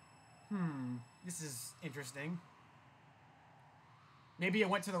 This is interesting. Maybe I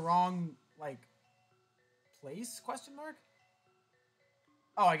went to the wrong, like, place? Question mark?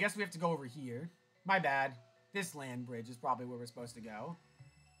 Oh, I guess we have to go over here. My bad. This land bridge is probably where we're supposed to go.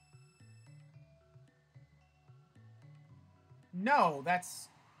 No, that's...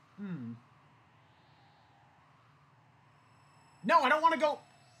 No, I don't want to go...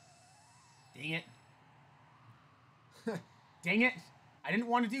 Dang it. Dang it. I didn't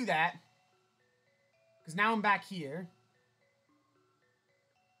want to do that. Because now I'm back here.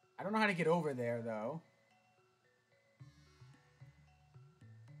 I don't know how to get over there, though.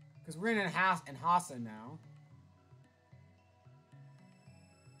 Because we're in Hassa now.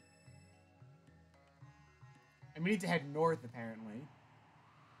 And we need to head north, apparently.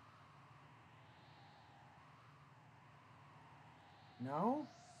 No?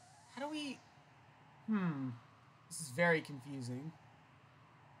 How do we... This is very confusing.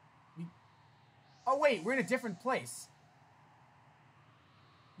 Oh, wait, we're in a different place.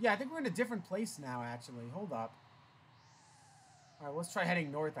 Yeah, I think we're in a different place now, actually. Hold up. Alright, let's try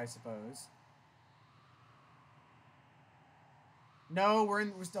heading north, I suppose. No,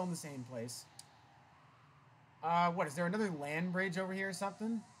 we're still in the same place. What, is there another land bridge over here or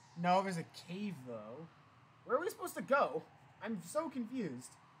something? No, there's a cave, though. Where are we supposed to go? I'm so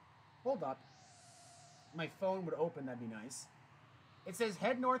confused. Hold up. My phone would open, that'd be nice. It says,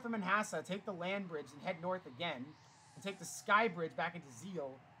 head north from Manhassa, take the land bridge, and head north again, and take the sky bridge back into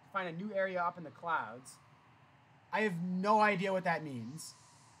Zeal to find a new area up in the clouds. I have no idea what that means.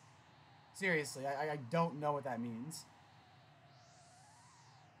 Seriously, I don't know what that means.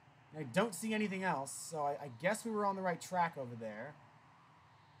 I don't see anything else, so I guess we were on the right track over there.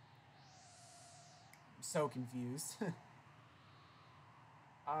 I'm so confused. There's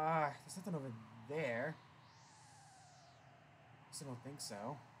nothing over there. I don't think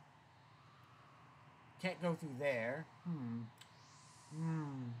so. Can't go through there.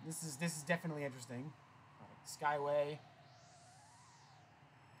 This is definitely interesting. Skyway. It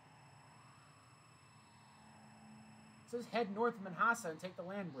says head north from Manhassa and take the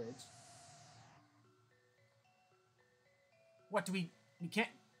land bridge. What do we can't...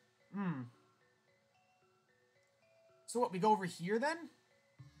 So what, we go over here then?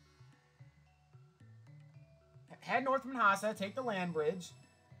 Head north from Manhassa, take the land bridge,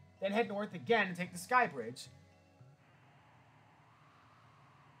 then head north again and take the sky bridge.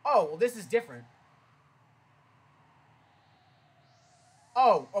 Oh, well this is different.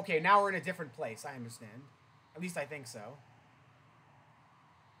 Oh, okay, now we're in a different place, I understand. At least I think so.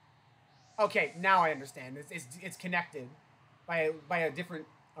 Okay, now I understand. It's connected by a different...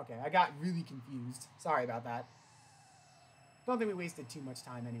 Okay, I got really confused. Sorry about that. Don't think we wasted too much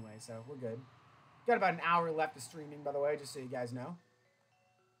time anyway, so we're good. Got about an hour left of streaming, by the way, just so you guys know.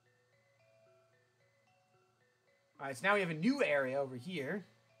 Alright, so now we have a new area over here.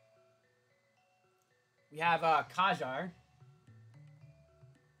 We have Kajar.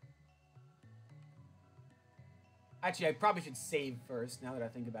 Actually, I probably should save first, now that I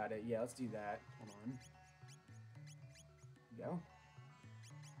think about it. Yeah, let's do that. Hold on. There we go.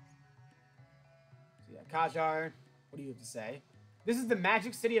 So yeah, Kajar. What do you have to say? This is the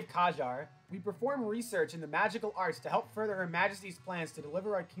magic city of Kajar. We perform research in the magical arts to help further Her Majesty's plans to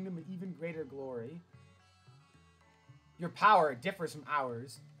deliver our kingdom an even greater glory. Your power differs from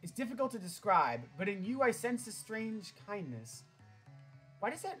ours. It's difficult to describe, but in you I sense a strange kindness. Why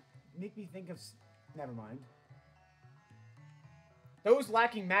does that make me think of... Never mind. Those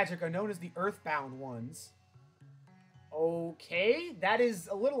lacking magic are known as the Earthbound ones. Okay, that is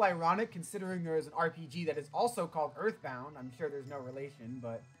a little ironic considering there is an RPG that is also called Earthbound. I'm sure there's no relation,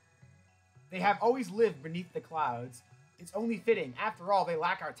 but... They have always lived beneath the clouds. It's only fitting. After all, they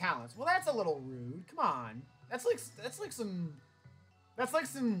lack our talents. Well, that's a little rude. Come on. That's like some,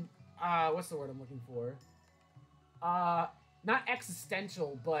 what's the word I'm looking for? Not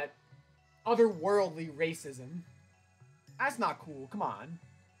existential, but otherworldly racism. That's not cool. Come on.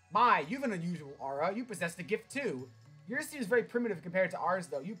 My, you have an unusual aura. You possess the gift too. Yours seems very primitive compared to ours,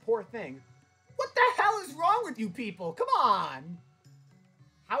 though. You poor thing. What the hell is wrong with you people? Come on.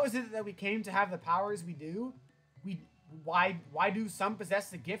 How is it that we came to have the powers we do? Why do some possess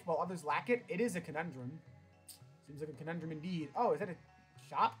the gift while others lack it? It is a conundrum. Seems like a conundrum indeed. Oh, is that a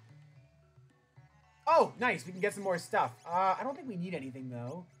shop? Oh, nice. We can get some more stuff. I don't think we need anything,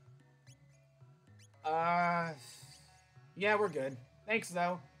 though. Yeah, we're good. Thanks,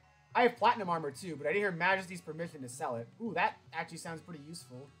 though. I have platinum armor, too, but I didn't hear Majesty's permission to sell it. Ooh, that actually sounds pretty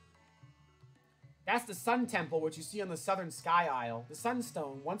useful. That's the Sun Temple, which you see on the southern Sky Isle. The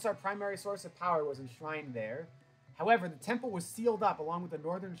Sunstone, once our primary source of power, was enshrined there. However, the temple was sealed up along with the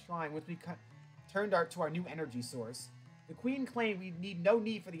northern shrine, which we turned to our new energy source. The Queen claimed we need no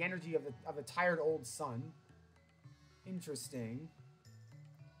need for the energy of the tired old sun. Interesting.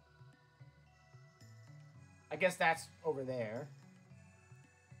 I guess that's over there.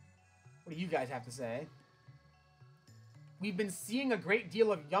 What do you guys have to say? We've been seeing a great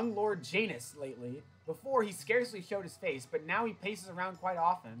deal of young Lord Janus lately. Before, he scarcely showed his face, but now he paces around quite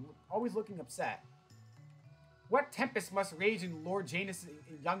often, always looking upset. What tempest must rage in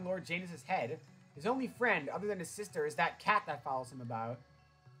young Lord Janus's head? His only friend, other than his sister, is that cat that follows him about.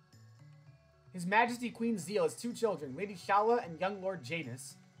 His Majesty Queen Zeal has two children, Lady Shala and young Lord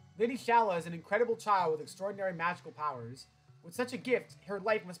Janus. Lady Shala is an incredible child with extraordinary magical powers. With such a gift, her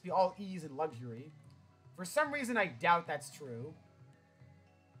life must be all ease and luxury. For some reason, I doubt that's true.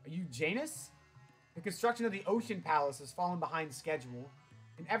 Are you Janus? The construction of the Ocean Palace has fallen behind schedule.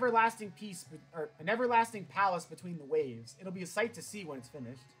 An everlasting palace between the waves. It'll be a sight to see when it's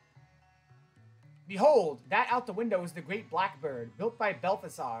finished. Behold, that out the window is the great blackbird, built by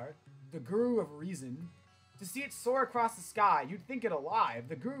Balthasar, the guru of reason. To see it soar across the sky, you'd think it alive.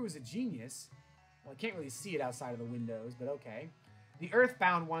 The guru is a genius. Well, I can't really see it outside of the windows, but okay. The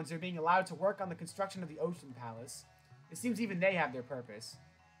Earthbound ones are being allowed to work on the construction of the Ocean Palace. It seems even they have their purpose.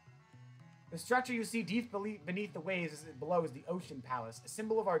 The structure you see deep beneath the waves below is the Ocean Palace, a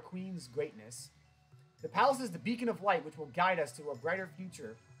symbol of our Queen's greatness. The palace is the beacon of light which will guide us to a brighter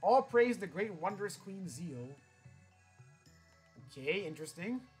future. All praise the great wondrous Queen Zeal. Okay,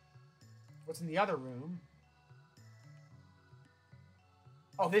 interesting. What's in the other room?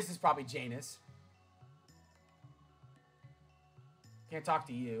 Oh, this is probably Janus. Can't talk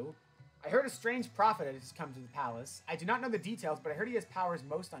to you. I heard a strange prophet has come to the palace. I do not know the details, but I heard he has powers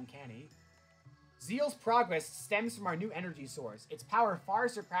most uncanny. Zeal's progress stems from our new energy source. Its power far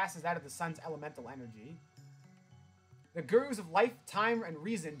surpasses that of the sun's elemental energy. The gurus of life, time, and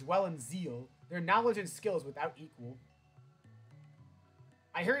reason dwell in Zeal. Their knowledge and skills without equal.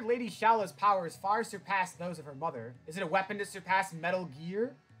 I heard Lady Shala's powers far surpass those of her mother. Is it a weapon to surpass Metal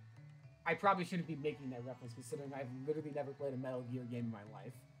Gear? I probably shouldn't be making that reference, considering I've literally never played a Metal Gear game in my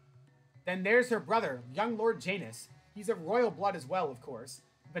life. Then there's her brother, young Lord Janus. He's of royal blood as well, of course,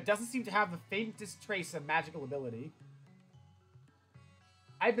 but doesn't seem to have the faintest trace of magical ability.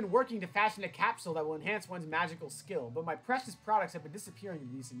 I've been working to fashion a capsule that will enhance one's magical skill, but my precious products have been disappearing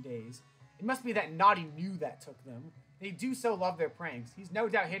in recent days. It must be that naughty Mew that took them. They do so love their pranks. He's no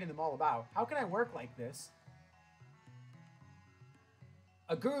doubt hitting them all about. How can I work like this?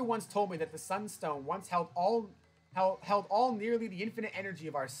 A guru once told me that the Sunstone once held all nearly the infinite energy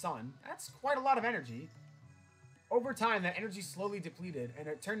of our sun. That's quite a lot of energy. Over time, that energy slowly depleted, and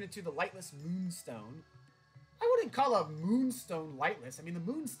it turned into the lightless Moonstone. I wouldn't call a moonstone lightless. I mean, the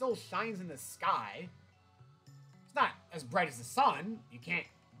moon still shines in the sky. It's not as bright as the sun. You can't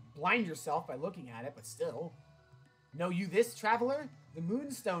blind yourself by looking at it, but still. Know you this, traveler? The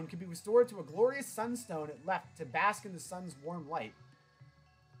moonstone can be restored to a glorious sunstone it left to bask in the sun's warm light.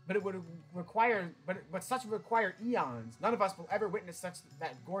 But it would require, but such would require eons. None of us will ever witness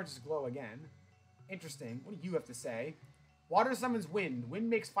that gorgeous glow again. Interesting. What do you have to say? Water summons wind. Wind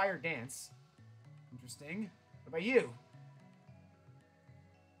makes fire dance. Interesting. What about you?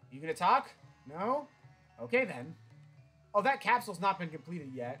 You gonna talk? No? Okay then. Oh, that capsule's not been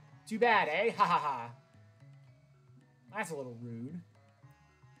completed yet. Too bad, eh? Ha ha ha. That's a little rude.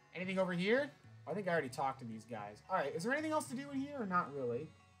 Anything over here? I think I already talked to these guys. Alright, is there anything else to do in here or not really?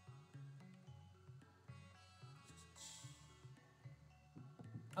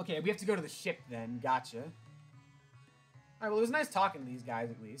 Okay, we have to go to the ship then. Gotcha. Alright, well, it was nice talking to these guys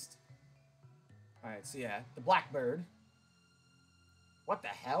at least. Alright, so yeah, the Blackbird. What the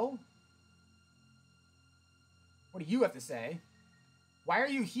hell? What do you have to say? Why are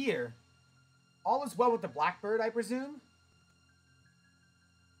you here? All is well with the Blackbird, I presume?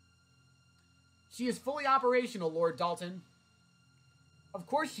 She is fully operational, Lord Dalton. Of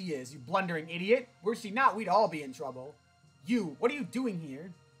course she is, you blundering idiot. Were she not, we'd all be in trouble. You, what are you doing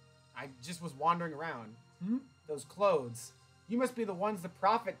here? I just was wandering around. Those clothes. You must be the ones the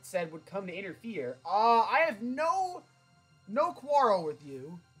prophet said would come to interfere. I have no quarrel with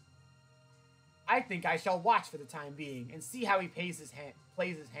you. I think I shall watch for the time being and see how he plays his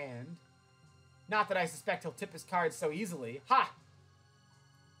hand. Not that I suspect he'll tip his cards so easily. Ha!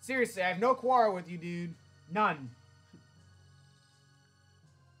 Seriously, I have no quarrel with you, dude. None.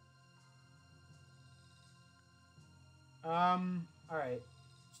 Alright.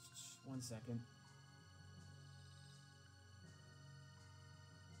 1 second.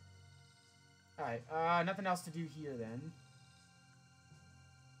 Alright, nothing else to do here then.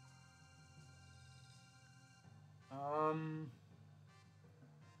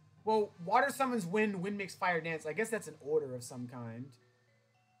 Well, water summons wind, wind makes fire dance. I guess that's an order of some kind.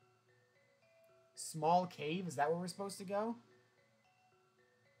 Small cave, is that where we're supposed to go?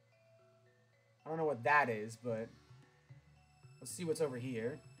 I don't know what that is, but let's see what's over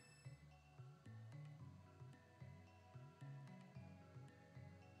here.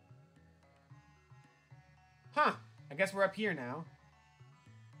 Huh, I guess we're up here now.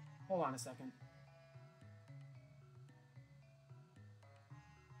 Hold on a second.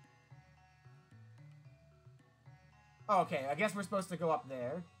 Okay, I guess we're supposed to go up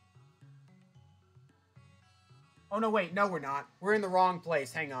there. Oh, no, wait. No, we're not. We're in the wrong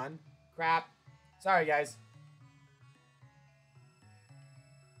place. Hang on. Crap. Sorry, guys.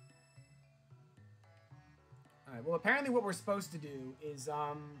 Alright, well, apparently what we're supposed to do is,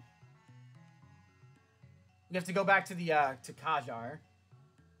 we have to go back to the, to Kajar.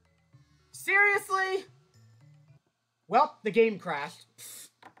 Seriously? Well, the game crashed. Pfft.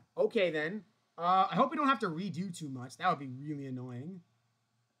 Okay, then. I hope we don't have to redo too much. That would be really annoying.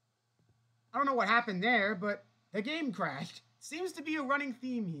 I don't know what happened there, but the game crashed. Seems to be a running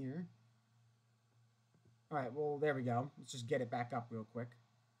theme here. Alright, well, there we go. Let's just get it back up real quick.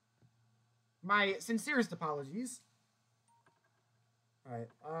 My sincerest apologies.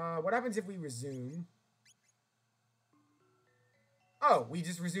 Alright, what happens if we resume? Oh, we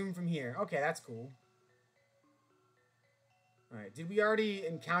just resume from here. Okay, that's cool. Alright, did we already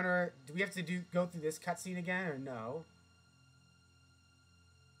encounter... Do we have to go through this cutscene again, or no?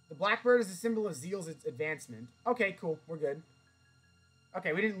 The Blackbird is a symbol of Zeal's advancement. Okay, cool. We're good.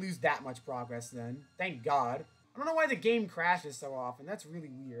 Okay, we didn't lose that much progress then. Thank God. I don't know why the game crashes so often. That's really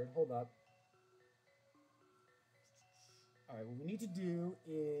weird. Hold up. Alright, what we need to do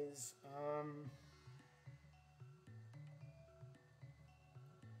is...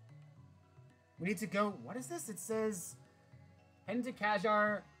 we need to go... What is this? It says... Head into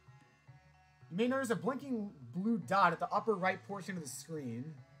Kajar. You may notice a blinking blue dot at the upper right portion of the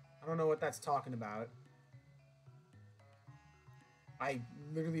screen. I don't know what that's talking about. I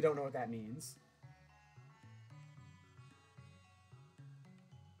literally don't know what that means.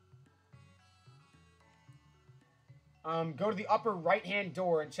 Go to the upper right-hand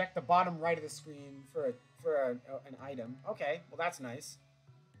door and check the bottom right of the screen for an item. Okay, well that's nice.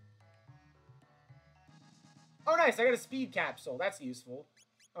 Oh, nice! I got a speed capsule. That's useful.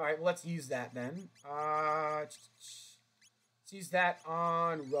 Alright, well, let's use that then. Let's use that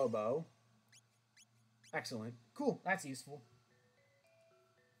on Robo. Excellent. Cool, that's useful.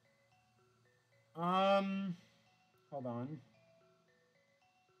 Hold on.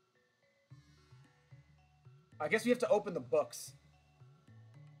 I guess we have to open the books.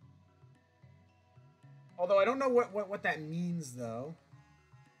 Although I don't know what that means, though.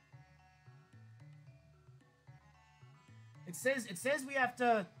 It says we have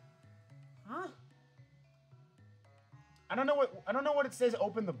to... Huh? I don't know what it says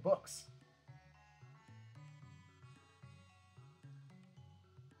open the books.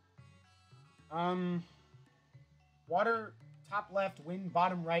 Water top left, wind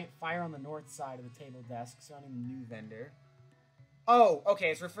bottom right, fire on the north side of the table desk surrounding the new vendor. Oh, okay,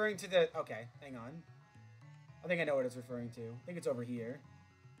 it's referring to the... Okay, hang on. I think I know what it's referring to. I think it's over here.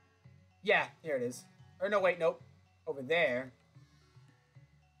 Yeah, here it is. Or no, wait, nope. Over there.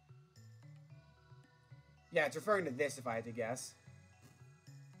 Yeah, it's referring to this, if I had to guess.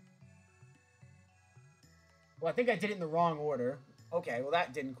 Well, I think I did it in the wrong order. Okay, well,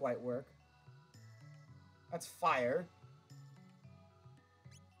 that didn't quite work. That's fire.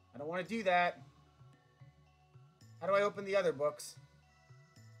 I don't want to do that. How do I open the other books?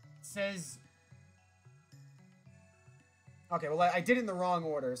 It says... Okay, well, I did it in the wrong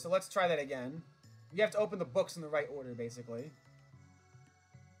order, so let's try that again. You have to open the books in the right order, basically.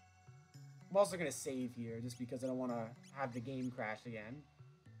 I'm also going to save here, just because I don't want to have the game crash again.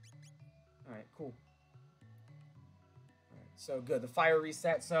 Alright, cool. Alright, so good. The fire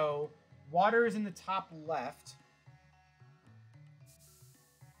reset. So, water is in the top left.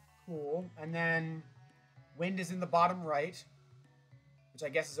 Cool. And then, wind is in the bottom right, which I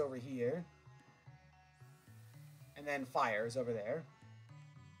guess is over here. And then fire is over there.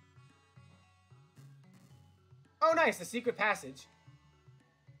 Oh, nice! The secret passage.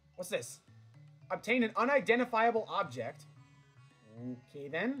 What's this? Obtain an unidentifiable object. Okay,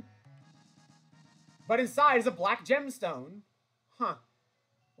 then. But inside is a black gemstone. Huh.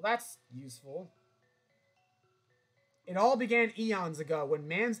 Well, that's useful. It all began eons ago when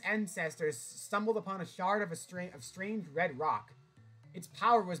man's ancestors stumbled upon a shard of strange red rock. Its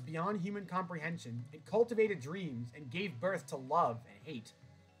power was beyond human comprehension. It cultivated dreams and gave birth to love and hate.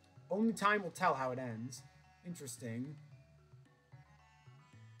 Only time will tell how it ends. Interesting.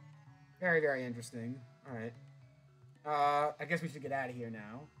 Very, very interesting. Alright. I guess we should get out of here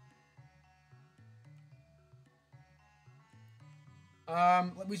now.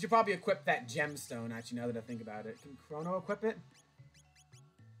 We should probably equip that gemstone, actually, now that I think about it. Can Chrono equip it?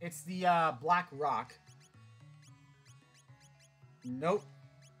 It's the, black rock. Nope.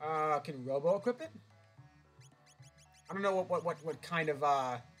 Can Robo equip it? I don't know what kind of,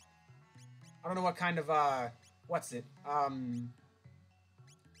 I don't know what kind of, what's it? I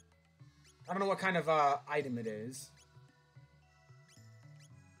don't know what kind of, item it is.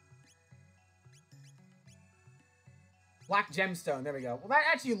 Black gemstone, there we go. Well, that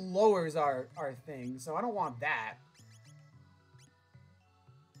actually lowers our thing, so I don't want that.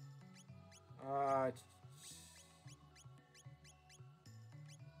 Hold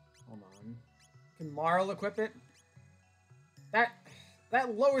on. Can Marl equip it?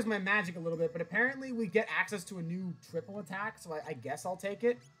 That lowers my magic a little bit, but apparently we get access to a new triple attack, so I guess I'll take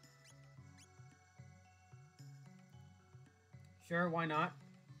it. Sure, why not?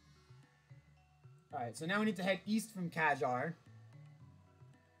 Alright, so now we need to head east from Kajar.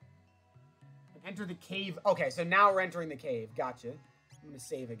 And enter the cave. Okay, so now we're entering the cave. Gotcha. I'm gonna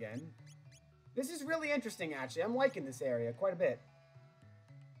save again. This is really interesting, actually. I'm liking this area quite a bit.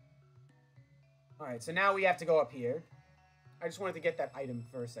 Alright, so now we have to go up here. I just wanted to get that item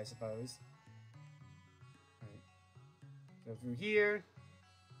first, I suppose. Alright. So through here.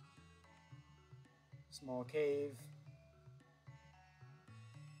 Small cave.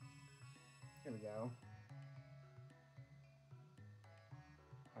 Here we go.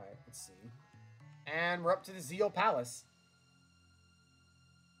 Alright, let's see. And we're up to the Zeal Palace.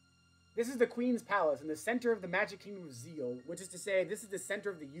 This is the Queen's Palace in the center of the Magic Kingdom of Zeal, which is to say, this is the center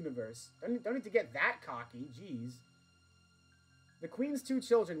of the universe. Don't need to get that cocky, jeez. The Queen's two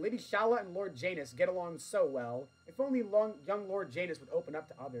children, Lady Shala and Lord Janus, get along so well. If only young Lord Janus would open up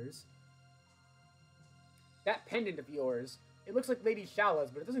to others. That pendant of yours, it looks like Lady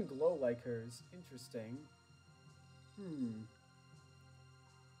Shala's, but it doesn't glow like hers. Interesting.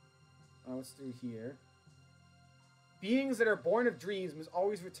 Oh, it's through here. Beings that are born of dreams must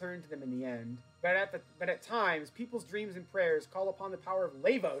always return to them in the end. But at times, people's dreams and prayers call upon the power of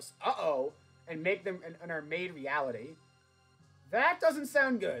Lavos, and make them and are made reality. That doesn't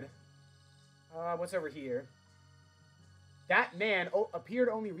sound good. What's over here? That man appeared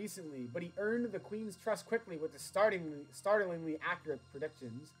only recently, but he earned the Queen's trust quickly with the startlingly accurate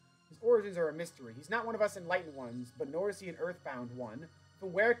predictions. His origins are a mystery. He's not one of us enlightened ones, but nor is he an earthbound one.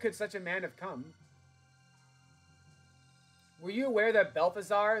 From where could such a man have come? Were you aware that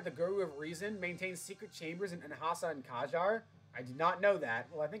Balthazar, the Guru of Reason, maintains secret chambers in Anhasa and Kajar? I did not know that.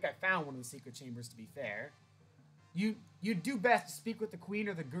 Well, I think I found one of the secret chambers, to be fair. You'd do best to speak with the Queen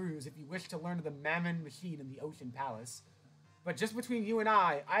or the Gurus if you wish to learn of the Mammon machine in the Ocean Palace. But just between you and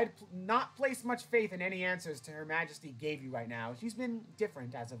I'd not place much faith in any answers to Her Majesty gave you right now. She's been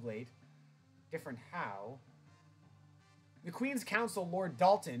different as of late. Different how? The Queen's Counsel, Lord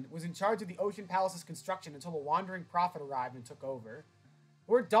Dalton, was in charge of the Ocean Palace's construction until the Wandering Prophet arrived and took over.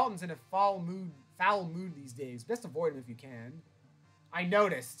 Lord Dalton's in a foul mood these days. Best avoid him if you can. I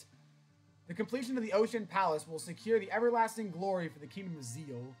noticed. The completion of the Ocean Palace will secure the everlasting glory for the Kingdom of Zeal.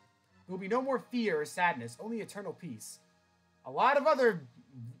 There will be no more fear or sadness, only eternal peace. A lot of other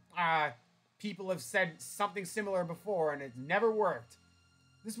people have said something similar before, and it's never worked.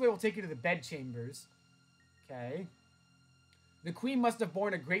 This way will take you to the bedchambers. Okay. The Queen must have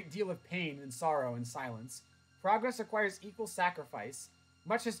borne a great deal of pain and sorrow in silence. Progress requires equal sacrifice.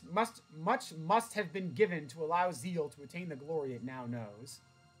 Much must have been given to allow Zeal to attain the glory it now knows.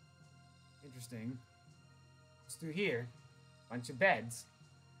 Interesting. What's through here? Bunch of beds.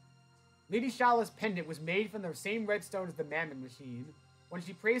 Lady Shala's pendant was made from the same redstone as the Mammon machine. When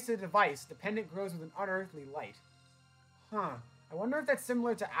she prays to the device, the pendant grows with an unearthly light. Huh. I wonder if that's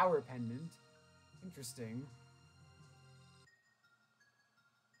similar to our pendant. Interesting.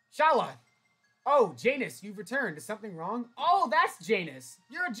 Shala! Oh, Janus, you've returned. Is something wrong? Oh, that's Janus!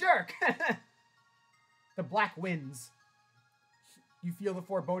 You're a jerk! The black winds. You feel the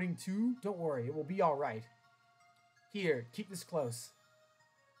foreboding too? Don't worry, it will be alright. Here, keep this close.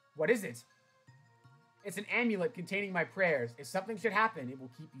 What is it? It's an amulet containing my prayers. If something should happen, it will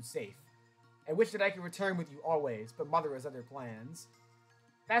keep you safe. I wish that I could return with you always, but Mother has other plans.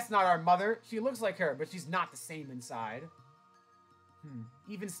 That's not our mother. She looks like her, but she's not the same inside.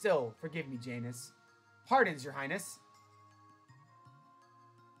 Even still, forgive me, Janus. Pardons, Your Highness.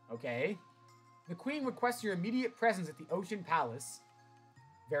 Okay. The Queen requests your immediate presence at the Ocean Palace.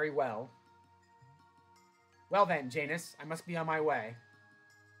 Very well. Well then, Janus, I must be on my way.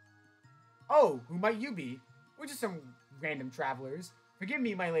 Oh, who might you be? We're just some random travelers. Forgive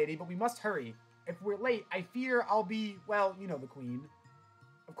me, my lady, but we must hurry. If we're late, I fear I'll be, well, you know the Queen.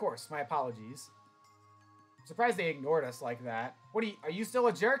 Of course, my apologies. I'm surprised they ignored us like that. What are you still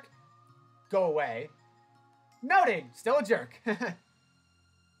a jerk? Go away. Noted! Still a jerk.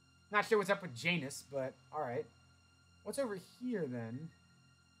 Not sure what's up with Janus, but alright. What's over here, then?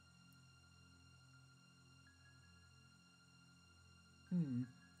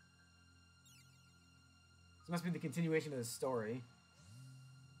 This must be the continuation of the story.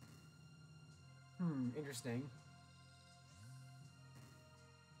 Interesting.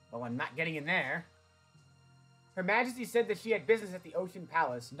 Well, I'm not getting in there. Her Majesty said that she had business at the Ocean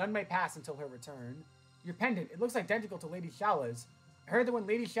Palace. None may pass until her return. Your pendant, it looks identical to Lady Shala's. I heard that when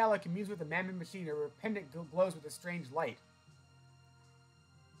Lady Shala communes with the Mammon machine, her pendant glows with a strange light.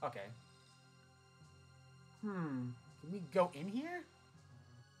 Okay. Can we go in here?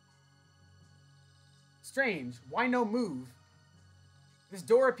 Strange. Why no move? This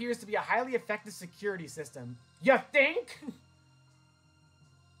door appears to be a highly effective security system. You think?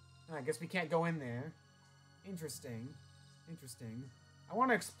 I guess we can't go in there. Interesting. Interesting. I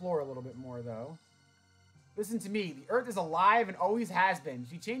want to explore a little bit more, though. Listen to me. The Earth is alive and always has been.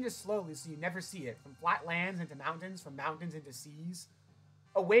 She changes slowly so you never see it. From flat lands into mountains, from mountains into seas.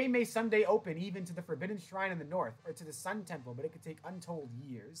 A way may someday open even to the Forbidden Shrine in the north, or to the Sun Temple, but it could take untold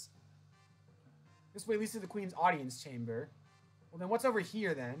years. This way leads to the Queen's audience chamber. Well, then what's over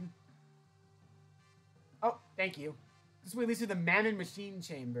here, then? Oh, thank you. This way leads to the Mammon machine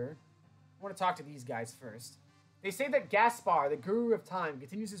chamber. I want to talk to these guys first. They say that Gaspar, the Guru of Time,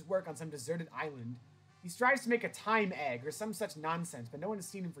 continues his work on some deserted island. He strives to make a time egg, or some such nonsense, but no one has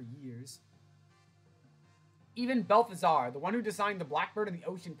seen him for years. Even Balthazar, the one who designed the Blackbird in the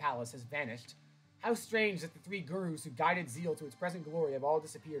Ocean Palace, has vanished. How strange that the three gurus who guided Zeal to its present glory have all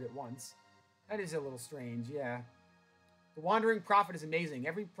disappeared at once. That is a little strange, yeah. The Wandering Prophet is amazing.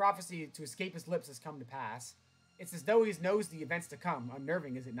 Every prophecy to escape his lips has come to pass. It's as though he knows the events to come.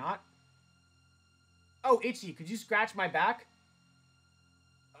 Unnerving, is it not? Oh, Itchy, could you scratch my back?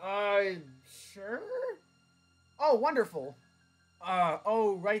 Sure? Oh, wonderful.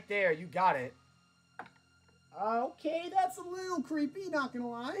 Oh, right there, you got it. Okay, that's a little creepy, not gonna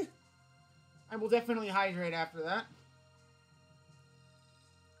lie. I will definitely hydrate after that.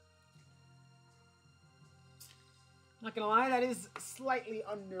 Not gonna lie, that is slightly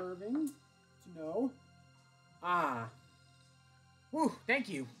unnerving to know. Whew, thank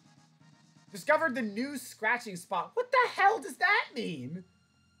you. Discovered the new scratching spot. What the hell does that mean?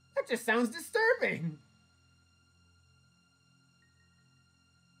 That just sounds disturbing.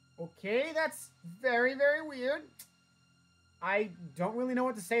 Okay, that's very, very weird. I don't really know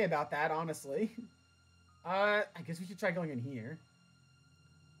what to say about that, honestly. I guess we should try going in here.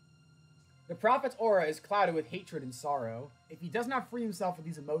 The prophet's aura is clouded with hatred and sorrow. If he does not free himself of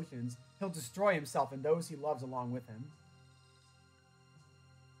these emotions, he'll destroy himself and those he loves along with him.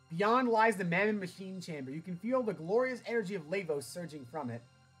 Beyond lies the Mammon Machine Chamber. You can feel the glorious energy of Lavos surging from it.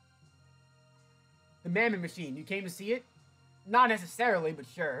 The Mammon Machine. You came to see it? Not necessarily, but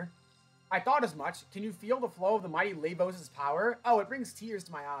sure. I thought as much. Can you feel the flow of the mighty Lavos' power? Oh, it brings tears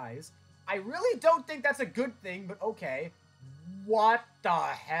to my eyes. I really don't think that's a good thing, but okay. What the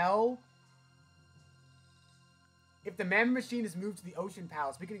hell? If the Mammon Machine is moved to the Ocean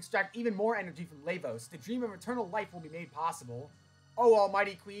Palace, we can extract even more energy from Lavos. The dream of eternal life will be made possible. Oh,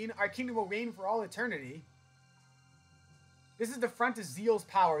 Almighty Queen, our kingdom will reign for all eternity. This is the front of Zeal's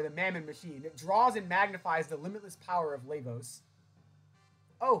power, the Mammon Machine. It draws and magnifies the limitless power of Lavos.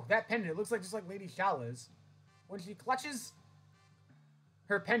 Oh, that pendant. It looks like just like Lady Shala's. When she clutches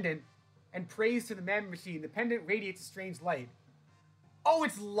her pendant and prays to the Mammon Machine, the pendant radiates a strange light. Oh,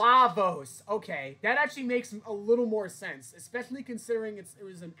 it's Lavos. Okay, that actually makes a little more sense, especially considering it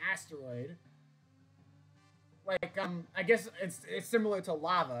was an asteroid. Like, I guess it's similar to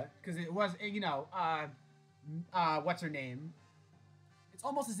lava, because it was, you know, what's her name? It's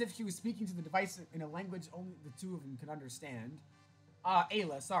almost as if she was speaking to the device in a language only the two of them could understand.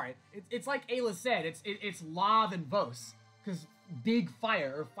 Ayla, sorry. It's like Ayla said, it's Lav and Vos, because big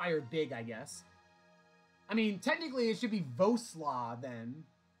fire, or fire big, I guess. I mean, technically it should be Vosla, then.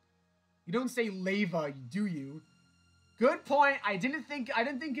 You don't say Lava, do you? Good point. I didn't think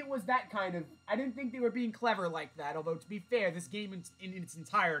it was that kind of... I didn't think they were being clever like that, although to be fair, this game in its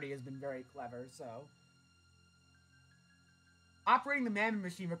entirety has been very clever, so... Operating the Mammon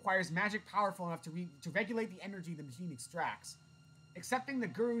Machine requires magic powerful enough to regulate the energy the machine extracts. Excepting the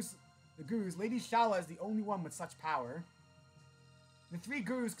gurus, Lady Shala is the only one with such power. The three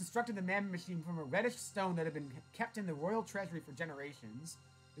gurus constructed the Mammon Machine from a reddish stone that had been kept in the royal treasury for generations.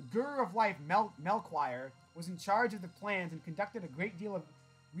 The Guru of Life, Melchior, was in charge of the plans and conducted a great deal of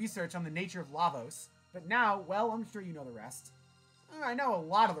research on the nature of Lavos. But now, well, I'm sure you know the rest. I know a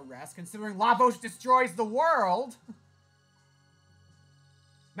lot of the rest, considering Lavos destroys the world!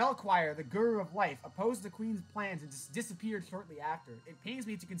 Melchior, the Guru of Life, opposed the Queen's plans and disappeared shortly after. It pains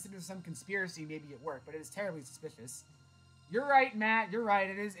me to consider some conspiracy may be at work, but it is terribly suspicious. You're right, Matt. You're right.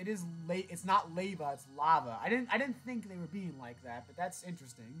 It's not lava. It's lava. I didn't think they were being like that, but that's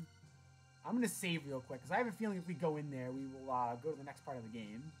interesting. I'm gonna save real quick because I have a feeling if we go in there, we will go to the next part of the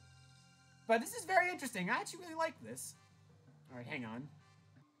game. But this is very interesting. I actually really like this. All right, hang on.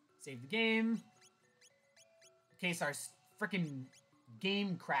 Save the game. In case our freaking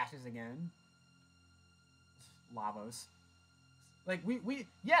game crashes again. Lavos. Like,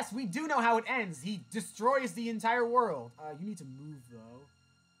 yes, we do know how it ends. He destroys the entire world. You need to move, though.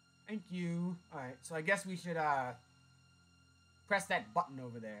 Thank you. Alright, so I guess we should, press that button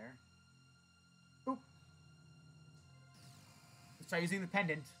over there. Oop. Let's try using the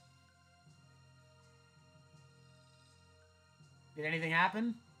pendant. Did anything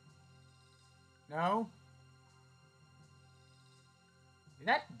happen? No? Did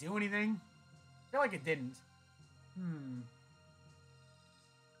that do anything? I feel like it didn't.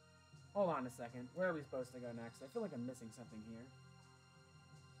 Hold on a second. Where are we supposed to go next? I feel like I'm missing something here.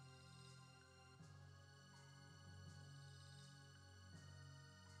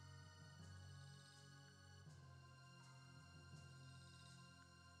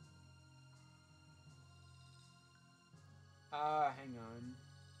 Hang on.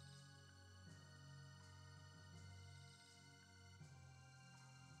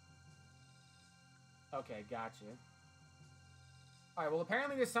 Okay, gotcha. Alright, well,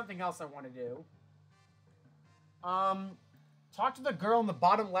 apparently there's something else I want to do. Talk to the girl in the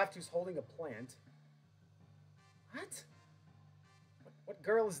bottom left who's holding a plant. What? What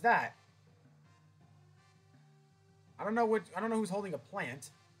girl is that? I don't know who's holding a plant.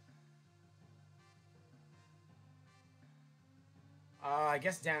 I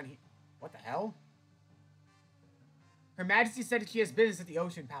guess down here. What the hell? Her Majesty said she has business at the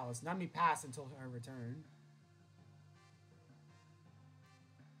Ocean Palace. None may pass until her return.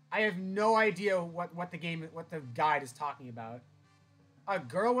 I have no idea what the guide is talking about. A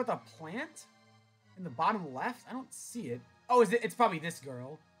girl with a plant? In the bottom left? I don't see it. Oh, it's probably this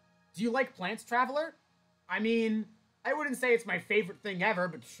girl. Do you like plants, Traveler? I mean, I wouldn't say it's my favorite thing ever,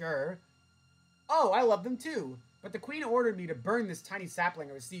 but sure. Oh, I love them too. But the Queen ordered me to burn this tiny sapling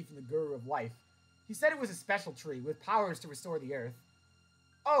I received from the Guru of Life. He said it was a special tree with powers to restore the earth.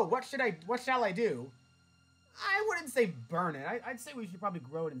 Oh, what shall I do? I wouldn't say burn it. I'd say we should probably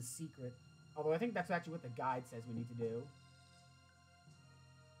grow it in secret. Although I think that's actually what the guide says we need to do.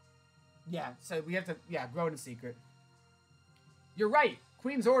 Yeah, so we have to, yeah, grow it in secret. You're right.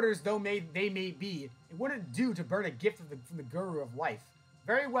 Queen's orders, though they may be, it wouldn't do to burn a gift from the Guru of Life.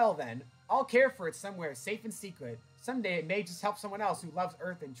 Very well, then. I'll care for it somewhere, safe and secret. Someday it may just help someone else who loves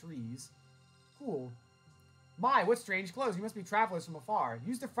earth and trees. Cool. My, what strange clothes. You must be travelers from afar.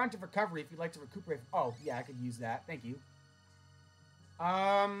 Use the front of recovery if you'd like to recuperate. Oh, yeah, I could use that. Thank you.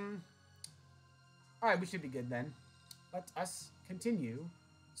 Alright, we should be good then. Let us continue.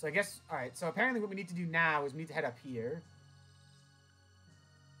 So I guess, alright, so apparently what we need to do now is we need to head up here.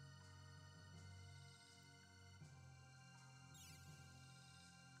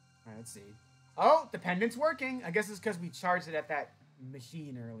 Alright, let's see. Oh, the pendant's working. I guess it's because we charged it at that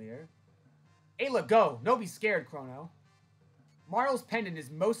machine earlier. Ayla, go. No, be scared, Chrono. Marl's pendant is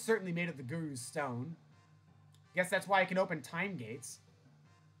most certainly made of the Guru's stone. Guess that's why I can open time gates.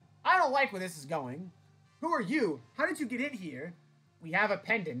 I don't like where this is going. Who are you? How did you get in here? We have a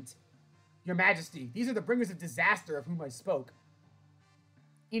pendant. Your Majesty, these are the bringers of disaster of whom I spoke.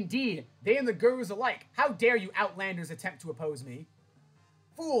 Indeed, they and the Gurus alike. How dare you outlanders attempt to oppose me?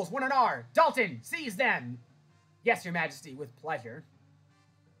 Fools, 1 and R. Dalton, seize them. Yes, Your Majesty, with pleasure.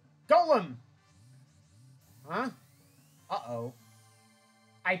 Golem! Huh? Uh-oh.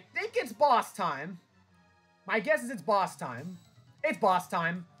 I think it's boss time. My guess is it's boss time. It's boss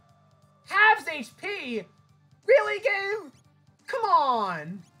time. Halves HP? Really, game? Come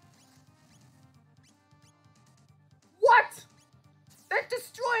on! What? That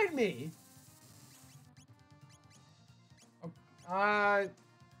destroyed me! Crap,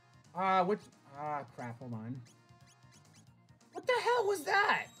 hold on. What the hell was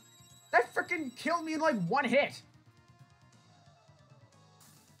that? That freaking killed me in like 1 hit.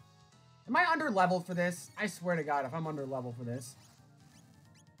 Am I under leveled for this? I swear to God, if I'm under level for this.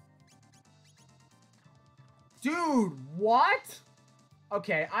 Dude, what?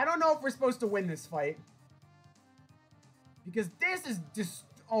 Okay, I don't know if we're supposed to win this fight. Because this is just...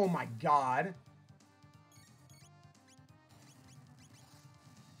 Oh my God.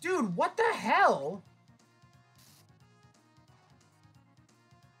 Dude, what the hell?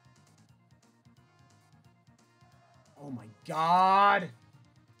 Oh my God.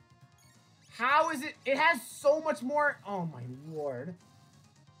 How is it? It has so much more. Oh my Lord.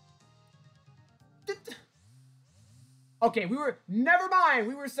 Okay, never mind.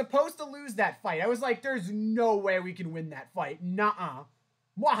 We were supposed to lose that fight. I was like, there's no way we can win that fight. Nuh-uh.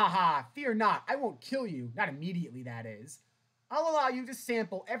 Mwahaha, fear not. I won't kill you. Not immediately, that is. I'll allow you to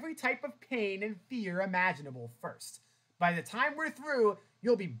sample every type of pain and fear imaginable first. By the time we're through,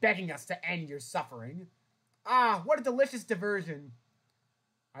 you'll be begging us to end your suffering. Ah, what a delicious diversion.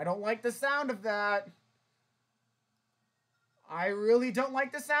 I don't like the sound of that. I really don't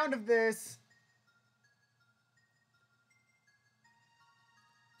like the sound of this.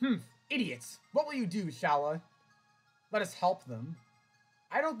 Idiots. What will you do, Shala? Let us help them.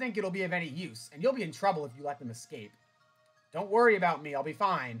 I don't think it'll be of any use, and you'll be in trouble if you let them escape. Don't worry about me, I'll be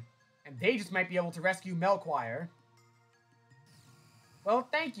fine. And they just might be able to rescue Melchior. Well,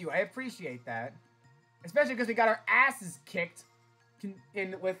 thank you, I appreciate that. Especially because we got our asses kicked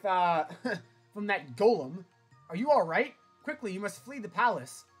with, from that golem. Are you alright? Quickly, you must flee the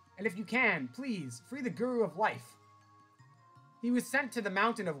palace. And if you can, please, free the Guru of Life. He was sent to the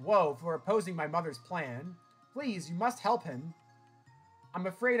Mountain of Woe for opposing my mother's plan. Please, you must help him. I'm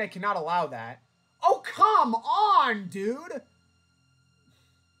afraid I cannot allow that. Oh, come on, dude!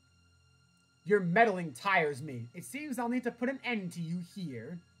 Your meddling tires me. It seems I'll need to put an end to you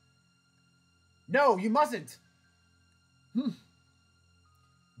here. No, you mustn't.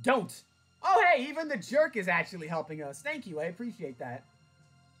 Don't. Oh, hey, even the jerk is actually helping us. Thank you, I appreciate that.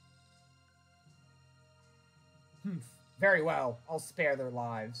 Very well, I'll spare their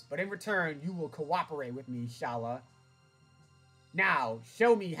lives. But in return, you will cooperate with me, Shala. Now,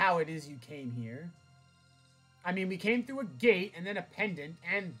 show me how it is you came here. I mean, we came through a gate, and then a pendant,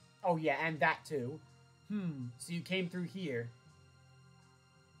 and... Oh, yeah, and that, too. So you came through here.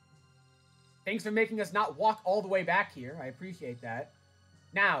 Thanks for making us not walk all the way back here. I appreciate that.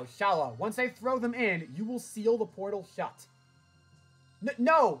 Now, Shala, once I throw them in, you will seal the portal shut.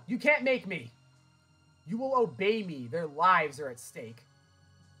 No, you can't make me. You will obey me. Their lives are at stake.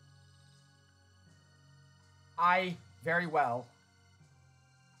 Very well.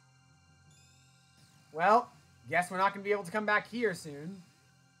 Well, guess we're not going to be able to come back here soon.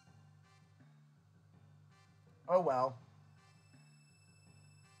 Oh well.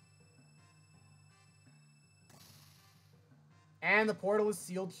 And the portal is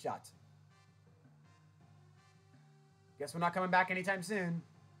sealed shut. Guess we're not coming back anytime soon.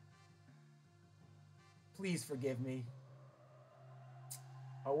 Please forgive me.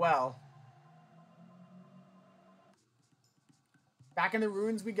 Oh well. Back in the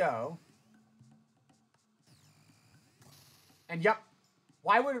ruins we go. And yep,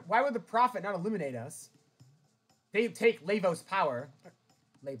 why would the prophet not eliminate us? They take Lavos power.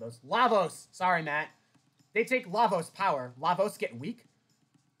 Lavos. Sorry, Matt. They take Lavos power. Lavos get weak.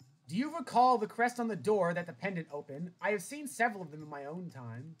 Do you recall the crest on the door that the pendant opened? I have seen several of them in my own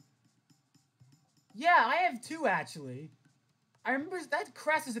time. Yeah, I have too, actually. I remember that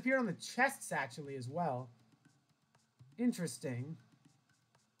crest has appeared on the chests, actually, as well. Interesting.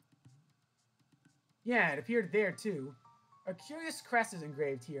 Yeah, it appeared there, too. A curious crest is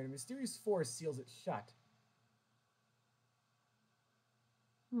engraved here, and a mysterious force seals it shut.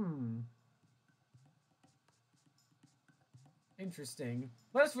 Interesting.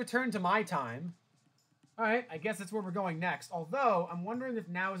 Let us return to my time. Alright, I guess that's where we're going next. Although, I'm wondering if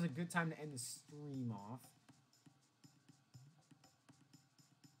now is a good time to end the stream off.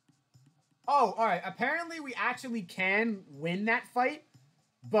 Oh, alright. Apparently we actually can win that fight,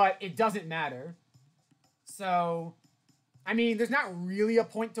 but it doesn't matter. So, I mean, there's not really a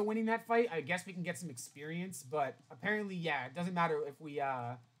point to winning that fight. I guess we can get some experience, but apparently, yeah, it doesn't matter if we,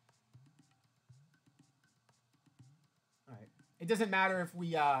 Alright. It doesn't matter if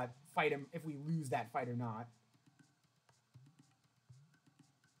we, fight him, if we lose that fight or not.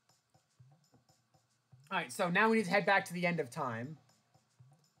 Alright, so now we need to head back to the end of time.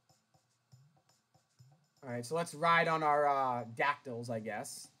 Alright, so let's ride on our, dactyls, I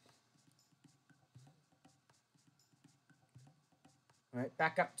guess. Alright,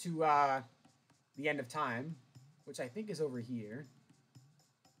 back up to, the end of time, which I think is over here.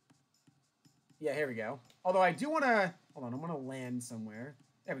 Yeah, here we go. Although I do want to... Hold on, I want to land somewhere.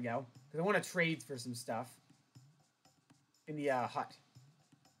 There we go. Because I want to trade for some stuff. In the, hut.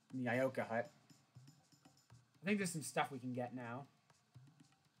 In the Ioka hut. I think there's some stuff we can get now.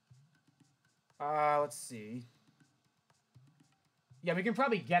 Let's see. Yeah, we can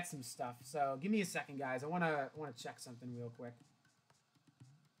probably get some stuff. So, give me a second, guys. I want to check something real quick.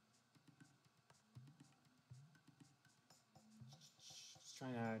 Just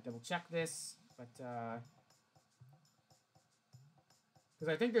trying to double check this. But,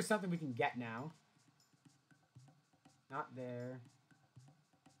 because I think there's something we can get now. Not there.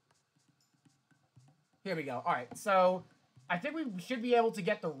 Here we go. Alright, so I think we should be able to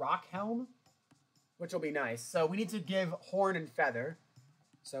get the rock helm, which will be nice. So we need to give horn and feather.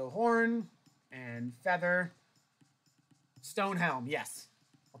 So horn and feather. Stone helm, yes.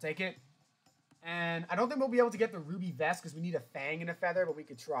 I'll take it. And I don't think we'll be able to get the ruby vest because we need a fang and a feather, but we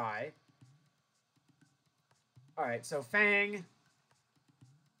could try. Alright, so fang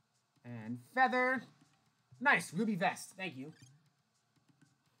and feather. Nice, ruby vest. Thank you.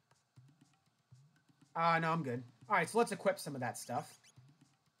 No, I'm good. Alright, so let's equip some of that stuff.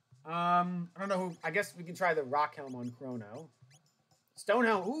 I don't know who... I guess we can try the rock helm on Chrono. Stone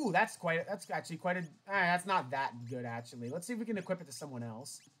helm. Ooh, that's actually quite a... that's not that good, actually. Let's see if we can equip it to someone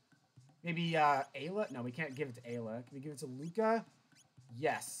else. Maybe, Ayla? No, we can't give it to Ayla. Can we give it to Luca?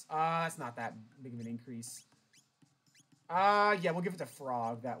 Yes. That's not that big of an increase. Yeah, we'll give it to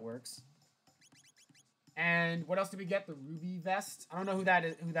Frog. That works. And what else did we get? The ruby vest. I don't know who that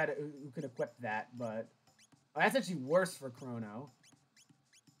is. Who could equip that? But that's actually worse for Chrono.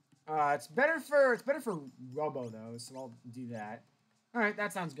 It's better for Robo though, so I'll do that. All right,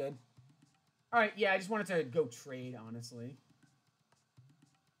 that sounds good. All right, yeah, I just wanted to go trade, honestly.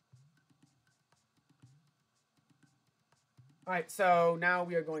 All right, so now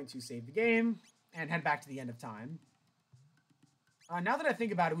we are going to save the game and head back to the end of time. Now that I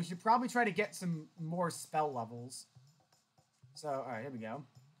think about it, we should probably try to get some more spell levels. So, alright, here we go.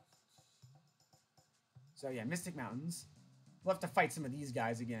 So, yeah, Mystic Mountains. We'll have to fight some of these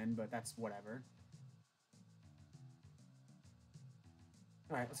guys again, but that's whatever.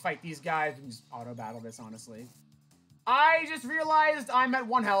 Alright, let's fight these guys. We can just auto-battle this, honestly. I just realized I'm at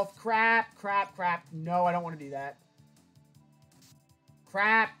 1 health. Crap. No, I don't want to do that.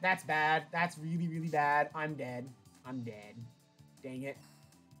 Crap, that's bad. That's really, really bad. I'm dead. Dang it.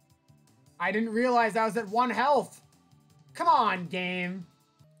 I didn't realize I was at 1 health. Come on, game.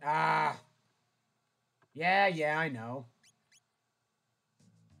 Yeah, I know.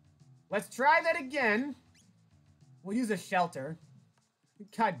 Let's try that again. We'll use a shelter.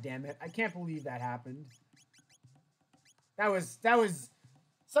 God damn it. I can't believe that happened. That was...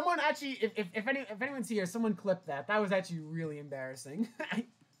 Someone actually... If anyone's here, someone clip that. That was actually really embarrassing.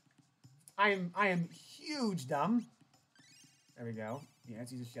 I am huge dumb. There we go. Yeah,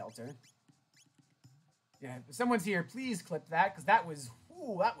 let's use a shelter. Yeah, if someone's here, please clip that, because that was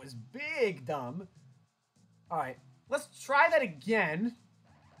big dumb. Alright, let's try that again.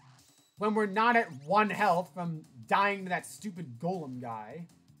 when we're not at 1 health from dying to that stupid golem guy.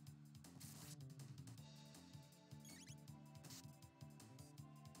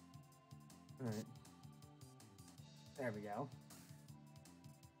 Alright. There we go.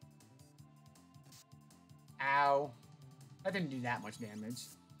 Ow. That didn't do that much damage.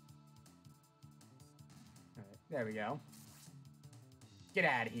 Alright, there we go. Get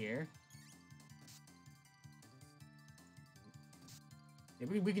out of here. Yeah,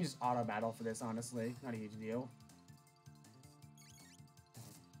 we can just auto-battle for this, honestly. Not a huge deal.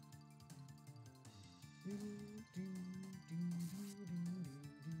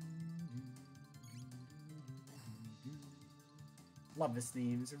 Love this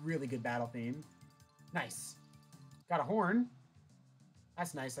theme. It's a really good battle theme. Nice. Got a horn.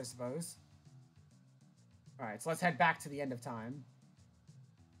 That's nice, I suppose. Alright, so let's head back to the end of time.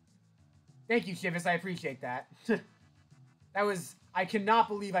 Thank you, Shivas. I appreciate that. That was... I cannot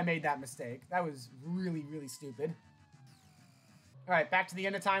believe I made that mistake. That was really, really stupid. Alright, back to the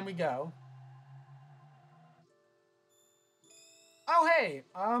end of time we go. Oh, hey!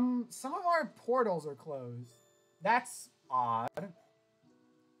 Some of our portals are closed. That's odd.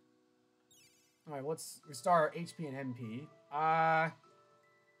 Alright, let's restore our HP and MP. I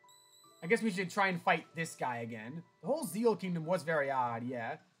guess we should try and fight this guy again. The whole Zeal Kingdom was very odd,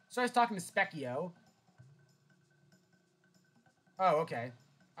 yeah. So I was talking to Specchio. Oh, okay.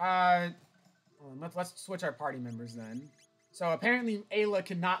 Let's switch our party members then. So apparently Ayla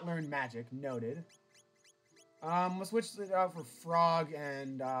cannot learn magic. Noted. We'll switch it out for Frog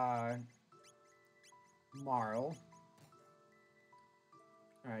and Marl.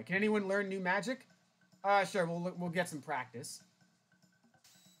 Alright, can anyone learn new magic? Sure, we'll get some practice.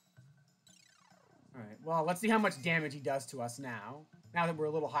 Alright, well, let's see how much damage he does to us now. Now that we're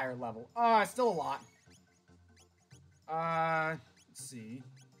a little higher level. Still a lot. Let's see.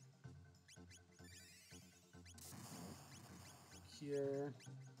 Here.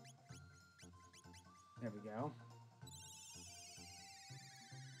 There we go.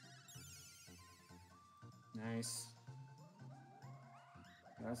 Nice.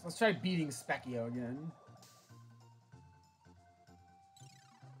 Let's try beating Specchio again.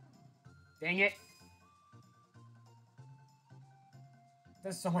 Dang it.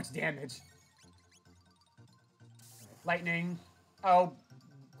 Does so much damage. Right, lightning. Oh,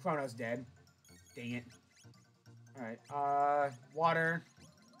 Chrono's dead. Dang it. Alright, water.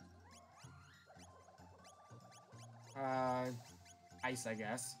 Ice, I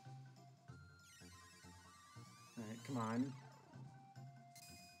guess. Alright, come on.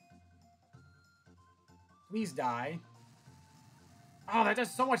 Please die. Oh, that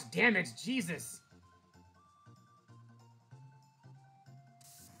does so much damage. Jesus.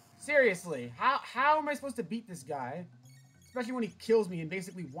 Seriously, how am I supposed to beat this guy? Especially when he kills me in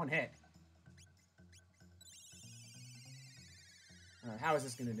basically 1 hit. Alright, how is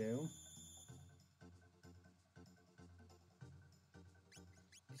this gonna do?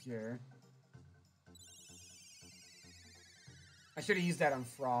 Sure. I should have used that on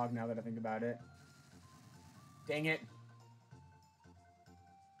Frog now that I think about it. Dang it.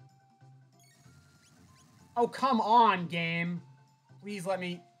 Oh, come on, game. Please let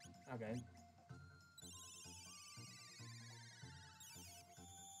me... Okay.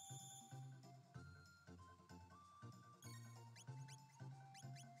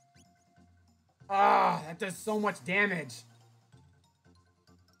 Ah, that does so much damage.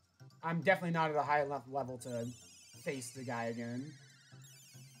 I'm definitely not at a high enough level to face the guy again.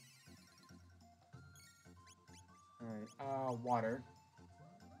 Alright, water.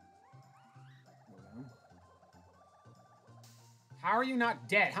 How are you not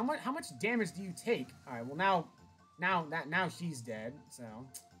dead? How much damage do you take? Alright, well now she's dead, so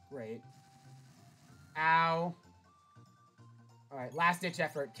great. Ow. Alright, last ditch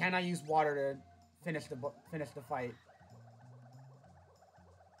effort. Can I use water to finish the fight?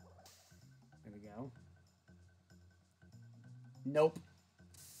 There we go. Nope.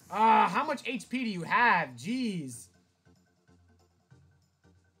 How much HP do you have? Jeez.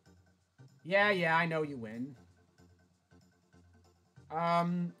 Yeah, I know you win.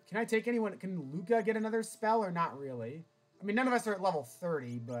 Can I take anyone? Can Luca get another spell or not really? I mean, none of us are at level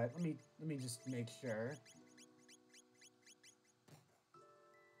 30, but let me just make sure.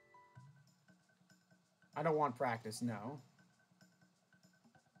 I don't want practice, no.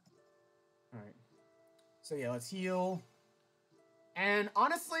 Alright. So yeah, let's heal. And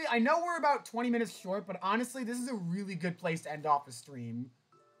honestly, I know we're about 20 minutes short, but honestly, this is a really good place to end off the stream.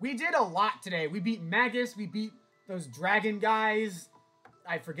 We did a lot today. We beat Magus, we beat those dragon guys.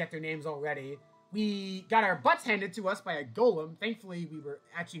 I forget their names already. we got our butts handed to us by a golem. Thankfully, we were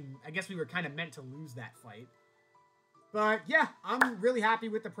actually, I guess we were kind of meant to lose that fight. But yeah, I'm really happy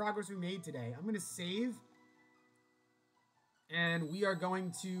with the progress we made today. I'm going to save. And we are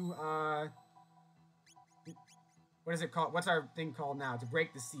going to, what is it called? What's our thing called now? To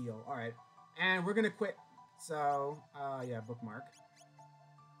break the seal. All right. And we're going to quit. So, yeah, bookmark.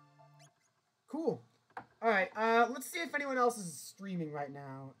 Cool. All right, let's see if anyone else is streaming right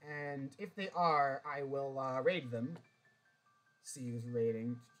now. And if they are, I will raid them. See who's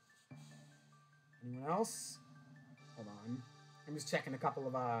raiding. Anyone else? Hold on. I'm just checking a couple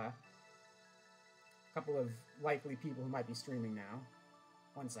of likely people who might be streaming now.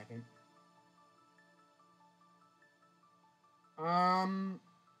 1 second. All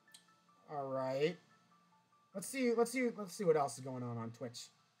right. Let's see what else is going on Twitch.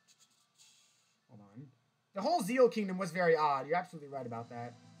 Hold on. The whole Zeal Kingdom was very odd. You're absolutely right about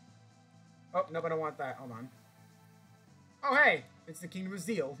that. Oh, nope, I don't want that. Hold on. Oh, hey! It's the Kingdom of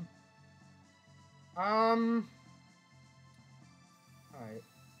Zeal. Alright.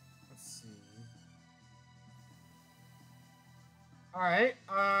 Let's see. Alright,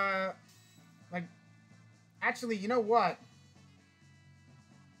 like, actually, you know what?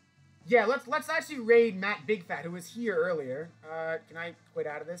 Yeah, let's actually raid Matt Big Fat, who was here earlier. Can I quit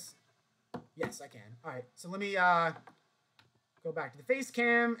out of this? Yes, I can. Alright, so let me, go back to the face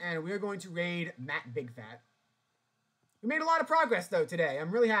cam, and we're going to raid Matt Big Fat. We made a lot of progress, though, today.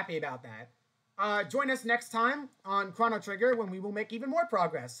 I'm really happy about that. Join us next time on Chrono Trigger when we will make even more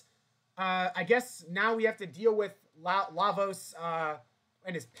progress. I guess now we have to deal with Lavos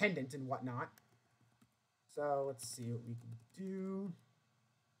and his pendant and whatnot. So let's see what we can do.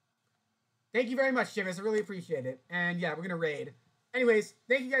 Thank you very much, Chivas. I really appreciate it. And yeah, we're going to raid. Anyways,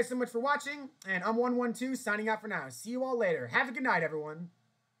 thank you guys so much for watching. And I'm 112 signing out for now. See you all later. Have a good night, everyone.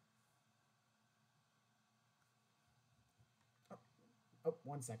 Oh,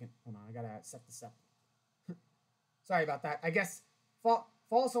 1 second. Hold on. I got to set this up. Sorry about that. I guess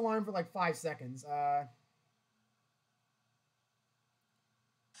false alarm for like 5 seconds. Oh,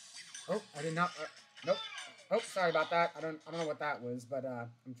 I did not. Nope. Oh, sorry about that. I don't know what that was, but I'm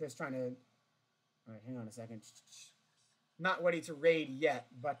just trying to. All right, hang on a second. Not ready to raid yet,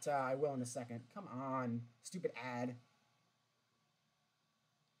 but I will in a second. Come on, stupid ad.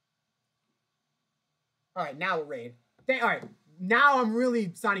 All right, now we'll raid. All right, now I'm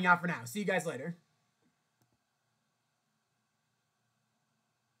really signing out for now. See you guys later.